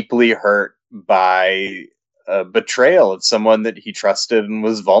been deeply hurt by a betrayal of someone that he trusted and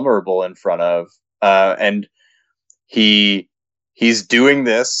was vulnerable in front of, and he's doing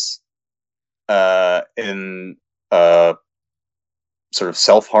this in a sort of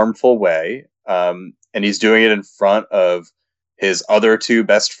self-harmful way, and he's doing it in front of his other 2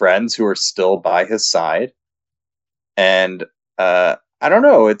 best friends who are still by his side. And I don't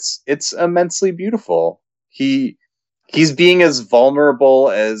know, it's immensely beautiful. He's being as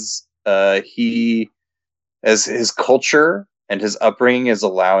vulnerable as his culture and his upbringing is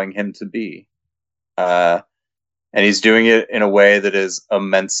allowing him to be. And he's doing it in a way that is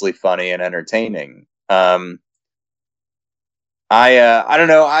immensely funny and entertaining. I I don't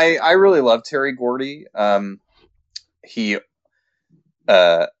know. I really love Terry Gordy. He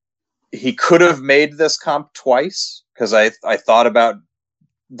could have made this comp twice, because I thought about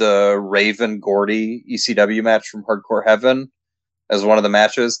the Raven Gordy ECW match from Hardcore Heaven as one of the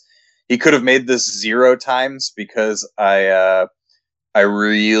matches. He could have made this 0 times, because I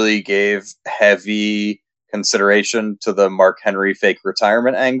really gave heavy consideration to the Mark Henry fake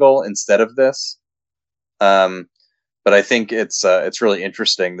retirement angle instead of this. But I think it's really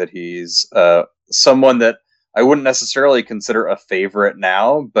interesting that he's someone that I wouldn't necessarily consider a favorite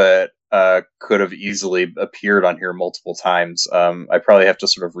now, but could have easily appeared on here multiple times. I probably have to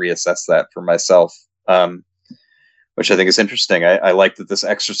sort of reassess that for myself, which I think is interesting. I like that this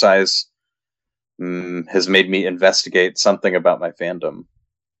exercise has made me investigate something about my fandom.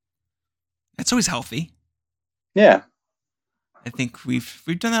 That's always healthy. Yeah. I think we've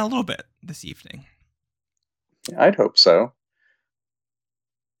done that a little bit this evening. I'd hope so.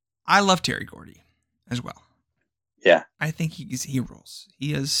 I love Terry Gordy as well. Yeah. I think he rules.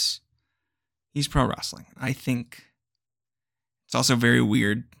 He's pro wrestling. I think it's also very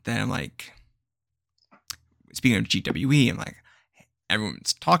weird that I'm like, speaking of GWE, I'm like,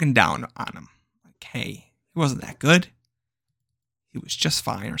 everyone's talking down on him. Like, hey, he wasn't that good. He was just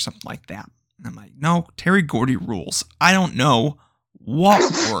fine or something like that. And I'm like, no, Terry Gordy rules. I don't know what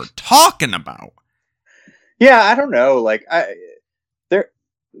we're talking about. Yeah, I don't know. Like,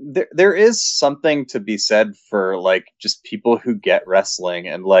 there is something to be said for like just people who get wrestling,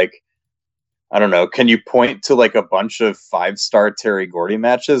 and like, I don't know. Can you point to like a bunch of 5-star Terry Gordy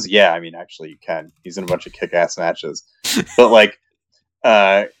matches? Yeah, I mean, actually, you can. He's in a bunch of kick-ass matches, but like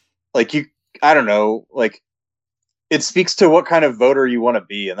you, I don't know. Like, it speaks to what kind of voter you want to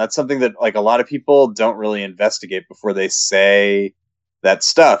be, and that's something that like a lot of people don't really investigate before they say that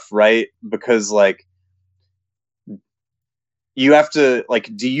stuff, right? Because like, you have to like,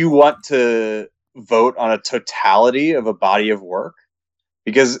 do you want to vote on a totality of a body of work?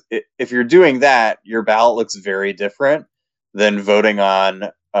 Because if you're doing that, your ballot looks very different than voting on,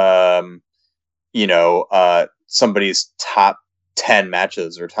 somebody's top 10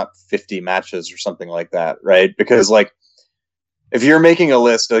 matches or top 50 matches or something like that, right? Because like, if you're making a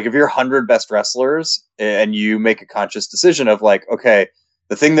list, like if you're 100 best wrestlers and you make a conscious decision of like, okay,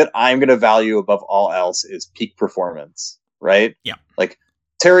 the thing that I'm going to value above all else is peak performance, right? Yeah. Like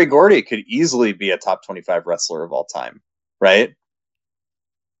Terry Gordy could easily be a top 25 wrestler of all time, right?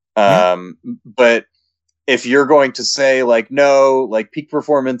 Yeah. But if you're going to say like, no, like peak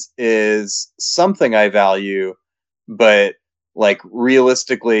performance is something I value, but like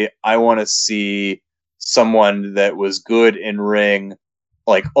realistically, I want to see someone that was good in ring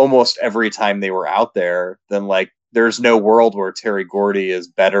like almost every time they were out there, then like there's no world where Terry Gordy is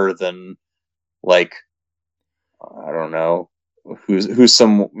better than like, I don't know, who's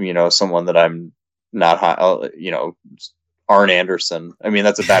someone that I'm not high, Arn Anderson. I mean,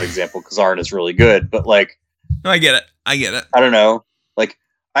 that's a bad example because Arn is really good, but like, No, I get it. I don't know. Like,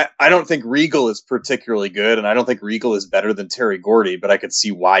 I don't think Regal is particularly good, and I don't think Regal is better than Terry Gordy, but I could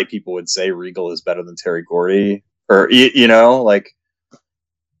see why people would say Regal is better than Terry Gordy, or, like,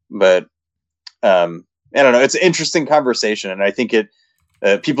 but, I don't know. It's an interesting conversation, and I think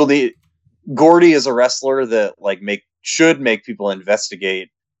Gordy is a wrestler that like should make people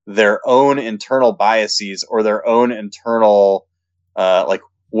investigate their own internal biases or their own internal, like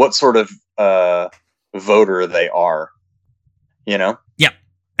what sort of, voter they are, Yeah,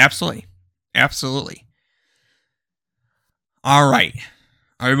 absolutely. All right.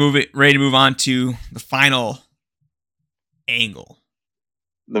 Are we ready to move on to the final angle?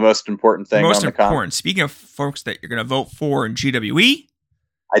 The most important thing on the comp. Speaking of folks that you're going to vote for in GWE,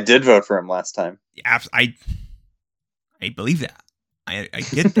 I did vote for him last time. I believe that. I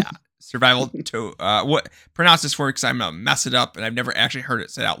get that. Survival to what pronounce this for, because I'm gonna mess it up and I've never actually heard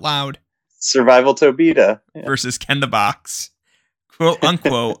it said out loud. Survival Tobita versus Ken the Box, quote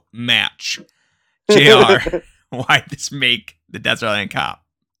unquote match. JR, why this make the Desert Island Cop?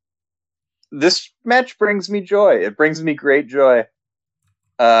 This match brings me joy. It brings me great joy.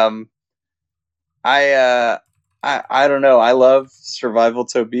 I don't know. I love Survival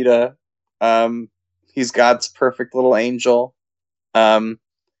Tobita. He's God's perfect little angel.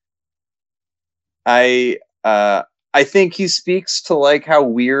 I think he speaks to like how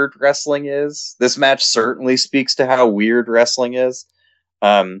weird wrestling is. This match certainly speaks to how weird wrestling is.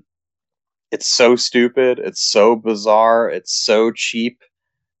 It's so stupid. It's so bizarre. It's so cheap.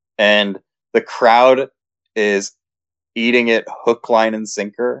 And the crowd is eating it hook, line, and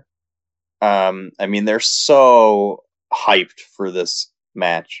sinker. I mean, they're so hyped for this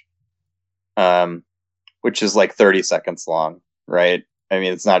match, which is like 30 seconds long, right? I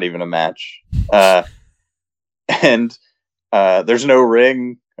mean, it's not even a match. And there's no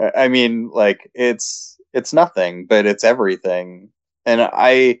ring. I mean, like, it's nothing, but it's everything. And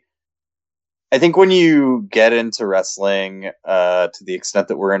I think when you get into wrestling, to the extent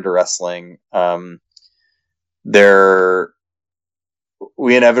that we're into wrestling,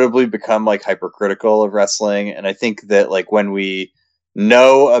 we inevitably become like hypercritical of wrestling. And I think that like when we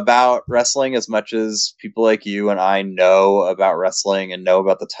know about wrestling as much as people like you and I know about wrestling and know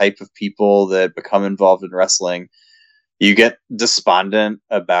about the type of people that become involved in wrestling, you get despondent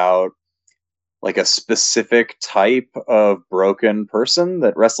about like a specific type of broken person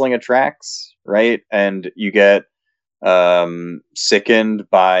that wrestling attracts, right? And you get sickened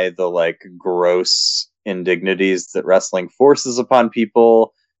by the like gross indignities that wrestling forces upon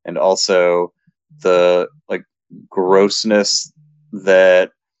people, and also the like grossness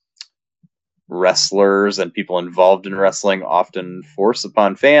that wrestlers and people involved in wrestling often force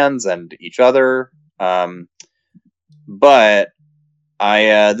upon fans and each other. But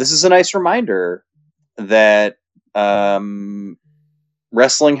this is a nice reminder that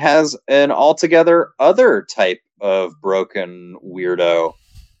wrestling has an altogether other type of broken weirdo,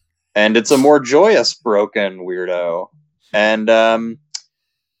 and it's a more joyous broken weirdo. And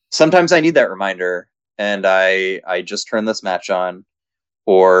sometimes I need that reminder, and I just turn this match on,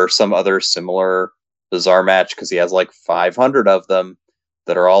 or some other similar bizarre match, because he has like 500 of them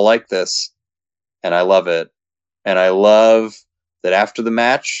that are all like this, and I love it. And I love that after the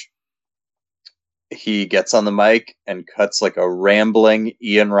match, he gets on the mic and cuts like a rambling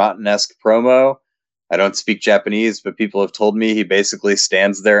Ian Rotten-esque promo. I don't speak Japanese, but people have told me he basically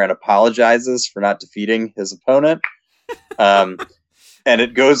stands there and apologizes for not defeating his opponent. And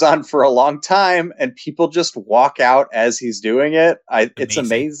it goes on for a long time, and people just walk out as he's doing it. It's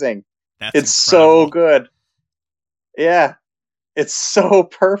amazing. It's so good. Yeah. It's so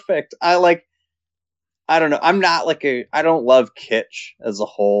perfect. I don't know. I don't love kitsch as a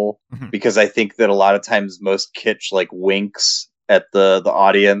whole, because I think that a lot of times most kitsch like winks at the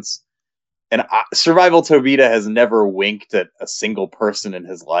audience. And Survival Tobita has never winked at a single person in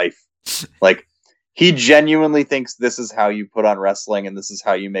his life. Like, he genuinely thinks this is how you put on wrestling and this is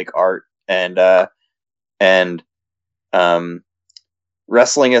how you make art. And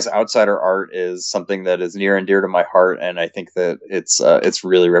wrestling as outsider art is something that is near and dear to my heart. And I think that it's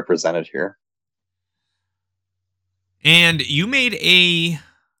really represented here. And you made a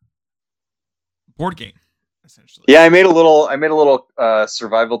board game, essentially. Yeah, I made a little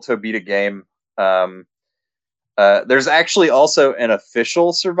Survival Tobita game. There's actually also an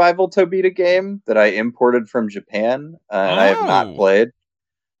official Survival Tobita game that I imported from Japan, and I have not played.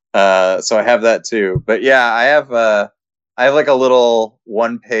 So I have that too. But yeah, I have like a little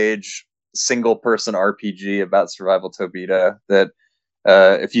 1-page single person RPG about Survival Tobita that,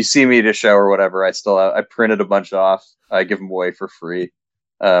 if you see me at a show or whatever, I printed a bunch off. I give them away for free.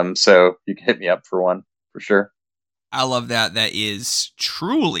 So you can hit me up for one for sure. I love that. That is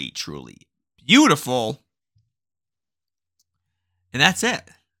truly, truly beautiful. And that's it.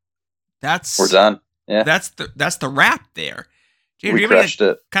 We're done. Yeah. That's the wrap there. James, we crushed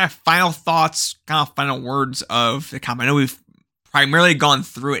it. Kind of final thoughts, kind of final words of the comic. I know we've primarily gone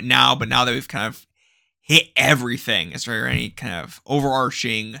through it now, but now that we've kind of hit everything, is there any kind of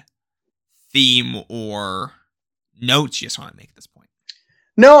overarching theme or notes you just want to make at this point?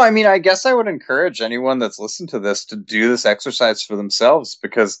 No, I mean, I guess I would encourage anyone that's listened to this to do this exercise for themselves,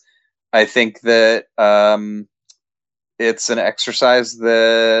 because I think that it's an exercise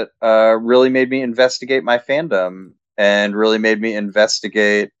that really made me investigate my fandom and really made me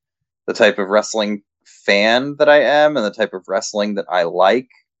investigate the type of wrestling fan that I am and the type of wrestling that I like,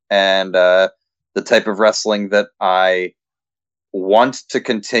 and the type of wrestling that I want to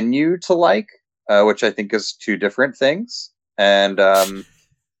continue to like, which I think is two different things. And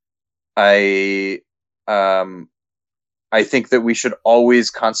I think that we should always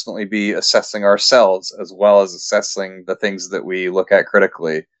constantly be assessing ourselves as well as assessing the things that we look at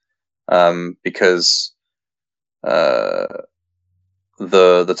critically, because the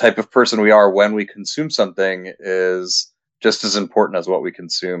type of person we are when we consume something is just as important as what we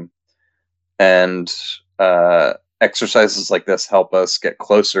consume. And exercises like this help us get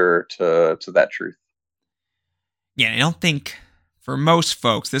closer to that truth. Yeah, I don't think for most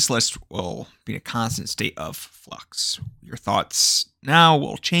folks this list will be in a constant state of flux. Your thoughts now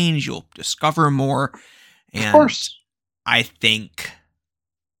will change. You'll discover more. And of course. I think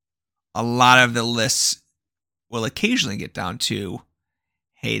a lot of the lists will occasionally get down to,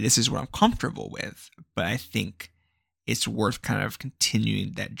 hey, this is what I'm comfortable with. But I think it's worth kind of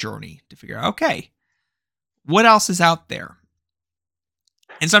continuing that journey to figure out, okay, what else is out there?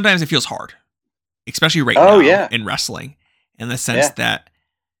 And sometimes it feels hard, especially right Oh, now yeah. in wrestling, in the sense that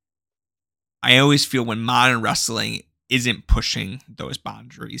I always feel when modern wrestling isn't pushing those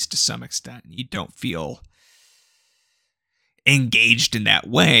boundaries to some extent, you don't feel engaged in that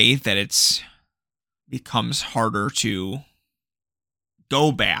way, that it's becomes harder to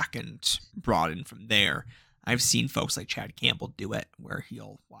go back and broaden from there. I've seen folks like Chad Campbell do it, where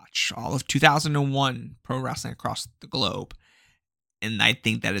he'll watch all of 2001 pro wrestling across the globe. And I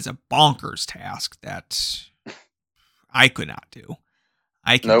think that is a bonkers task that I could not do.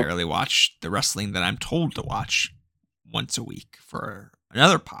 I can barely watch the wrestling that I'm told to watch once a week for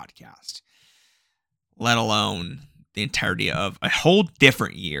another podcast, let alone the entirety of a whole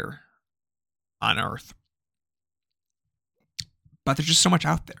different year on Earth. But there's just so much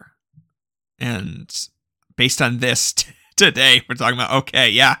out there. And based on this today, we're talking about, okay,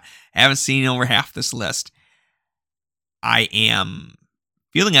 yeah, I haven't seen over half this list. I am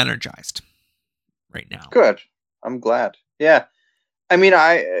feeling energized right now. Good. I'm glad. Yeah. I mean,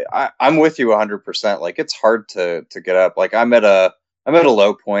 I'm with you 100%. Like, it's hard to get up. Like, I'm at a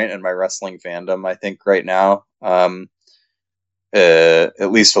low point in my wrestling fandom, I think, right now.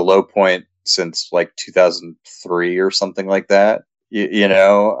 At least a low point since like 2003 or something like that. You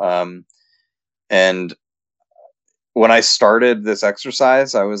know, and when I started this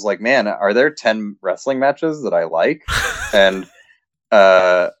exercise, I was like, man, are there 10 wrestling matches that I like? And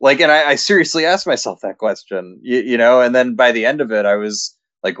and I seriously asked myself that question, you know, and then by the end of it, I was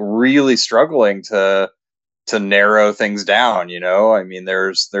like really struggling to narrow things down. You know, I mean,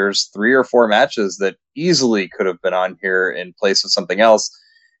 there's 3 or 4 matches that easily could have been on here in place of something else.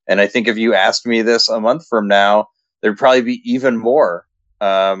 And I think if you asked me this a month from now, there'd probably be even more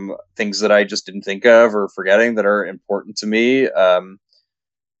things that I just didn't think of or forgetting that are important to me.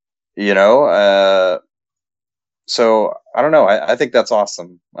 You know, so I don't know. I think that's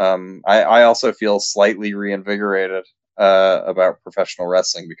awesome. I also feel slightly reinvigorated about professional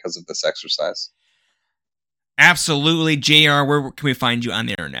wrestling because of this exercise. Absolutely. JR, where can we find you on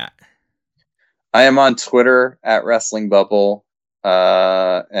the internet? I am on Twitter at Wrestling Bubble.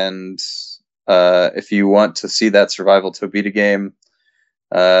 And if you want to see that Survival Tobita game,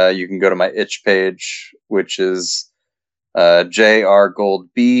 you can go to my itch page, which is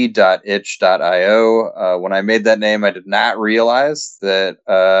jrgoldb.itch.io. When I made that name, I did not realize that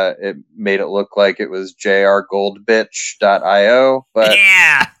it made it look like it was jrgoldbitch.io. But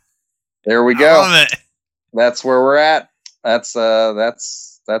yeah, there we go. I love it. That's where we're at. That's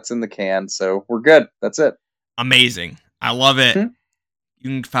in the can. So we're good. That's it. Amazing. I love it. Mm-hmm. You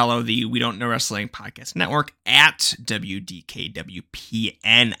can follow the We Don't Know Wrestling Podcast Network at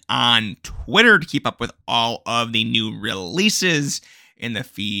WDKWPN on Twitter to keep up with all of the new releases in the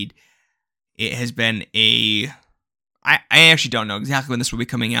feed. It has been I actually don't know exactly when this will be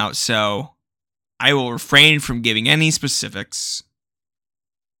coming out, so I will refrain from giving any specifics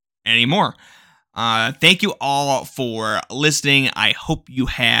anymore. Thank you all for listening. I hope you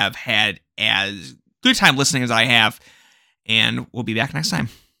have had as good time listening as I have. And we'll be back next time.